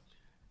 So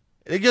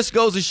it just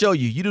goes to show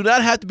you do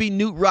not have to be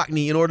Newt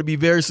Rockne in order to be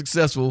very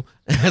successful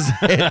as a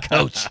head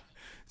coach.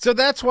 So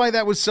that's why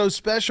that was so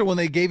special when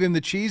they gave him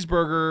the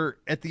cheeseburger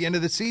at the end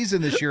of the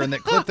season this year in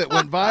that clip that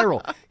went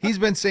viral. He's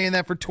been saying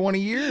that for 20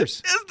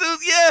 years. This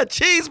dude,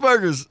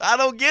 cheeseburgers. I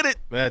don't get it.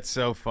 That's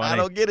so funny. I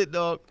don't get it,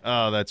 dog.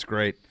 Oh, that's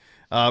great.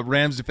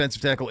 Rams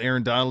defensive tackle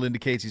Aaron Donald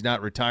indicates he's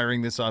not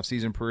retiring this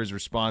offseason per his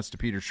response to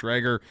Peter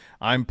Schrager.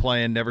 I'm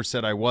playing, never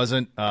said I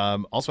wasn't.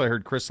 Also, I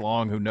heard Chris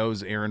Long, who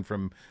knows Aaron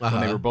from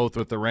when they were both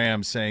with the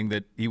Rams, saying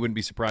that he wouldn't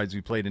be surprised if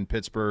he played in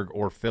Pittsburgh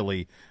or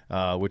Philly,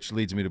 which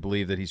leads me to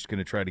believe that he's going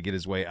to try to get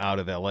his way out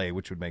of L.A.,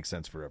 which would make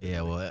sense for everybody.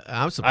 Yeah, well,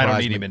 I'm surprised. I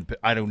don't need him in.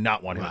 I do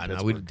not want him in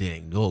Pittsburgh.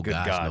 Good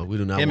God. No, we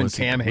do not him want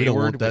and Cam we don't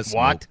want Hayward that with smoke.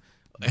 Watt?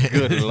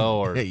 Good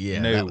Lord.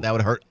 Yeah, that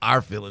would hurt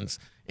our feelings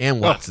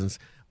and Watson's.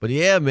 But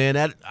yeah, man,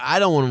 I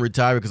don't want him to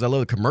retire because I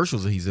love the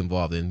commercials that he's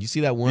involved in. You see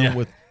that one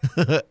with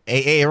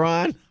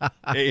Aaron?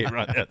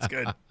 Aaron, that's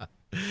good.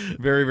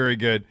 Very, very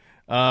good.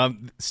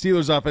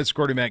 Steelers offensive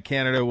coordinator Matt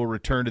Canada will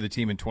return to the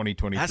team in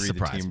 2023. That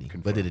surprised me,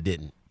 but it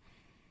didn't.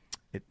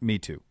 Me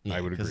too. Yeah,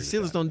 I would agree. Because the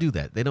Steelers don't do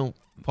that. They don't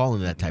fall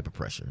into that type of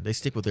pressure. They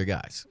stick with their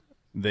guys.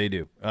 They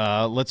do.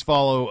 Let's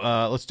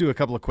follow. Let's do a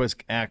couple of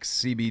quick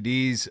Axe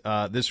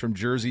CBDs. This from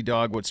Jersey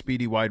Dog. What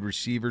speedy wide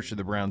receiver should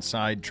the Browns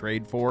side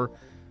trade for?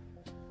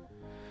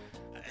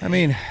 I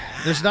mean,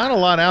 there's not a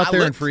lot out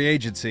there in free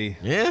agency.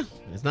 Yeah,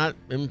 it's not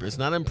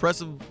an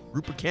impressive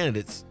group of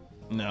candidates.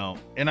 No,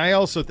 and I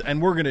also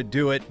and we're gonna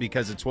do it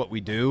because it's what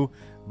we do.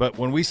 But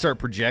when we start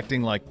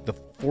projecting like the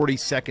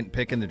 42nd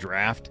pick in the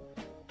draft,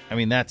 I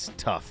mean that's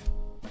tough.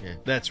 Yeah.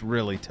 That's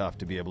really tough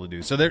to be able to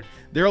do. So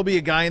there'll be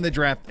a guy in the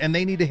draft, and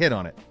they need to hit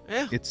on it.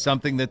 Yeah. It's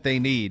something that they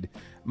need.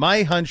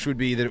 My hunch would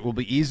be that it will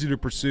be easier to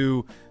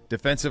pursue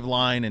defensive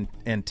line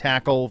and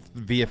tackle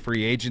via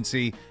free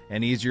agency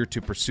and easier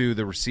to pursue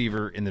the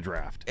receiver in the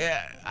draft.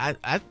 Yeah,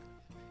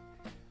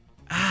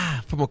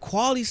 from a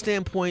quality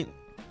standpoint,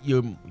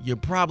 you're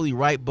probably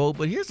right, Bo,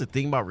 but here's the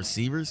thing about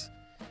receivers.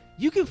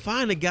 You can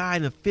find a guy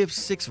in the 5th,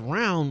 6th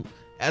round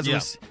as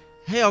a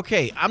hey,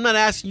 okay, I'm not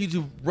asking you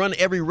to run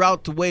every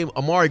route the way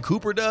Amari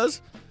Cooper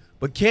does,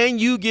 but can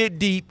you get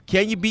deep?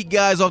 Can you beat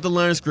guys off the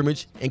line of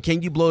scrimmage? And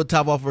can you blow the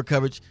top off of a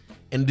coverage?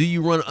 And do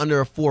you run under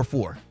a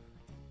 4.4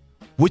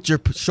 with your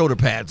shoulder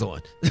pads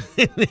on?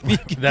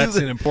 That's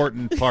an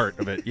important part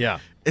of it, yeah.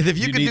 And if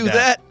you can do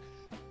that,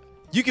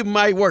 you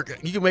might work.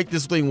 You can make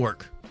this thing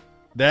work.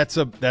 That's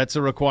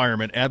a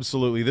requirement,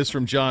 absolutely. This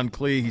from John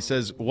Clee. He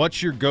says,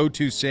 what's your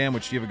go-to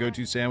sandwich? Do you have a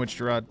go-to sandwich,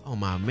 Gerard? Oh,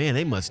 my man,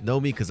 they must know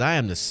me because I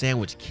am the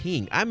sandwich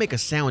king. I make a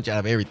sandwich out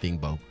of everything,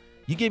 Bo.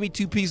 You give me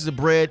 2 pieces of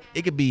bread,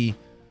 it could be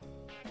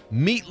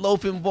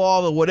meatloaf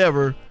involved or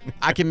whatever,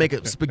 I can make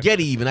a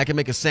spaghetti even. I can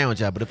make a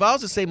sandwich out. But if I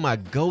was to say my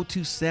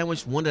go-to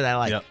sandwich, one that I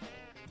like,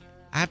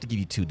 I have to give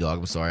you two, dog.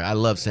 I'm sorry. I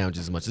love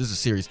sandwiches as much. This is a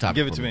serious topic.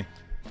 Give it to me.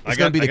 I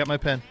got my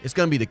pen. It's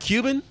going to be the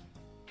Cuban.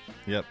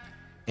 Yep.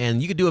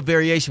 And you can do a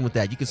variation with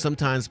that. You can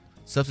sometimes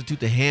substitute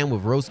the ham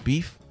with roast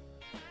beef.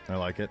 I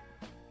like it.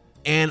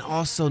 And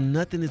also,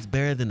 nothing is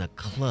better than a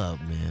club,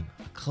 man.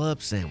 A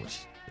club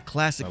sandwich. The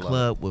classic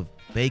club with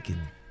bacon,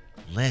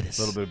 lettuce,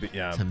 a little bit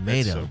of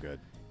tomato. That's so good.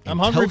 I'm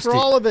hungry for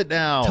all of it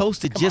now.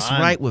 Toasted just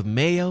right with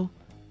mayo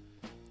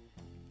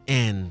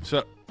and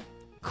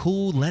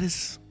cool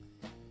lettuce.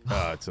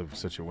 It's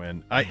such a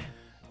win.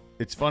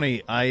 It's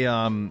funny.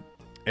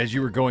 As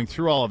you were going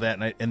through all of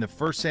that, and the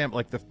first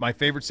my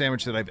favorite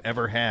sandwich that I've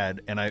ever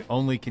had, and I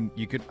only get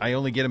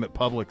them at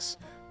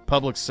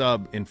Publix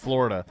sub in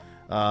Florida.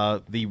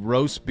 The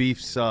roast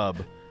beef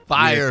sub.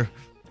 Fire.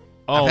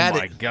 Oh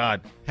my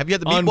God. Have you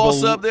had the meatball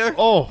sub there?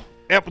 Oh,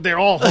 they're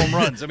all home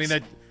runs. I mean,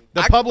 the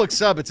Publix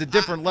sub, it's a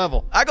different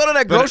level. I go to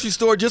that grocery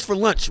store just for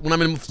lunch when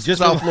I'm in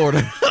South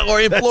Florida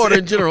or in Florida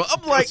in general.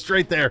 I'm like,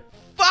 straight there.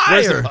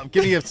 Fire.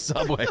 Give me a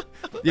Subway.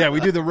 Yeah, we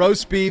do the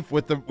roast beef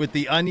with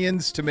the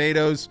onions,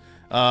 tomatoes,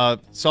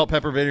 salt,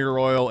 pepper, vinegar,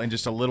 oil, and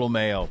just a little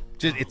mayo.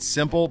 It's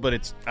simple,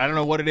 but I don't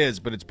know what it is,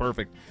 but it's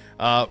perfect.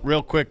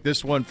 Real quick,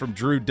 this one from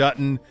Drew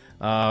Dutton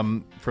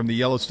from the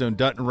Yellowstone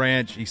Dutton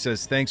Ranch. He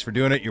says, thanks for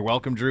doing it. You're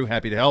welcome, Drew.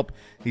 Happy to help.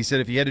 He said,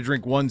 if you had to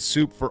drink one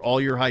soup for all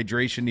your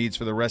hydration needs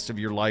for the rest of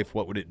your life,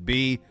 what would it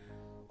be?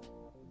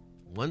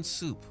 One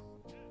soup.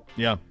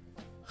 Yeah.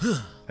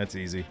 That's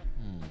easy.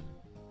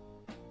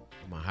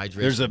 My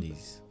hydration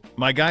needs.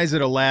 My guys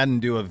at Aladdin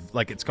do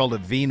it's called a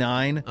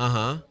V9.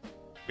 Uh-huh.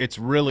 It's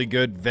really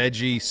good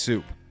veggie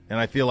soup. And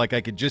I feel like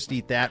I could just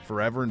eat that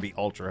forever and be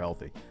ultra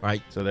healthy.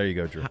 Right. So there you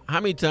go, Drew. How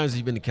many times have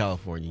you been to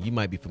California? You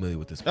might be familiar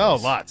with this place. Oh,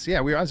 lots. Yeah,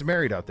 I was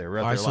married out there.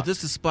 All right, so this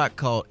is a spot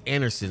called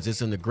Anderson's.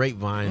 It's in the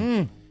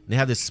Grapevine. They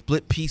have this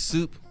split pea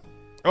soup.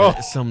 Oh,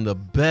 it's some of the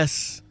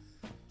best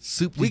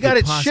soup we got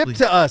it shipped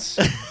to us.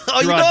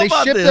 Oh, you know they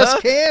about shipped this,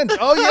 us cans.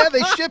 Oh yeah,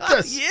 they shipped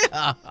us.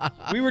 Yeah.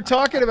 We were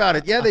talking about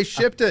it. Yeah, they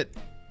shipped it.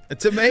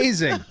 It's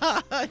amazing.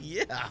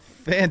 Yeah.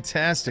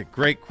 Fantastic.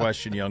 Great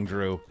question, young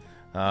Drew.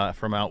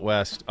 From out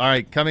west. All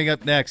right, coming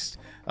up next,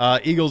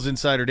 Eagles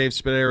insider Dave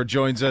Spadaro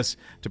joins us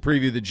to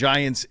preview the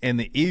Giants and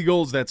the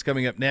Eagles. That's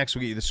coming up next.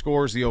 We'll get you the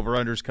scores, the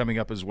over-unders coming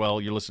up as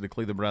well. You're listening to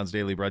Cleveland Browns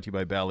Daily, brought to you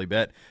by Bally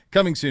Bet.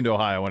 Coming soon to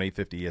Ohio on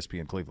 850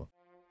 ESPN Cleveland.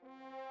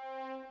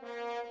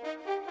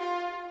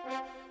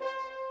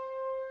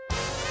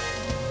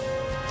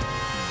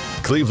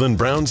 Cleveland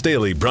Browns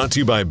Daily, brought to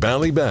you by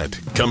Bally Bet.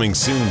 Coming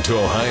soon to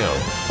Ohio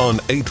on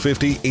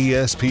 850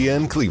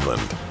 ESPN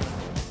Cleveland.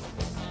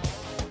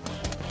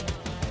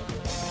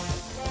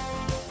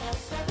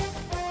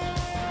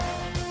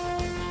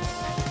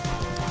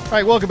 All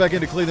right, welcome back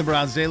into Cleveland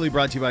Browns Daily,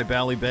 brought to you by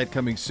Bally Bet.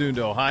 Coming soon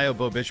to Ohio.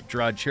 Bo Bishop,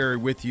 Gerard Cherry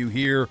with you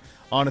here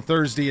on a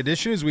Thursday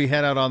edition as we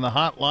head out on the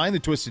hotline, the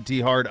Twisted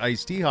Tea Hard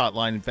Iced Tea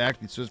Hotline. In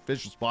fact, it's the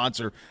official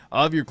sponsor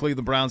of your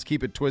Cleveland Browns.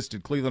 Keep it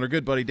twisted. Cleveland, our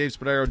good buddy Dave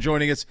Spadaro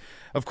joining us,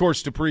 of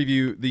course, to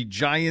preview the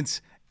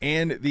Giants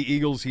and the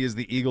Eagles. He is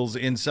the Eagles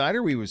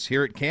insider. We was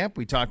here at camp.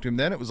 We talked to him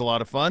then. It was a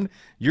lot of fun.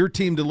 Your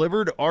team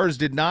delivered. Ours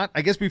did not.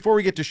 I guess before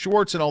we get to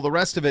Schwartz and all the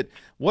rest of it,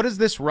 what has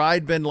this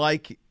ride been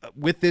like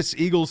with this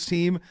Eagles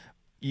team?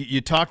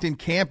 You talked in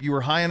camp. You were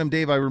high on them,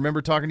 Dave. I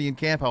remember talking to you in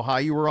camp, how high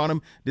you were on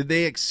them. Did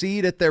they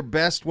exceed at their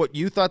best what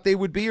you thought they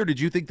would be, or did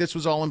you think this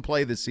was all in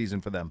play this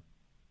season for them?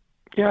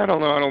 Yeah, I don't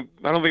know.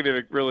 I don't think they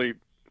really.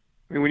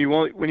 I mean,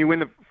 when you win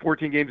the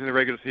 14 games in the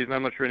regular season,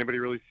 I'm not sure anybody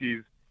really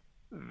sees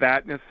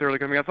that necessarily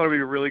coming. I thought it would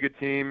be a really good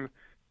team.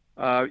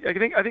 I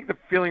think the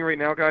feeling right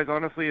now, guys,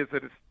 honestly, is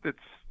that it's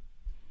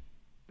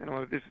you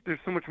know, there's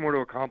so much more to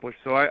accomplish.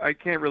 So I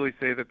can't really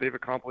say that they've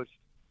accomplished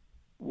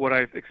what I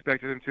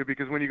expected them to,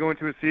 because when you go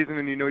into a season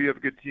and you know you have a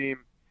good team,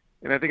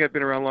 and I think I've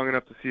been around long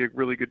enough to see a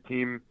really good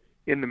team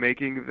in the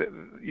making, that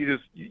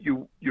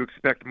you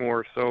expect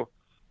more. So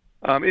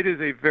it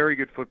is a very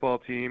good football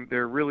team.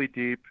 They're really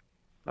deep.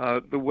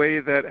 The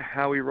way that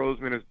Howie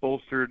Roseman has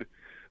bolstered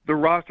the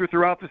roster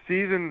throughout the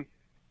season,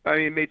 I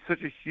mean, it made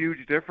such a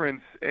huge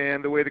difference,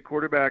 and the way the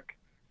quarterback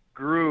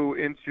grew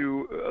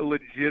into a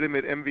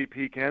legitimate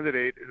MVP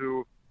candidate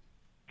who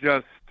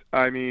just,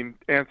 I mean,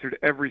 answered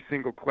every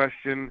single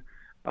question.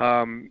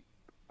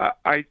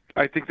 I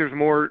think there's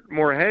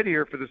more ahead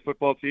here for this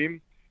football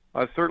team.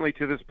 Certainly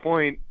to this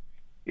point,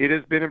 it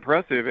has been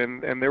impressive,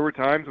 and there were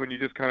times when you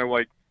just kind of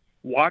like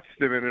watched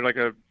them in like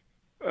a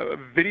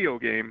video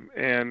game,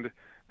 and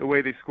the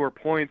way they score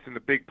points and the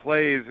big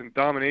plays and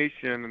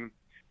domination. And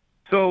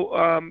so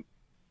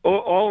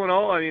all in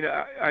all, I mean,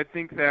 I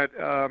think that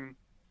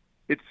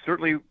it's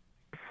certainly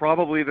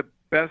probably the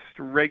best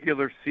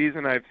regular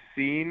season I've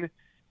seen.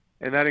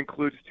 And that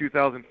includes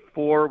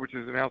 2004, which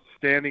is an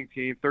outstanding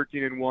team,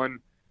 13-1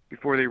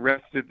 before they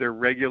rested their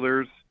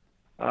regulars.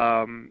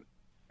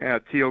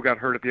 T.O. got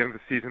hurt at the end of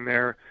the season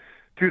there.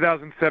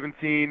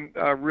 2017,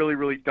 really,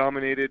 really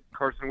dominated.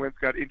 Carson Wentz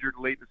got injured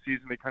late in the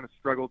season. They kind of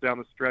struggled down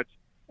the stretch,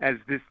 as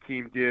this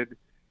team did.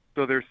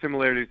 So there's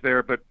similarities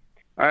there. But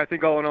I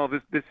think all in all,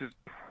 this is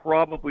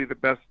probably the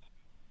best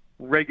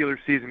regular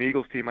season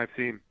Eagles team I've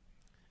seen.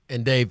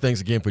 And Dave,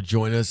 thanks again for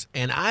joining us.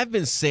 And I've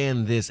been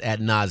saying this ad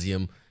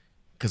nauseum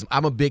because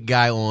I'm a big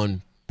guy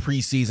on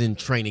preseason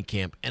training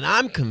camp, and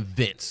I'm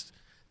convinced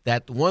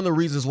that one of the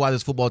reasons why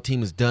this football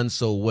team has done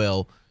so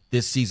well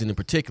this season in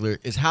particular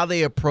is how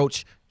they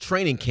approach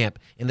training camp,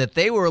 and that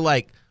they were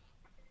like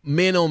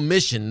men on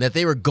mission, that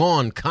they were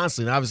gone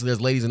constantly. And obviously,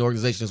 there's ladies in the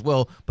organization as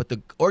well, but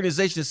the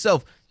organization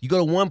itself, you go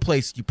to one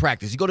place, you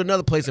practice. You go to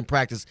another place and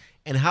practice.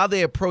 And how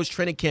they approach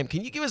training camp,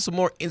 can you give us some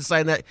more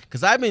insight on that?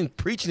 Because I've been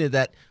preaching it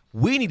that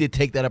we need to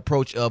take that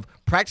approach of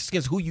practice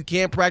against who you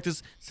can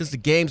practice, since the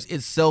games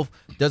itself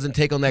doesn't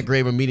take on that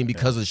grave of meaning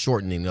because of the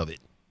shortening of it.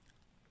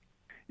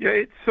 Yeah,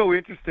 it's so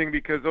interesting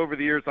because over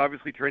the years,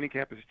 obviously, training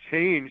camp has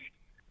changed.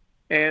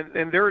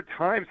 And there are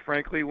times,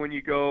 frankly, when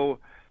you go,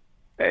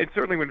 and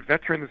certainly when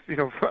veterans,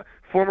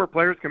 former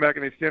players come back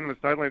and they stand on the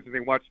sidelines and they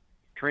watch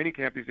training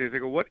camp these days, they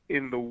go, what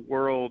in the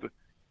world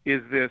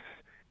is this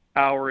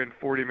hour and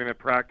 40-minute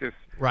practice?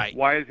 Right.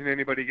 Why isn't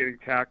anybody getting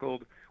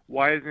tackled?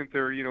 Why isn't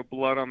there,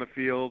 blood on the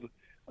field?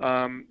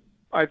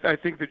 I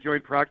think the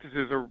joint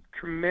practices are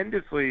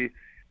tremendously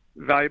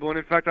valuable. And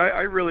in fact,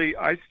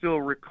 I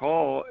still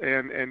recall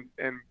and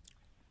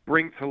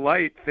bring to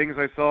light things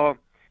I saw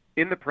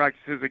in the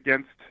practices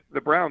against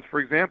the Browns. For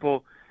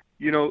example,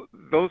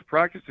 those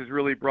practices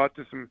really brought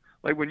to some,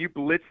 like when you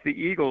blitz the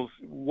Eagles,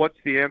 what's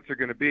the answer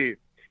going to be?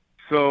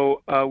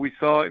 So we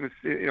saw in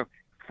the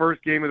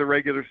first game of the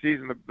regular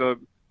season, the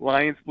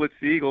Lions blitz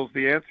the Eagles.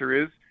 The answer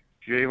is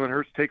Jalen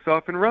Hurts takes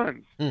off and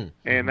runs,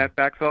 and that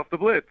backs off the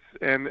blitz.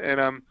 And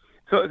then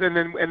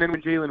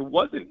when Jalen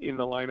wasn't in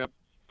the lineup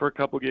for a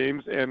couple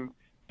games, and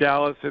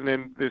Dallas and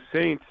then the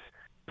Saints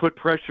put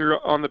pressure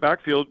on the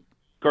backfield,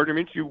 Gardner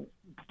Minshew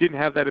didn't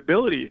have that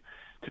ability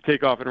to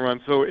take off and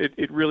run, so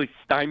it really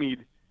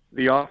stymied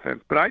the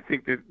offense. But I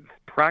think that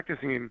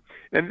practicing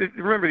and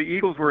remember the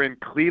Eagles were in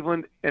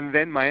Cleveland and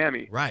then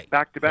Miami, right,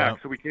 back to back.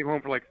 Yeah. So we came home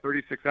for like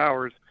 36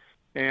 hours,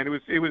 and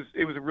it was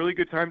a really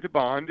good time to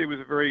bond. It was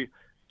a very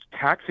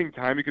taxing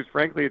time because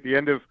frankly at the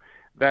end of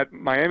that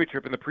Miami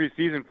trip and the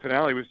preseason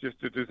finale was just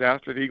a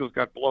disaster. The Eagles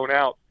got blown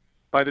out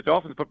by the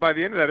Dolphins, but by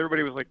the end of that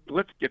everybody was like,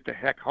 let's get the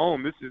heck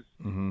home. This is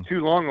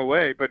too long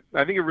away. But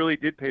I think it really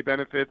did pay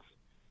benefits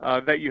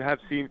that you have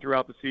seen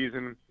throughout the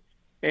season.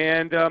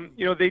 And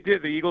they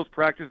did. The Eagles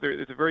practice,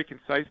 it's a very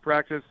concise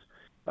practice.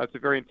 It's a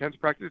very intense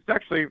practice. It's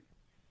actually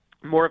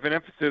more of an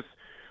emphasis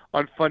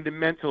on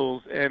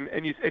fundamentals,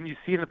 and you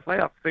see in the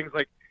playoffs things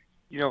like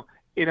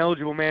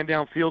ineligible man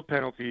downfield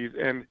penalties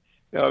and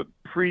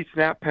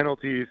pre-snap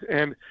penalties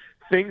and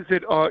things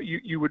that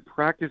you would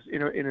practice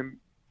in a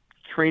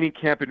training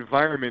camp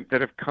environment that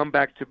have come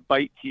back to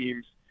bite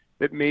teams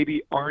that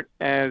maybe aren't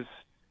as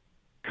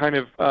kind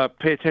of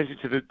pay attention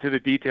to the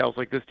details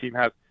like this team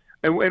has.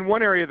 And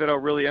one area that I'll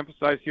really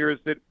emphasize here is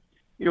that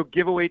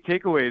giveaway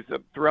takeaways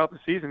throughout the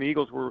season. The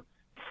Eagles were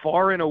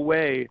far and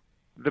away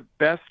the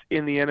best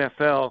in the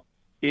NFL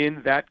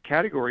in that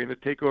category, in the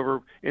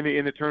takeover, in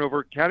the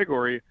turnover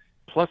category,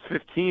 plus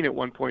 15 at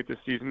one point this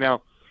season.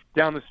 Now,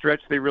 down the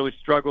stretch, they really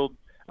struggled.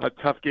 A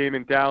tough game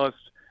in Dallas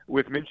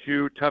with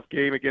Minshew, tough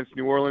game against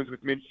New Orleans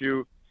with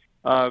Minshew.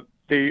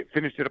 They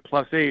finished at a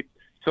plus 8,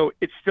 so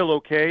it's still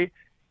okay.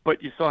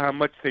 But you saw how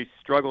much they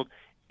struggled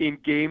in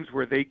games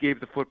where they gave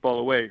the football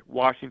away.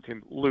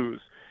 Washington,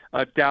 lose.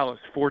 Dallas,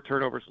 4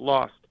 turnovers,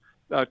 lost.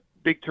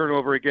 Big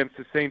turnover against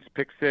the Saints,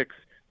 pick 6,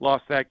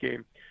 lost that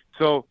game.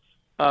 So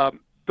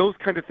those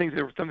kind of things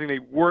are something they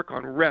work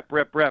on, rep,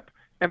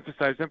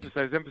 emphasize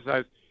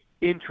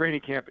in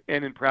training camp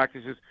and in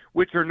practices,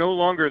 which are no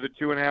longer the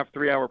 2.5,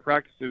 3-hour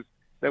practices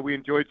that we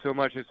enjoyed so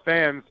much as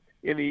fans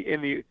in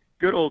the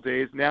good old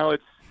days. Now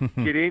it's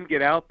get in,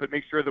 get out, but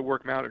make sure the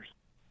work matters.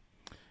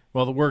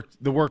 Well,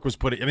 the work was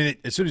put. I mean,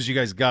 as soon as you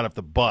guys got off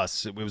the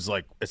bus, it was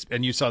like,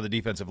 and you saw the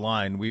defensive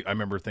line. I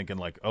remember thinking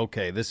like,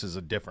 okay, this is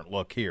a different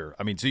look here.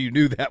 I mean, so you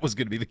knew that was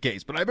going to be the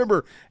case. But I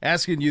remember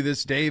asking you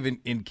this, Dave,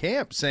 in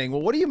camp, saying,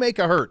 well, what do you make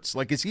of Hurts?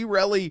 Like, is he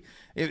really?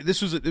 It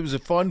was a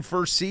fun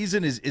first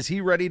season. Is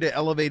he ready to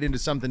elevate into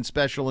something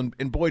special?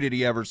 And boy, did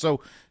he ever!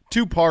 So,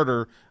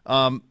 two-parter.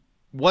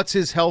 What's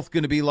his health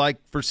going to be like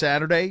for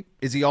Saturday?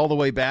 Is he all the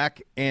way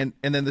back? And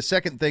then the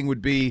second thing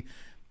would be,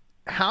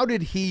 how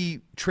did he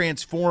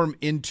transform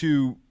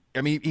into –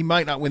 I mean, he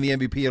might not win the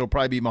MVP. It'll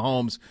probably be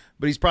Mahomes,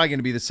 but he's probably going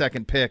to be the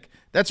second pick.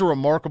 That's a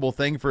remarkable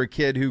thing for a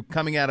kid who,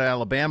 coming out of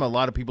Alabama, a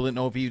lot of people didn't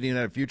know if he even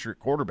had a future at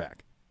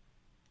quarterback.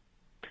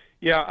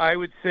 Yeah, I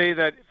would say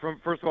that from,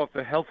 first of all,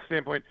 the health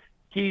standpoint,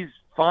 he's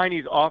fine.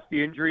 He's off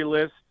the injury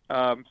list.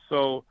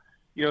 So,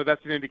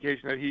 that's an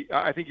indication that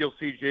I think you'll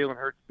see Jalen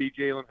Hurts be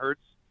Jalen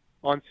Hurts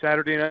on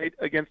Saturday night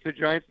against the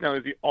Giants. Now,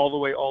 is he all the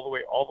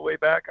way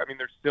back? I mean,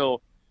 there's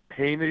still –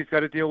 pain that he's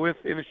got to deal with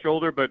in the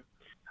shoulder, but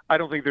I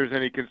don't think there's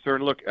any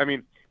concern. Look, I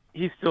mean,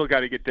 he's still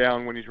got to get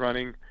down when he's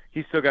running.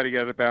 He's still got to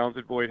get out of bounds,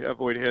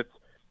 avoid hits.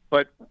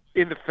 But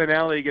in the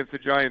finale against the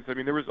Giants, I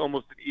mean, there was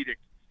almost an edict.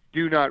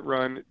 Do not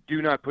run.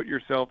 Do not put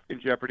yourself in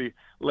jeopardy.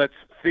 Let's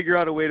figure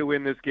out a way to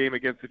win this game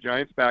against the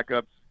Giants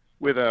backups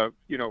with a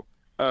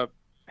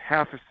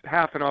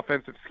half an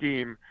offensive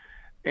scheme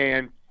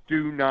and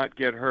do not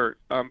get hurt.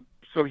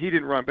 So he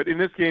didn't run. But in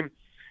this game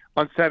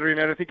on Saturday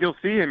night, I think you'll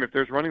see him. If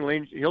there's running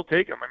lanes, he'll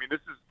take them. I mean, this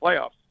is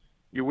playoffs.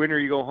 You win or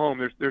you go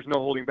home. There's no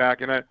holding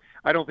back. And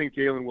I don't think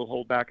Jalen will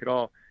hold back at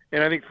all.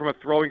 And I think from a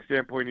throwing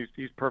standpoint,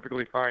 he's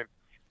perfectly fine.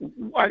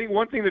 I think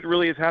one thing that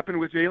really has happened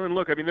with Jalen,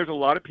 look, I mean, there's a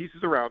lot of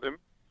pieces around him.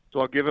 So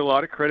I'll give a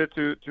lot of credit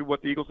to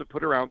what the Eagles have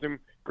put around him.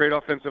 Great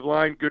offensive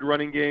line, good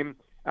running game,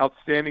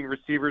 outstanding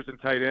receivers and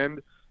tight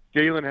end.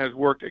 Jalen has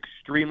worked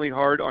extremely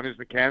hard on his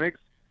mechanics.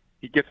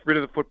 He gets rid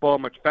of the football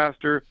much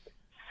faster.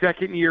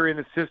 Second year in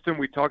the system,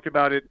 we talked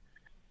about it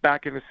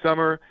back in the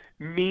summer,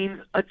 means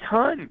a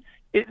ton.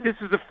 This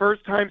is the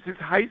first time since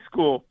high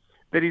school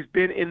that he's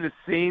been in the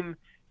same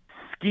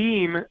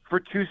scheme for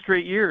 2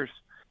 straight years.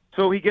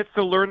 So he gets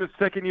to learn the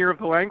second year of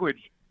the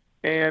language.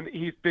 And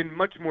he's been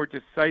much more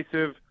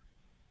decisive,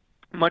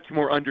 much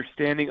more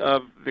understanding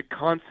of the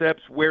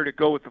concepts, where to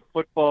go with the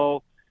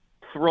football,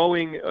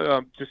 throwing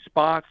to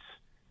spots.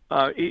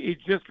 He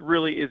just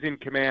really is in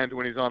command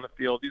when he's on the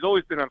field. He's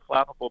always been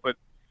unflappable, but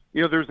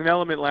there's an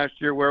element last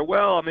year where,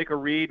 I'll make a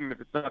read, and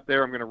if it's not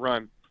there, I'm going to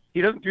run.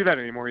 He doesn't do that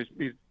anymore.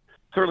 He's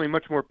certainly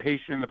much more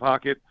patient in the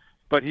pocket,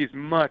 but he's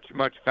much,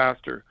 much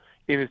faster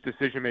in his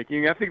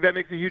decision-making. I think that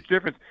makes a huge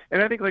difference.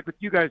 And I think, like with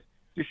you guys,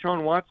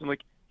 Deshaun Watson,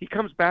 like he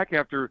comes back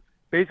after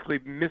basically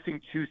missing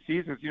 2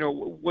 seasons.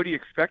 What do you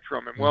expect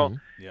from him? Well,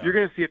 you're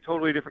going to see a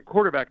totally different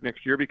quarterback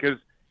next year because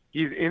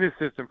he's in his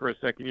system for a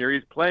second year.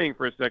 He's playing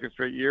for a second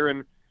straight year,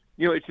 and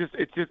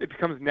it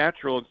becomes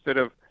natural instead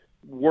of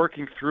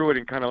working through it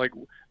and kind of like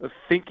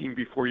thinking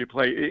before you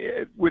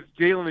play. With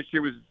Jalen this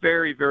year, it was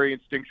very, very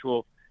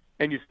instinctual,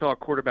 and you saw a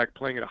quarterback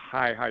playing at a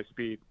high, high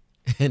speed.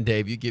 And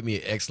Dave, you give me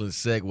an excellent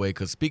segue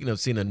because speaking of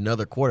seeing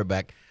another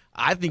quarterback,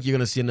 I think you're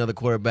going to see another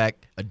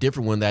quarterback, a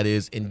different one that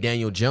is, in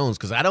Daniel Jones,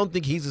 because I don't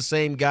think he's the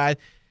same guy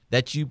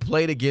that you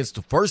played against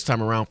the first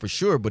time around for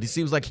sure, but it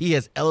seems like he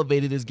has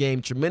elevated his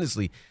game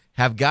tremendously.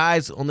 Have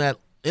guys in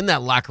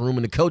that locker room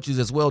and the coaches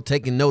as well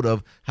taking note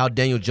of how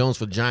Daniel Jones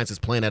for the Giants is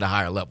playing at a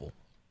higher level?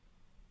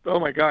 Oh,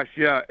 my gosh,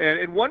 yeah.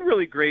 And one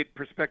really great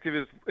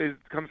perspective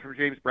comes from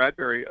James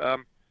Bradberry,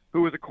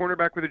 who was a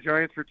cornerback with the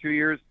Giants for 2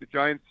 years. The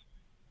Giants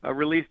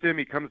released him.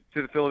 He comes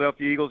to the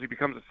Philadelphia Eagles. He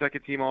becomes a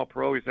second-team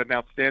All-Pro. He's had an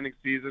outstanding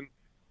season.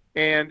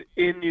 And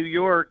in New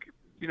York,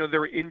 there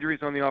were injuries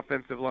on the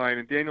offensive line,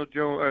 and Daniel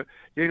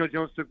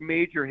Jones took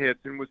major hits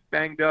and was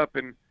banged up,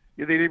 and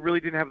they really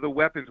didn't have the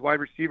weapons. Wide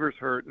receivers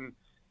hurt, and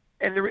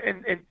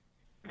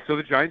so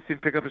the Giants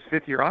didn't pick up his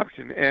 5th-year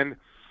option. And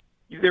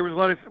there was a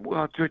lot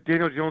of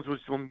Daniel Jones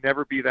will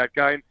never be that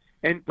guy.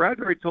 And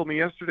Bradbury told me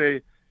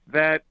yesterday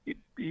that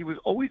he was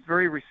always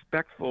very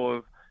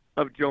respectful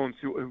of Jones,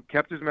 who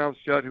kept his mouth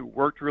shut, who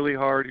worked really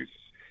hard, who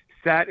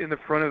sat in the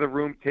front of the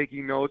room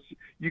taking notes.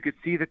 You could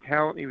see the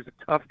talent. He was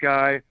a tough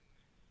guy.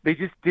 They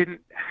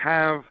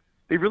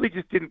really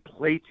just didn't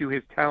play to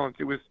his talents.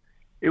 It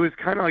was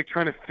kind of like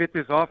trying to fit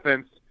this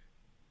offense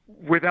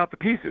without the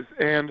pieces.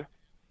 And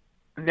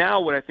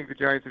now what I think the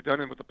Giants have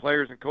done, and what the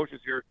players and coaches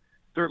here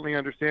certainly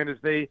understand, is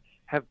they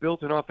have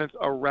built an offense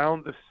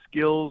around the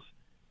skills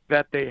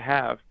that they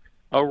have,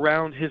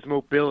 around his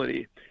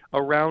mobility,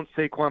 around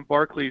Saquon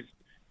Barkley's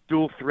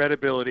dual threat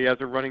ability as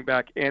a running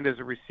back and as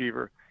a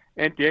receiver.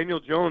 And Daniel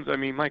Jones, I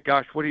mean, my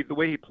gosh, the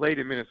way he played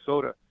in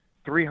Minnesota,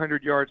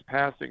 300 yards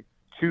passing,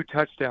 2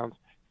 touchdowns,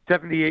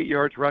 78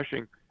 yards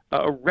rushing,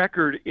 a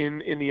record in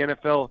the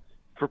NFL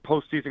for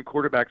postseason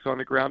quarterbacks on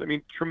the ground. I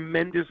mean,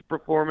 tremendous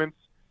performance,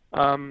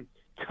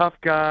 tough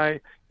guy.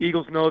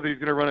 Eagles know that he's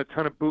going to run a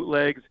ton of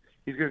bootlegs.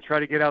 He's going to try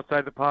to get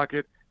outside the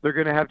pocket. They're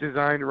going to have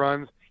designed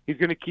runs. He's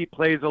going to keep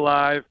plays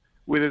alive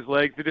with his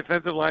legs. The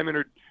defensive linemen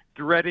are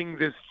dreading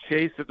this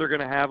chase that they're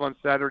going to have on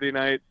Saturday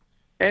night.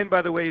 And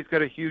by the way, he's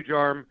got a huge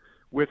arm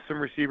with some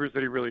receivers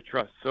that he really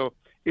trusts. So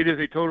it is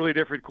a totally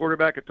different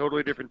quarterback, a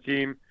totally different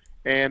team,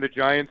 and the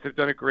Giants have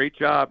done a great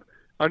job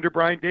under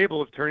Brian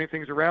Daboll of turning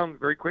things around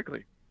very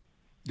quickly.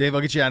 Dave,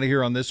 I'll get you out of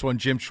here on this one.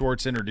 Jim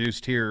Schwartz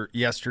introduced here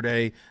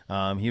yesterday.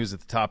 He was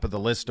at the top of the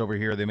list over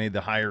here. They made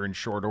the hire in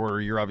short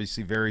order. You're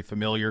obviously very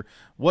familiar.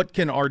 What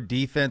can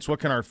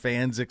our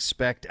fans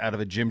expect out of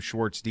a Jim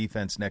Schwartz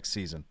defense next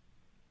season?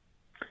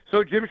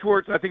 So Jim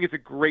Schwartz, I think it's a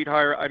great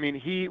hire. I mean,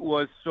 he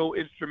was so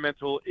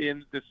instrumental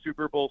in the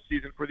Super Bowl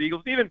season for the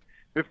Eagles. Even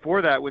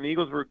before that, when the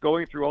Eagles were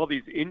going through all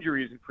these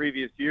injuries in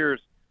previous years,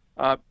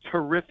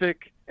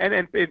 terrific, and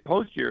in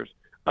post years,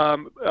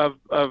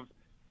 of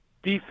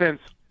defense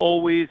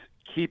always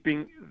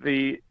keeping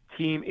the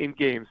team in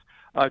games,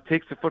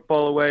 takes the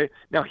football away.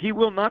 Now, he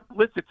will not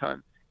blitz a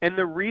ton, and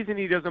the reason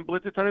he doesn't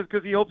blitz a ton is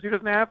because he hopes he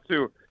doesn't have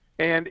to.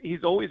 And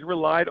he's always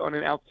relied on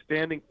an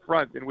outstanding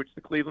front, in which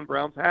the Cleveland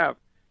Browns have.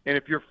 And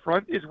if your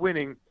front is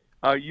winning,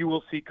 you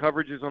will see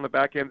coverages on the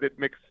back end that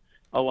mix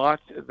a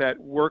lot, that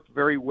work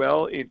very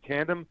well in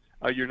tandem.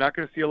 You're not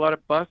going to see a lot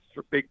of busts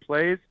or big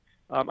plays.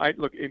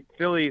 Look, in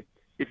Philly,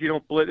 if you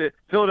don't blitz it,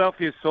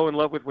 Philadelphia is so in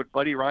love with what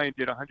Buddy Ryan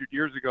did 100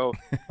 years ago.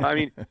 I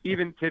mean,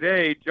 even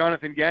today,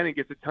 Jonathan Gannon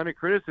gets a ton of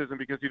criticism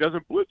because he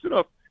doesn't blitz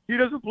enough.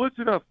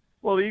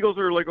 well, the Eagles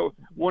are like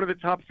one of the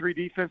top 3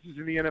 defenses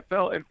in the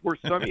NFL, and for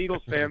some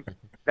Eagles fans,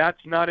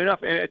 that's not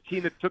enough. And a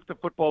team that took the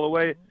football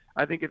away,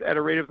 I think, at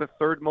a rate of the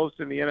 3rd most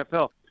in the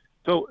NFL.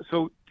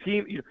 So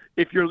team,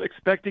 if you're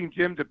expecting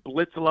Jim to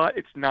blitz a lot,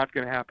 it's not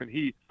going to happen.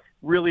 He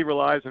really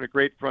relies on a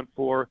great front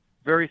four,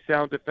 very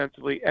sound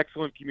defensively,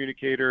 excellent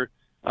communicator.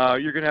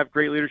 You're going to have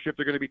great leadership.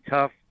 They're going to be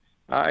tough.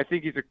 I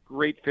think he's a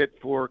great fit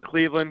for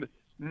Cleveland.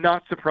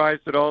 Not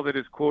surprised at all that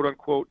his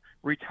quote-unquote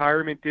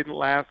retirement didn't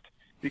last,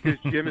 because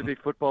Jim is a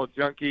football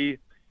junkie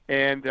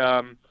and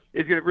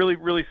is a really,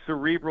 really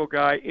cerebral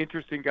guy,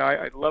 interesting guy.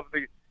 I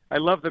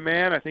love the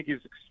man. I think he's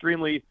an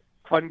extremely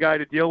fun guy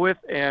to deal with.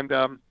 And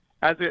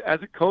as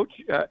a coach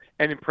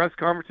and in press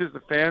conferences, the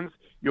fans,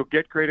 you'll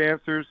get great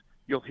answers.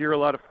 You'll hear a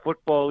lot of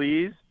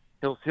footballese.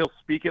 He'll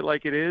speak it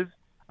like it is.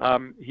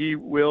 He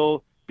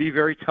will be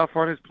very tough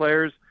on his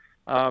players.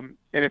 And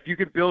if you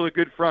can build a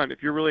good front,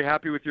 if you're really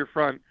happy with your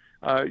front,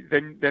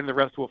 then the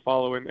rest will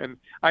follow. And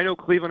I know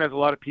Cleveland has a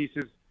lot of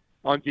pieces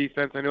on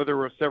defense. I know there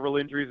were several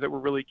injuries that were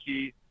really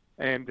key.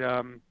 And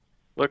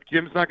look,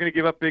 Jim's not going to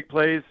give up big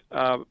plays,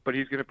 but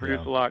he's going to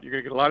produce a lot. You're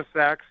going to get a lot of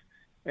sacks.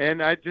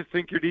 And I just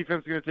think your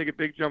defense is going to take a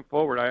big jump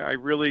forward. I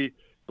really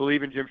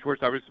believe in Jim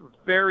Schwartz. I was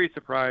very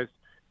surprised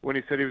when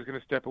he said he was going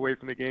to step away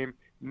from the game.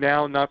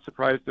 Now, not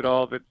surprised at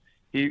all that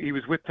he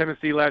was with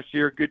Tennessee last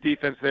year. Good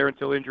defense there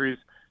until injuries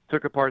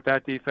took apart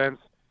that defense.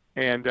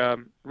 And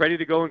ready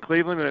to go in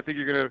Cleveland, and I think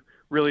you're going to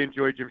really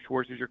enjoy Jim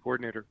Schwartz as your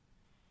coordinator.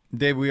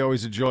 Dave, we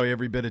always enjoy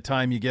every bit of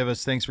time you give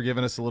us. Thanks for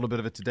giving us a little bit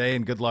of it today,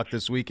 and good luck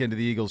this weekend to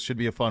the Eagles. Should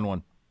be a fun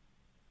one.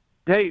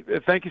 Hey,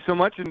 thank you so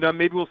much, and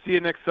maybe we'll see you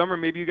next summer.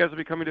 Maybe you guys will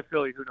be coming to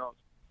Philly. Who knows?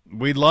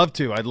 We'd love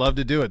to. I'd love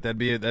to do it.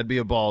 That'd be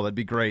a ball. That'd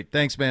be great.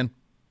 Thanks, man.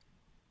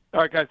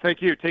 All right, guys.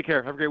 Thank you. Take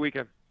care. Have a great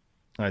weekend.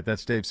 All right,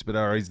 that's Dave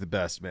Spadaro. He's the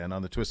best, man,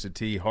 on the Twisted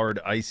Tea Hard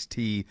Iced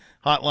Tea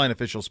Hotline,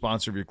 official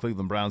sponsor of your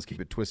Cleveland Browns.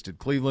 Keep it twisted,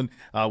 Cleveland.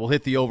 We'll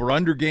hit the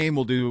over-under game.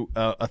 We'll do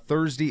a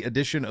Thursday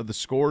edition of the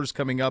Scores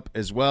coming up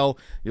as well.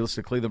 You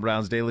listen to Cleveland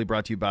Browns Daily,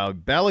 brought to you by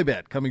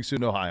Ballybet, coming soon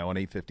to Ohio on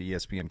 850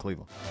 ESPN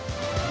Cleveland.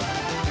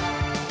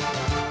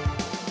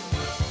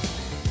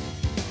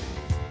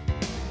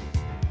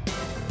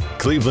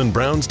 Cleveland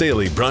Browns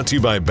Daily, brought to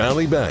you by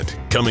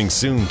Ballybet, coming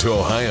soon to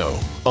Ohio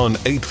on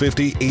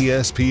 850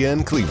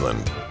 ESPN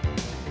Cleveland.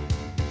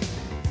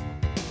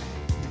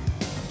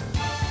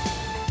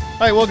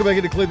 All right, welcome back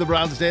into Cleveland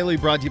Browns Daily,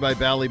 brought to you by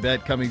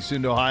Ballybet, coming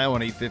soon to Ohio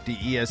on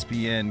 850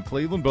 ESPN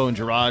Cleveland. Bo and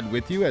Gerard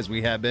with you, as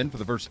we have been for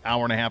the first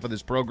hour and a half of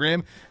this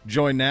program.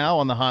 Joined now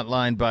on the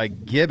hotline by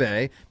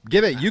Gibbe.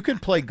 Gibbe, you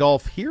could play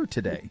golf here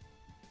today.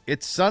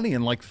 It's sunny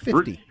and like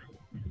 50.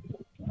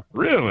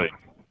 Really?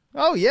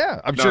 Oh,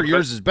 yeah. I'm sure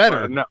yours is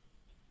better. No.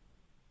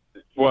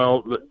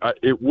 Well,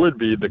 it would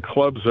be. The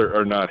clubs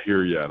are not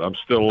here yet. I'm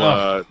still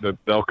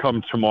they'll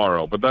come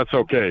tomorrow, but that's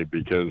okay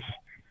because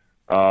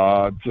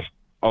just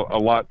a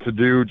lot to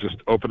do, just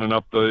opening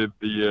up the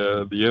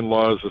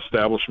in-laws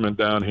establishment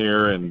down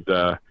here and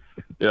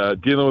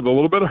dealing with a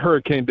little bit of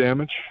hurricane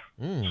damage.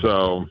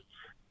 So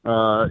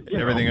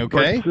everything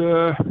okay?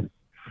 But,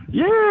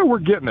 yeah, we're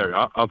getting there.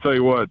 I'll tell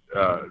you what,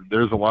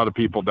 there's a lot of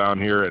people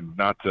down here, and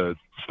not to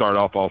start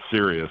off all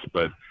serious,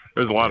 but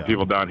there's a lot of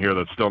people down here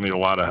that still need a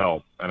lot of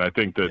help. And I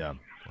think that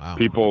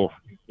people,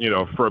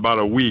 for about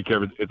a week,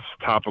 it's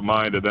top of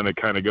mind, and then it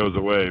kind of goes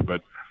away.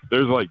 But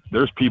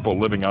there's people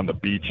living on the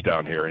beach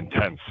down here in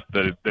tents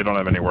that they don't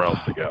have anywhere else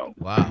to go.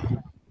 Wow.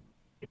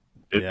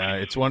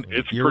 It's one.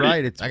 You're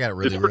pretty, right. I got it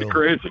really. It's pretty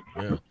crazy.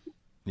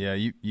 Yeah.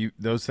 You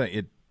those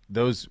things.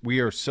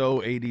 We are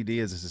so ADD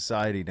as a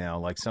society now.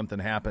 Like something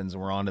happens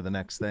and we're on to the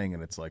next thing,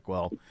 and it's like,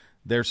 well,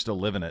 they're still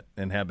living it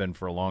and have been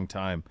for a long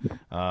time.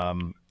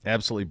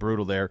 Absolutely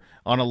brutal there.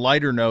 On a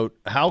lighter note,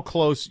 how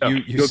close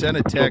you sent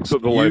a text?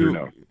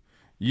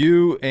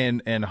 You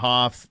and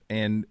Hoff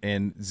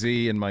and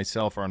Z and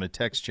myself are on a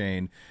text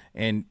chain,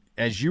 and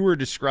as you were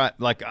describing,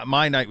 like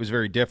my night was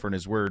very different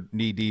as we're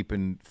knee deep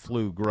in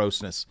flu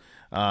grossness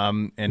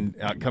and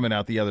coming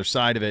out the other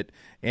side of it.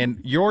 And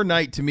your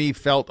night to me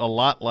felt a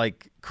lot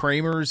like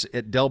Kramer's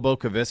at Del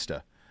Boca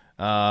Vista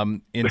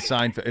in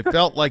Seinfeld. It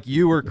felt like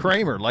you were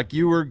Kramer, like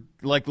you were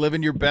like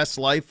living your best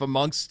life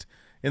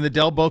in the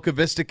Del Boca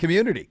Vista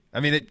community. I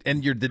mean, the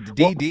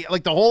DD,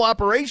 like the whole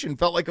operation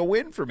felt like a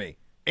win for me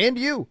and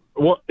you.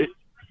 Well,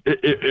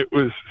 it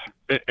was,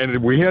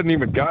 and we hadn't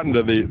even gotten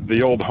to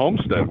the old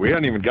homestead. We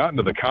hadn't even gotten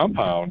to the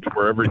compound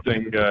where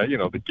everything,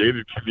 the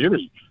gated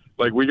community.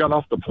 Like we got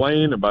off the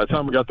plane, and by the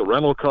time we got the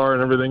rental car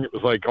and everything, it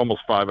was like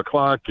almost 5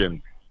 o'clock,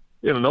 and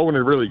no one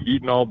had really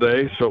eaten all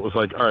day. So it was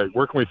like, all right,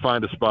 where can we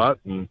find a spot?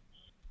 And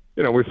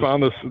we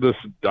found this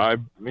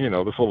dive, this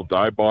little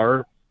dive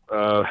bar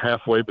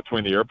halfway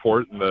between the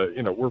airport and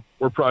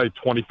we're probably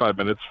 25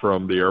 minutes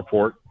from the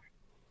airport.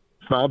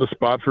 Found a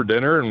spot for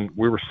dinner, and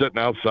we were sitting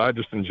outside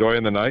just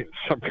enjoying the night.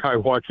 Some guy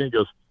walked in and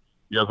goes,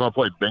 "You guys want to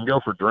play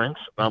bingo for drinks?"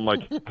 And I'm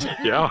like,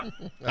 "Yeah,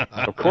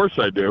 of course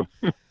I do."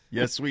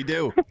 Yes, we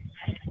do.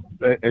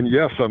 And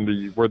yes,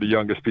 we're the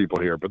youngest people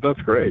here, but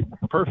that's great.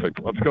 Perfect.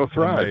 Let's go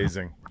thrive.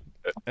 Amazing.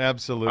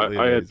 Absolutely.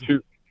 I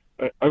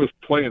was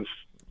playing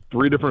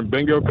 3 different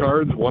bingo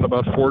cards, one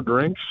about 4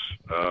 drinks.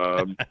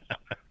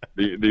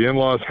 The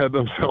in-laws had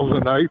themselves a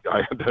night.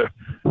 I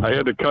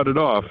had to cut it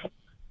off.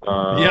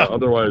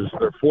 Otherwise,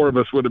 the 4 of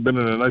us would have been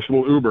in a nice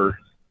little Uber.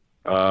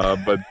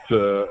 But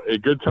a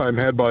good time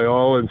had by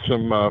all, and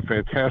some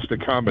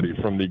fantastic comedy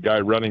from the guy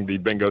running the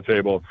bingo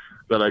table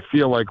that I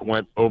feel like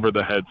went over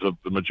the heads of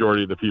the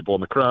majority of the people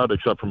in the crowd,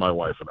 except for my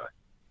wife and I.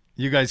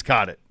 You guys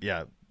caught it.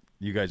 Yeah.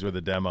 You guys were the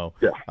demo.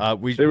 Yeah. It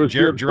was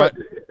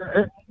Gerard.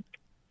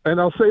 And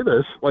I'll say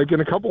this, like, in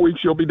a couple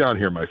weeks, you'll be down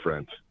here, my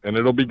friends, and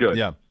it'll be good.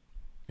 Yeah.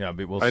 Yeah,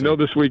 but we'll see. I know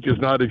this week has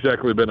not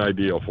exactly been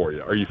ideal for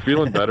you. Are you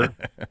feeling better?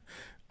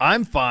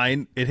 I'm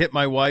fine. It hit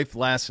my wife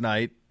last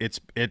night. It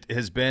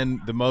has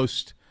been the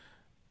most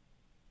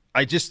 –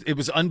 it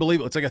was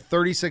unbelievable. It's like a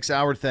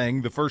 36-hour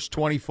thing. The first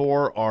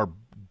 24 are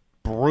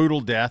brutal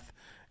death,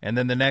 and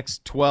then the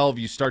next 12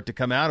 you start to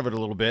come out of it a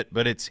little bit,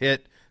 but it's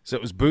hit. So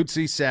it was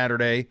Bootsy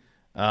Saturday,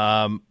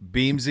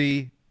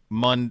 Beamsy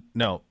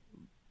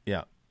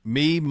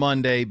me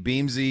Monday,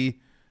 Beamsy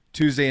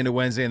Tuesday into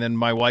Wednesday, and then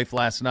my wife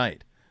last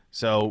night.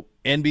 So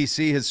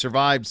NBC has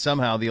survived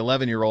somehow, the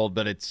 11-year-old,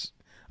 but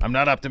I'm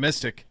not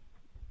optimistic,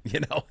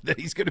 that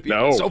he's going to be.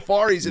 No. So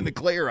far, he's in the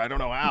clear. I don't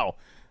know how.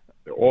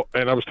 Well,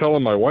 and I was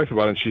telling my wife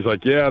about it, and she's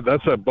like, yeah,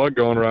 that's that bug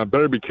going around.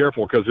 Better be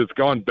careful because it's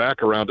gone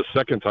back around a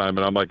second time.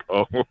 And I'm like,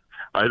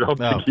 I don't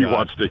think he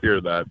wants to hear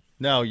that.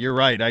 No, you're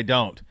right. I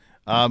don't.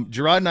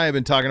 Gerard and I have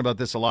been talking about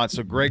this a lot.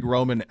 So Greg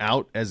Roman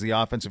out as the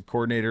offensive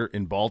coordinator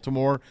in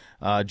Baltimore.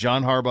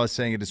 John Harbaugh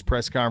saying at his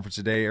press conference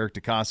today, Eric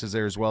DeCosta is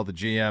there as well, the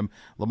GM.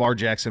 Lamar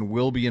Jackson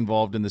will be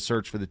involved in the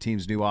search for the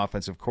team's new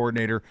offensive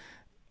coordinator.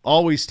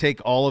 Always take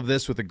all of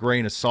this with a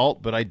grain of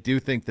salt, but I do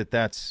think that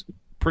that's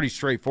pretty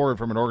straightforward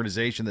from an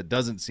organization that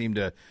doesn't seem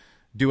to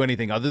do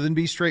anything other than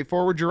be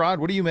straightforward. Gerard,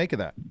 what do you make of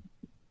that?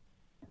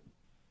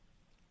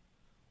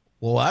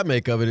 Well, I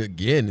make of it,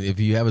 again, if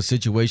you have a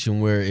situation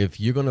where if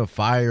you're going to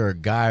fire a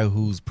guy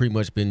who's pretty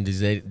much been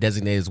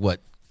designated as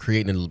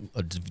creating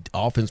an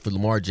offense for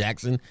Lamar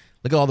Jackson,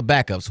 look at all the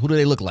backups. Who do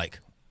they look like?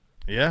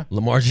 Yeah.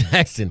 Lamar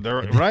Jackson.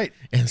 They're right.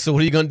 And so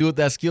what are you going to do with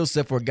that skill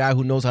set for a guy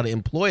who knows how to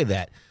employ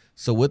that?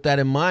 So with that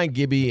in mind,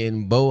 Gibby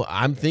and Bo,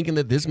 I'm thinking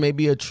that this may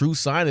be a true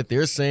sign that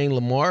they're saying,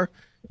 Lamar,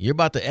 you're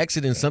about to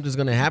exit and something's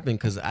going to happen,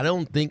 because I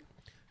don't think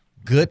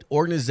good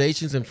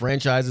organizations and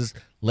franchises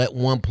let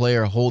one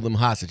player hold them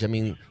hostage. I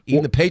mean,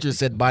 even the Patriots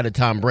said bye to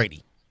Tom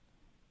Brady.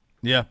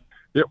 Yeah.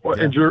 Yeah. Well,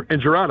 and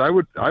Gerard,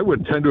 I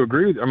would tend to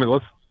agree with you. I mean,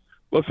 let's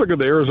look at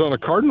the Arizona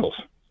Cardinals.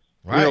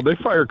 Right. They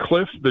fire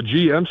Cliff, the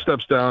GM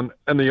steps down,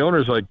 and the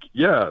owner's like,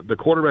 yeah, the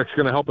quarterback's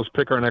going to help us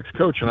pick our next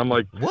coach. And I'm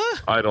like,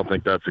 what? I don't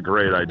think that's a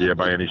great idea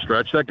by any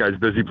stretch. That guy's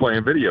busy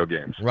playing video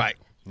games. Right.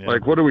 Yeah.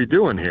 Like, what are we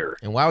doing here?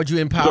 And why would you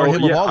empower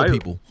him of all the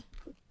people?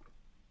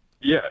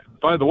 Yeah,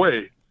 by the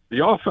way,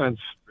 the offense,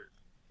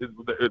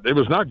 it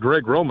was not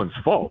Greg Roman's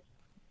fault.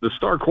 The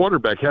star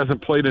quarterback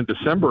hasn't played in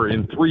December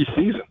in 3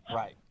 seasons.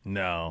 Right.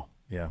 No.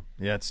 Yeah.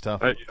 Yeah, it's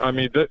tough. I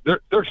mean,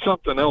 there's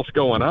something else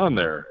going on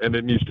there, and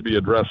it needs to be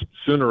addressed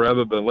sooner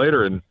rather than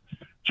later. And,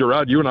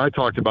 Gerard, you and I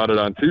talked about it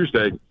on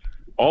Tuesday.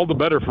 All the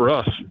better for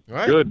us.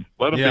 Right. Good.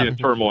 Let them be in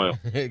turmoil.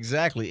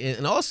 Exactly.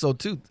 And also,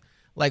 too,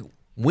 like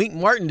Wink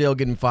Martindale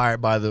getting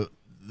fired by the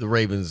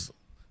Ravens.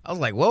 I was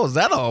like, what was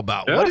that all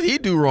about? Yeah. What did he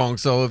do wrong?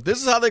 So if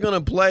this is how they're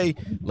going to play,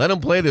 let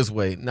them play this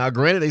way. Now,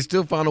 granted, they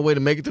still found a way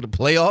to make it to the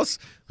playoffs,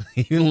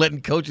 even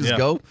letting coaches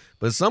go.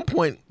 But at some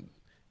point,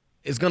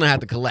 it's going to have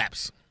to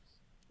collapse.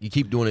 You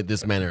keep doing it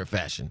this manner of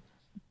fashion.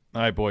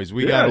 All right, boys,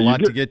 we got a lot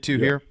to get to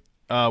here.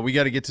 We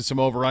got to get to some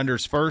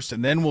over-unders first,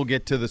 and then we'll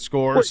get to the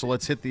scores. So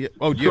let's hit the –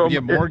 do you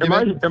have more?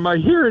 Am I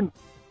hearing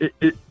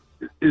is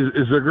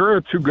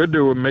Zagura too good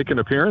to make an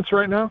appearance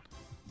right now?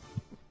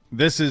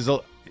 This is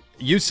 –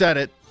 you said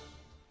it.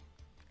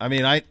 I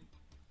mean,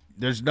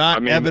 there's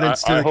not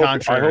evidence to the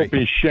contrary. I hope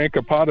he's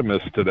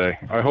Shankopotamus today.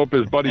 I hope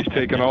his buddy's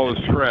taking all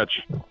his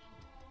scratch.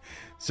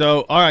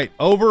 So, all right,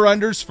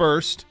 over-unders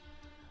first.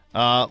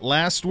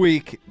 Last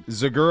week,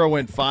 Zagura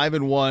went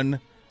 5-1,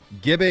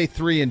 Gibbe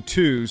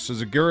 3-2. So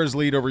Zagura's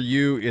lead over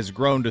you is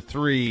grown to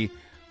 3,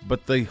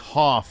 but the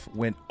Hoff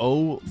went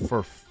 0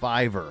 for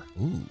 5er.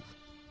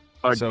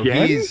 Ooh, so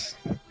again?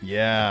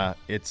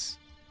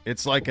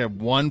 It's like a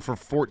 1 for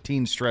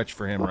 14 stretch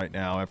for him right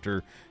now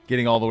after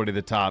getting all the way to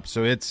the top.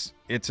 So it's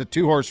a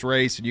 2-horse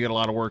race, and you got a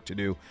lot of work to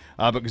do.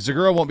 But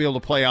Zagura won't be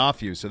able to play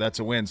off you, so that's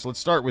a win. So let's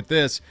start with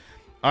this.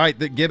 All right,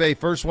 Gibbe,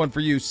 first one for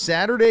you.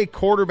 Saturday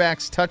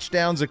quarterbacks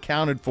touchdowns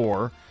accounted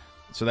for.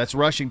 So that's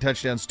rushing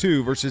touchdowns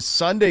 2 versus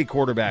Sunday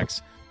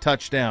quarterbacks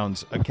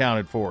touchdowns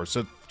accounted for.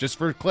 So just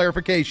for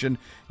clarification,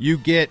 you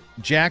get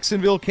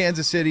Jacksonville,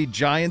 Kansas City,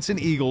 Giants, and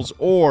Eagles,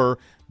 or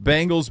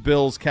Bengals,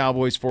 Bills,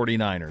 Cowboys,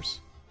 49ers.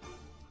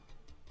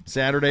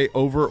 Saturday,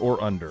 over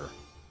or under?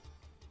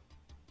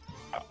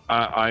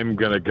 I'm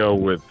going to go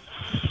with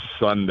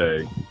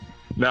Sunday.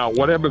 Now,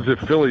 what happens if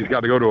Philly's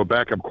got to go to a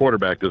backup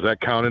quarterback? Does that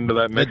count into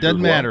that mix? It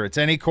doesn't matter. It's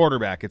any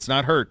quarterback. It's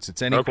not Hurts.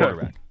 It's any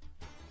quarterback.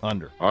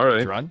 Under. All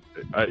right. Run?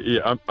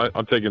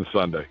 I'm taking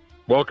Sunday.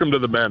 Welcome to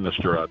the madness,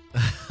 Gerard.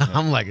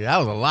 I'm like, that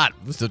was a lot.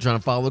 I'm still trying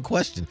to follow the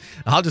question.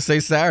 I'll just say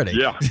Saturday.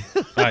 Yeah.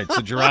 All right,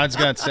 so Gerard's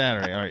got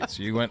Saturday. All right,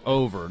 so you went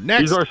over.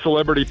 Next. He's our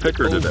celebrity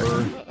picker today.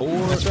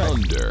 Or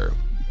under.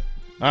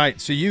 All right,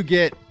 so you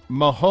get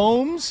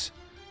Mahomes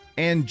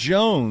and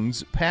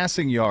Jones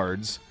passing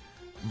yards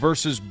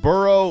versus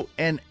Burrow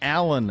and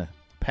Allen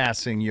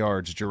passing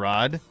yards,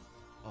 Gerard.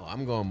 Oh,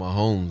 I'm going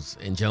Mahomes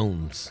and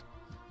Jones.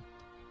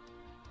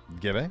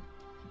 Gibby?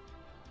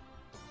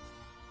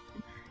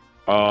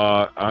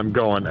 I'm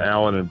going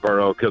Allen and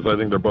Burrow because I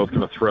think they're both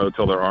going to throw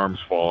till their arms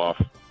fall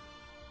off.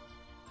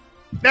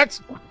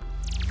 Next.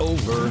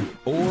 Over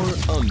or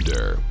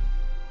under.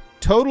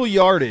 Total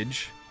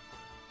yardage,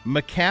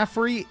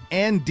 McCaffrey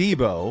and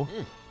Debo.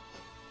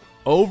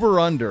 Over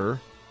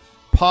under,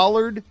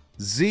 Pollard,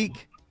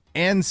 Zeke,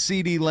 and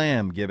CeeDee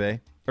Lamb,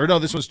 Gibby. Or no,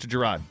 this was to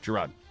Gerard.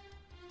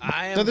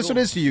 No, this one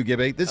is to you,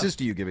 Gibby. This is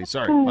to you, Gibby.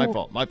 Sorry, my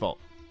fault.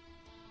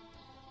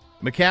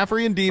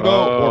 McCaffrey and Debo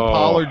or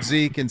Pollard,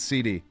 Zeke, and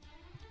CeeDee?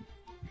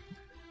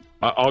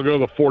 I'll go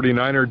the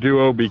 49er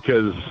duo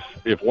because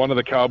if one of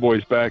the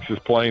Cowboys backs is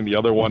playing, the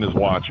other one is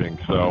watching.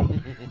 So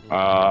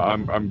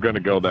I'm going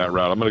to go that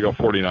route. I'm going to go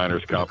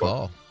 49ers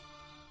combo.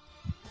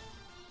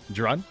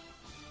 Gerard?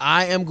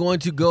 I am going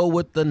to go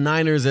with the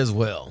Niners as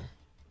well.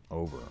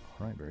 Over.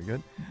 All right, very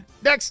good.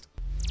 Next.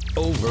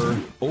 Over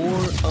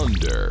or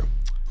under.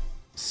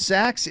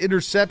 Sacks,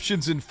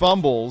 interceptions, and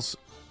fumbles,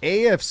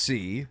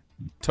 AFC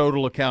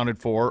total accounted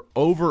for.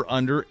 Over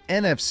under,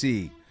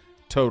 NFC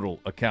total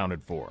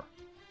accounted for.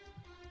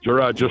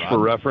 Gerard, just for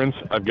reference,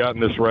 I've gotten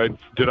this right.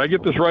 Did I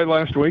get this right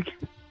last week?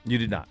 You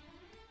did not.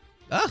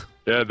 Ah.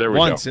 Yeah, there we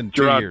Once go. in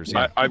 2 Gerard, years.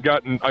 Yeah. I've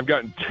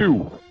gotten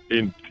two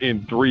in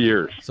 3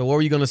 years. So what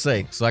were you going to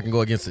say so I can go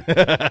against it?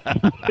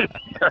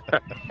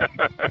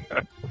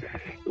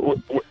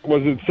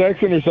 Was it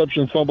sacks,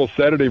 interception, fumble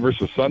Saturday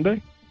versus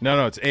Sunday?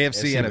 No, it's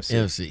AFC,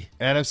 NFC.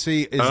 NFC.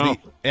 NFC is the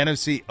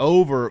NFC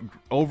over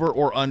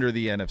or under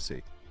the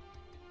NFC.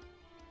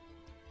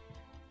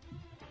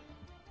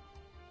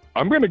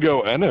 I'm going to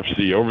go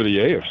NFC over the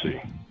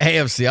AFC.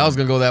 AFC. I was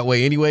going to go that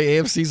way anyway,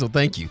 AFC, so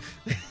thank you.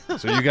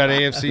 So you got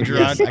AFC,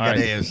 Gerard? Yes, I got All right.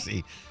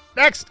 AFC.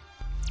 Next.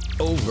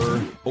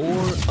 Over or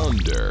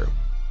under.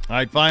 All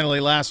right, finally,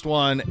 last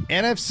one.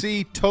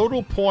 NFC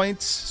total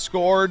points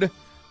scored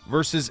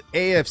versus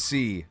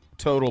AFC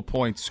total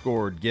points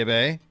scored.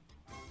 Gibby?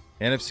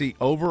 NFC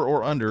over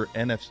or under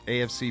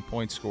AFC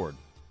points scored?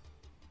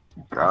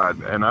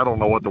 God, and I don't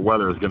know what the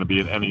weather is going to be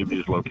at any of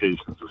these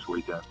locations this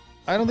weekend.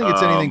 I don't think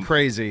it's anything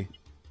crazy.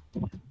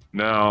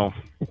 No.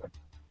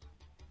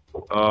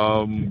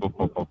 I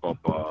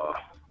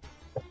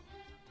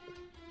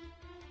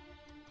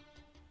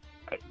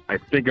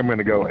think I'm going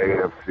to go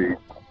AFC.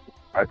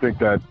 I think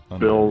that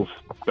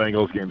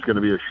Bills-Bengals game is going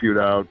to be a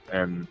shootout,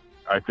 and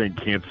I think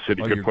Kansas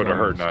City could put a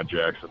hurting on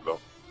Jacksonville.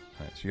 All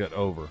right, so you got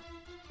over.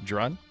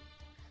 Gerard?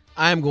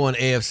 I'm going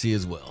AFC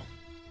as well.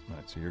 All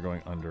right, so you're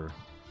going under.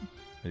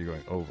 You're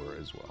going over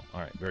as well. All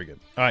right, very good.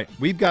 All right,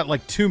 we've got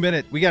like 2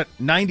 minutes. We got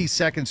 90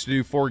 seconds to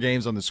do 4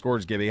 games on the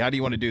scores, Gibby. How do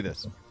you want to do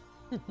this?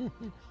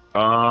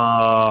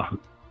 Start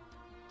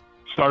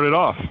it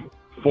off.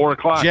 4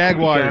 o'clock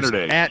Jaguars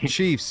Saturday. at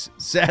Chiefs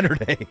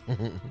Saturday,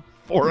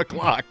 4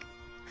 o'clock.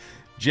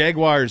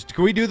 Jaguars.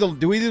 Do we do the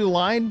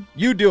line?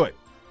 You do it,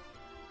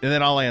 and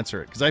then I'll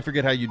answer it because I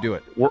forget how you do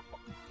it.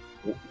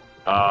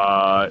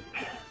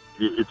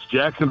 It's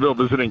Jacksonville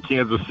visiting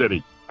Kansas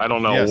City. I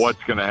don't know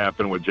what's going to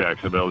happen with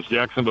Jacksonville. Is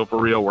Jacksonville for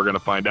real? We're going to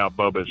find out.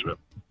 Bo Bishop.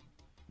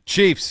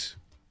 Chiefs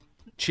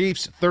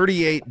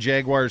 38,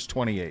 Jaguars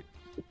 28.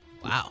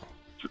 Wow.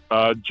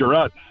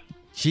 Gerard.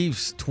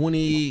 Chiefs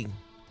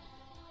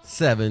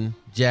 27,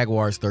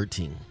 Jaguars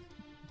 13.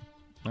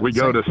 We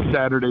go to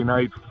Saturday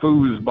night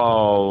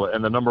foosball,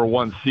 and the number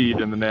 1 seed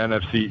in the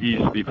NFC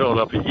East, the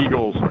Philadelphia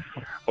Eagles,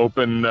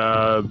 open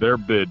their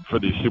bid for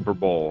the Super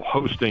Bowl,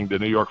 hosting the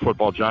New York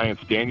Football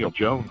Giants. Daniel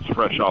Jones,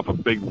 fresh off a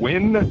big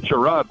win.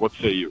 Gerard, what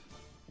say you?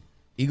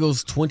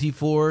 Eagles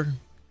 24,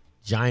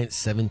 Giants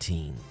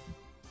 17.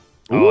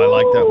 Oh, I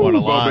like that one a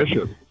lot.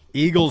 Bishop.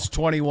 Eagles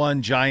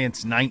 21,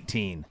 Giants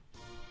 19.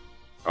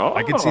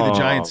 I could see the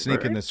Giants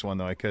sneaking this one,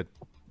 though. I could.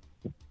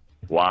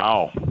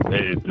 Wow.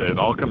 It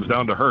all comes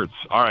down to Hurts.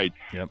 All right.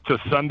 Yep. To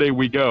Sunday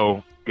we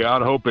go.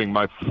 God hoping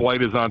my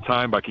flight is on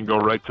time. I can go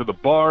right to the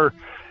bar.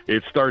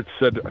 It starts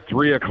at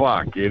 3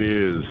 o'clock. It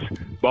is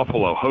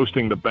Buffalo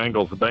hosting the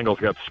Bengals. The Bengals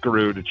got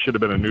screwed. It should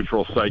have been a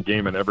neutral site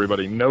game, and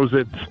everybody knows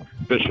it.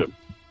 Bishop.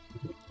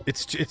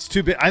 It's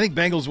too big. I think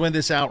Bengals win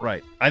this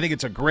outright. I think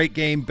it's a great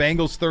game.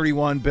 Bengals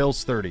 31,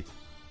 Bills 30.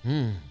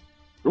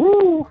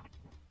 Ooh.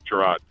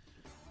 Gerard.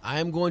 I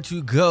am going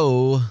to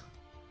go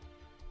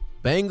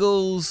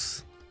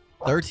Bengals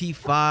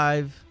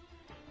 35,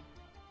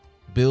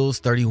 Bills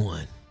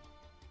 31.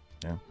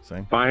 Yeah,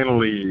 same.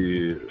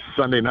 Finally,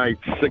 Sunday night,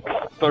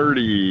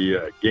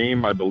 6:30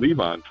 game, I believe,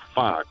 on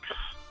Fox.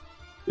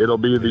 It'll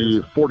be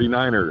the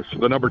 49ers,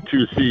 the number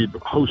 2 seed,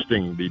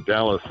 hosting the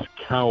Dallas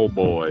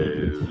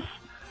Cowboys.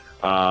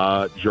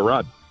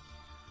 Gerard.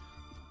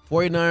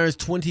 49ers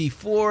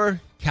 24,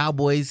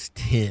 Cowboys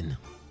 10.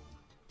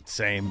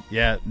 Same.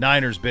 Yeah,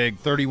 Niners big,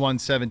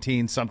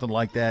 31-17, something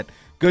like that.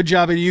 Good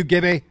job of you,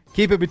 Gibby.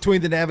 Keep it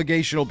between the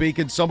navigational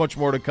beacons. So much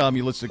more to come.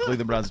 You listen to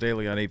Cleveland Browns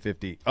Daily on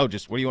 850. Oh,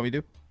 just what do you want me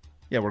to do?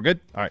 Yeah, we're good?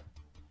 All right.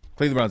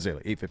 Cleveland Browns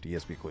Daily, 850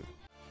 ESPN Cleveland.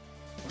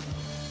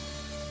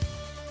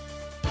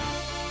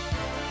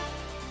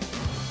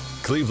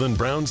 Cleveland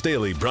Browns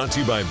Daily brought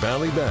to you by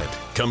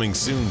Ballybet. Coming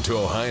soon to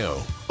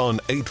Ohio on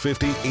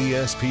 850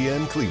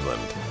 ESPN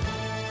Cleveland.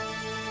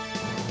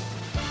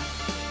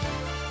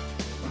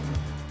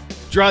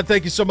 Gerard,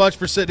 thank you so much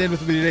for sitting in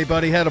with me today,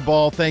 buddy. Had a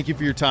ball. Thank you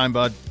for your time,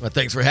 bud. Well,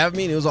 thanks for having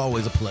me, and it was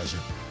always a pleasure.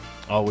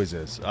 Always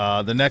is.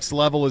 The next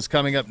level is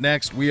coming up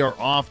next. We are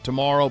off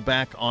tomorrow,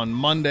 back on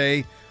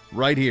Monday,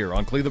 right here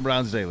on Cleveland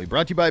Browns Daily.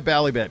 Brought to you by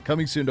Ballybet.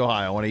 Coming soon to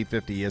Ohio on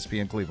 850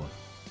 ESPN Cleveland.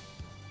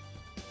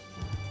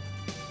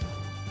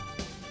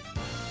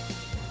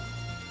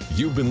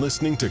 You've been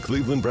listening to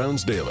Cleveland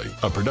Browns Daily,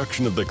 a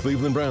production of the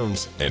Cleveland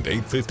Browns and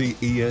 850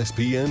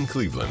 ESPN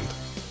Cleveland.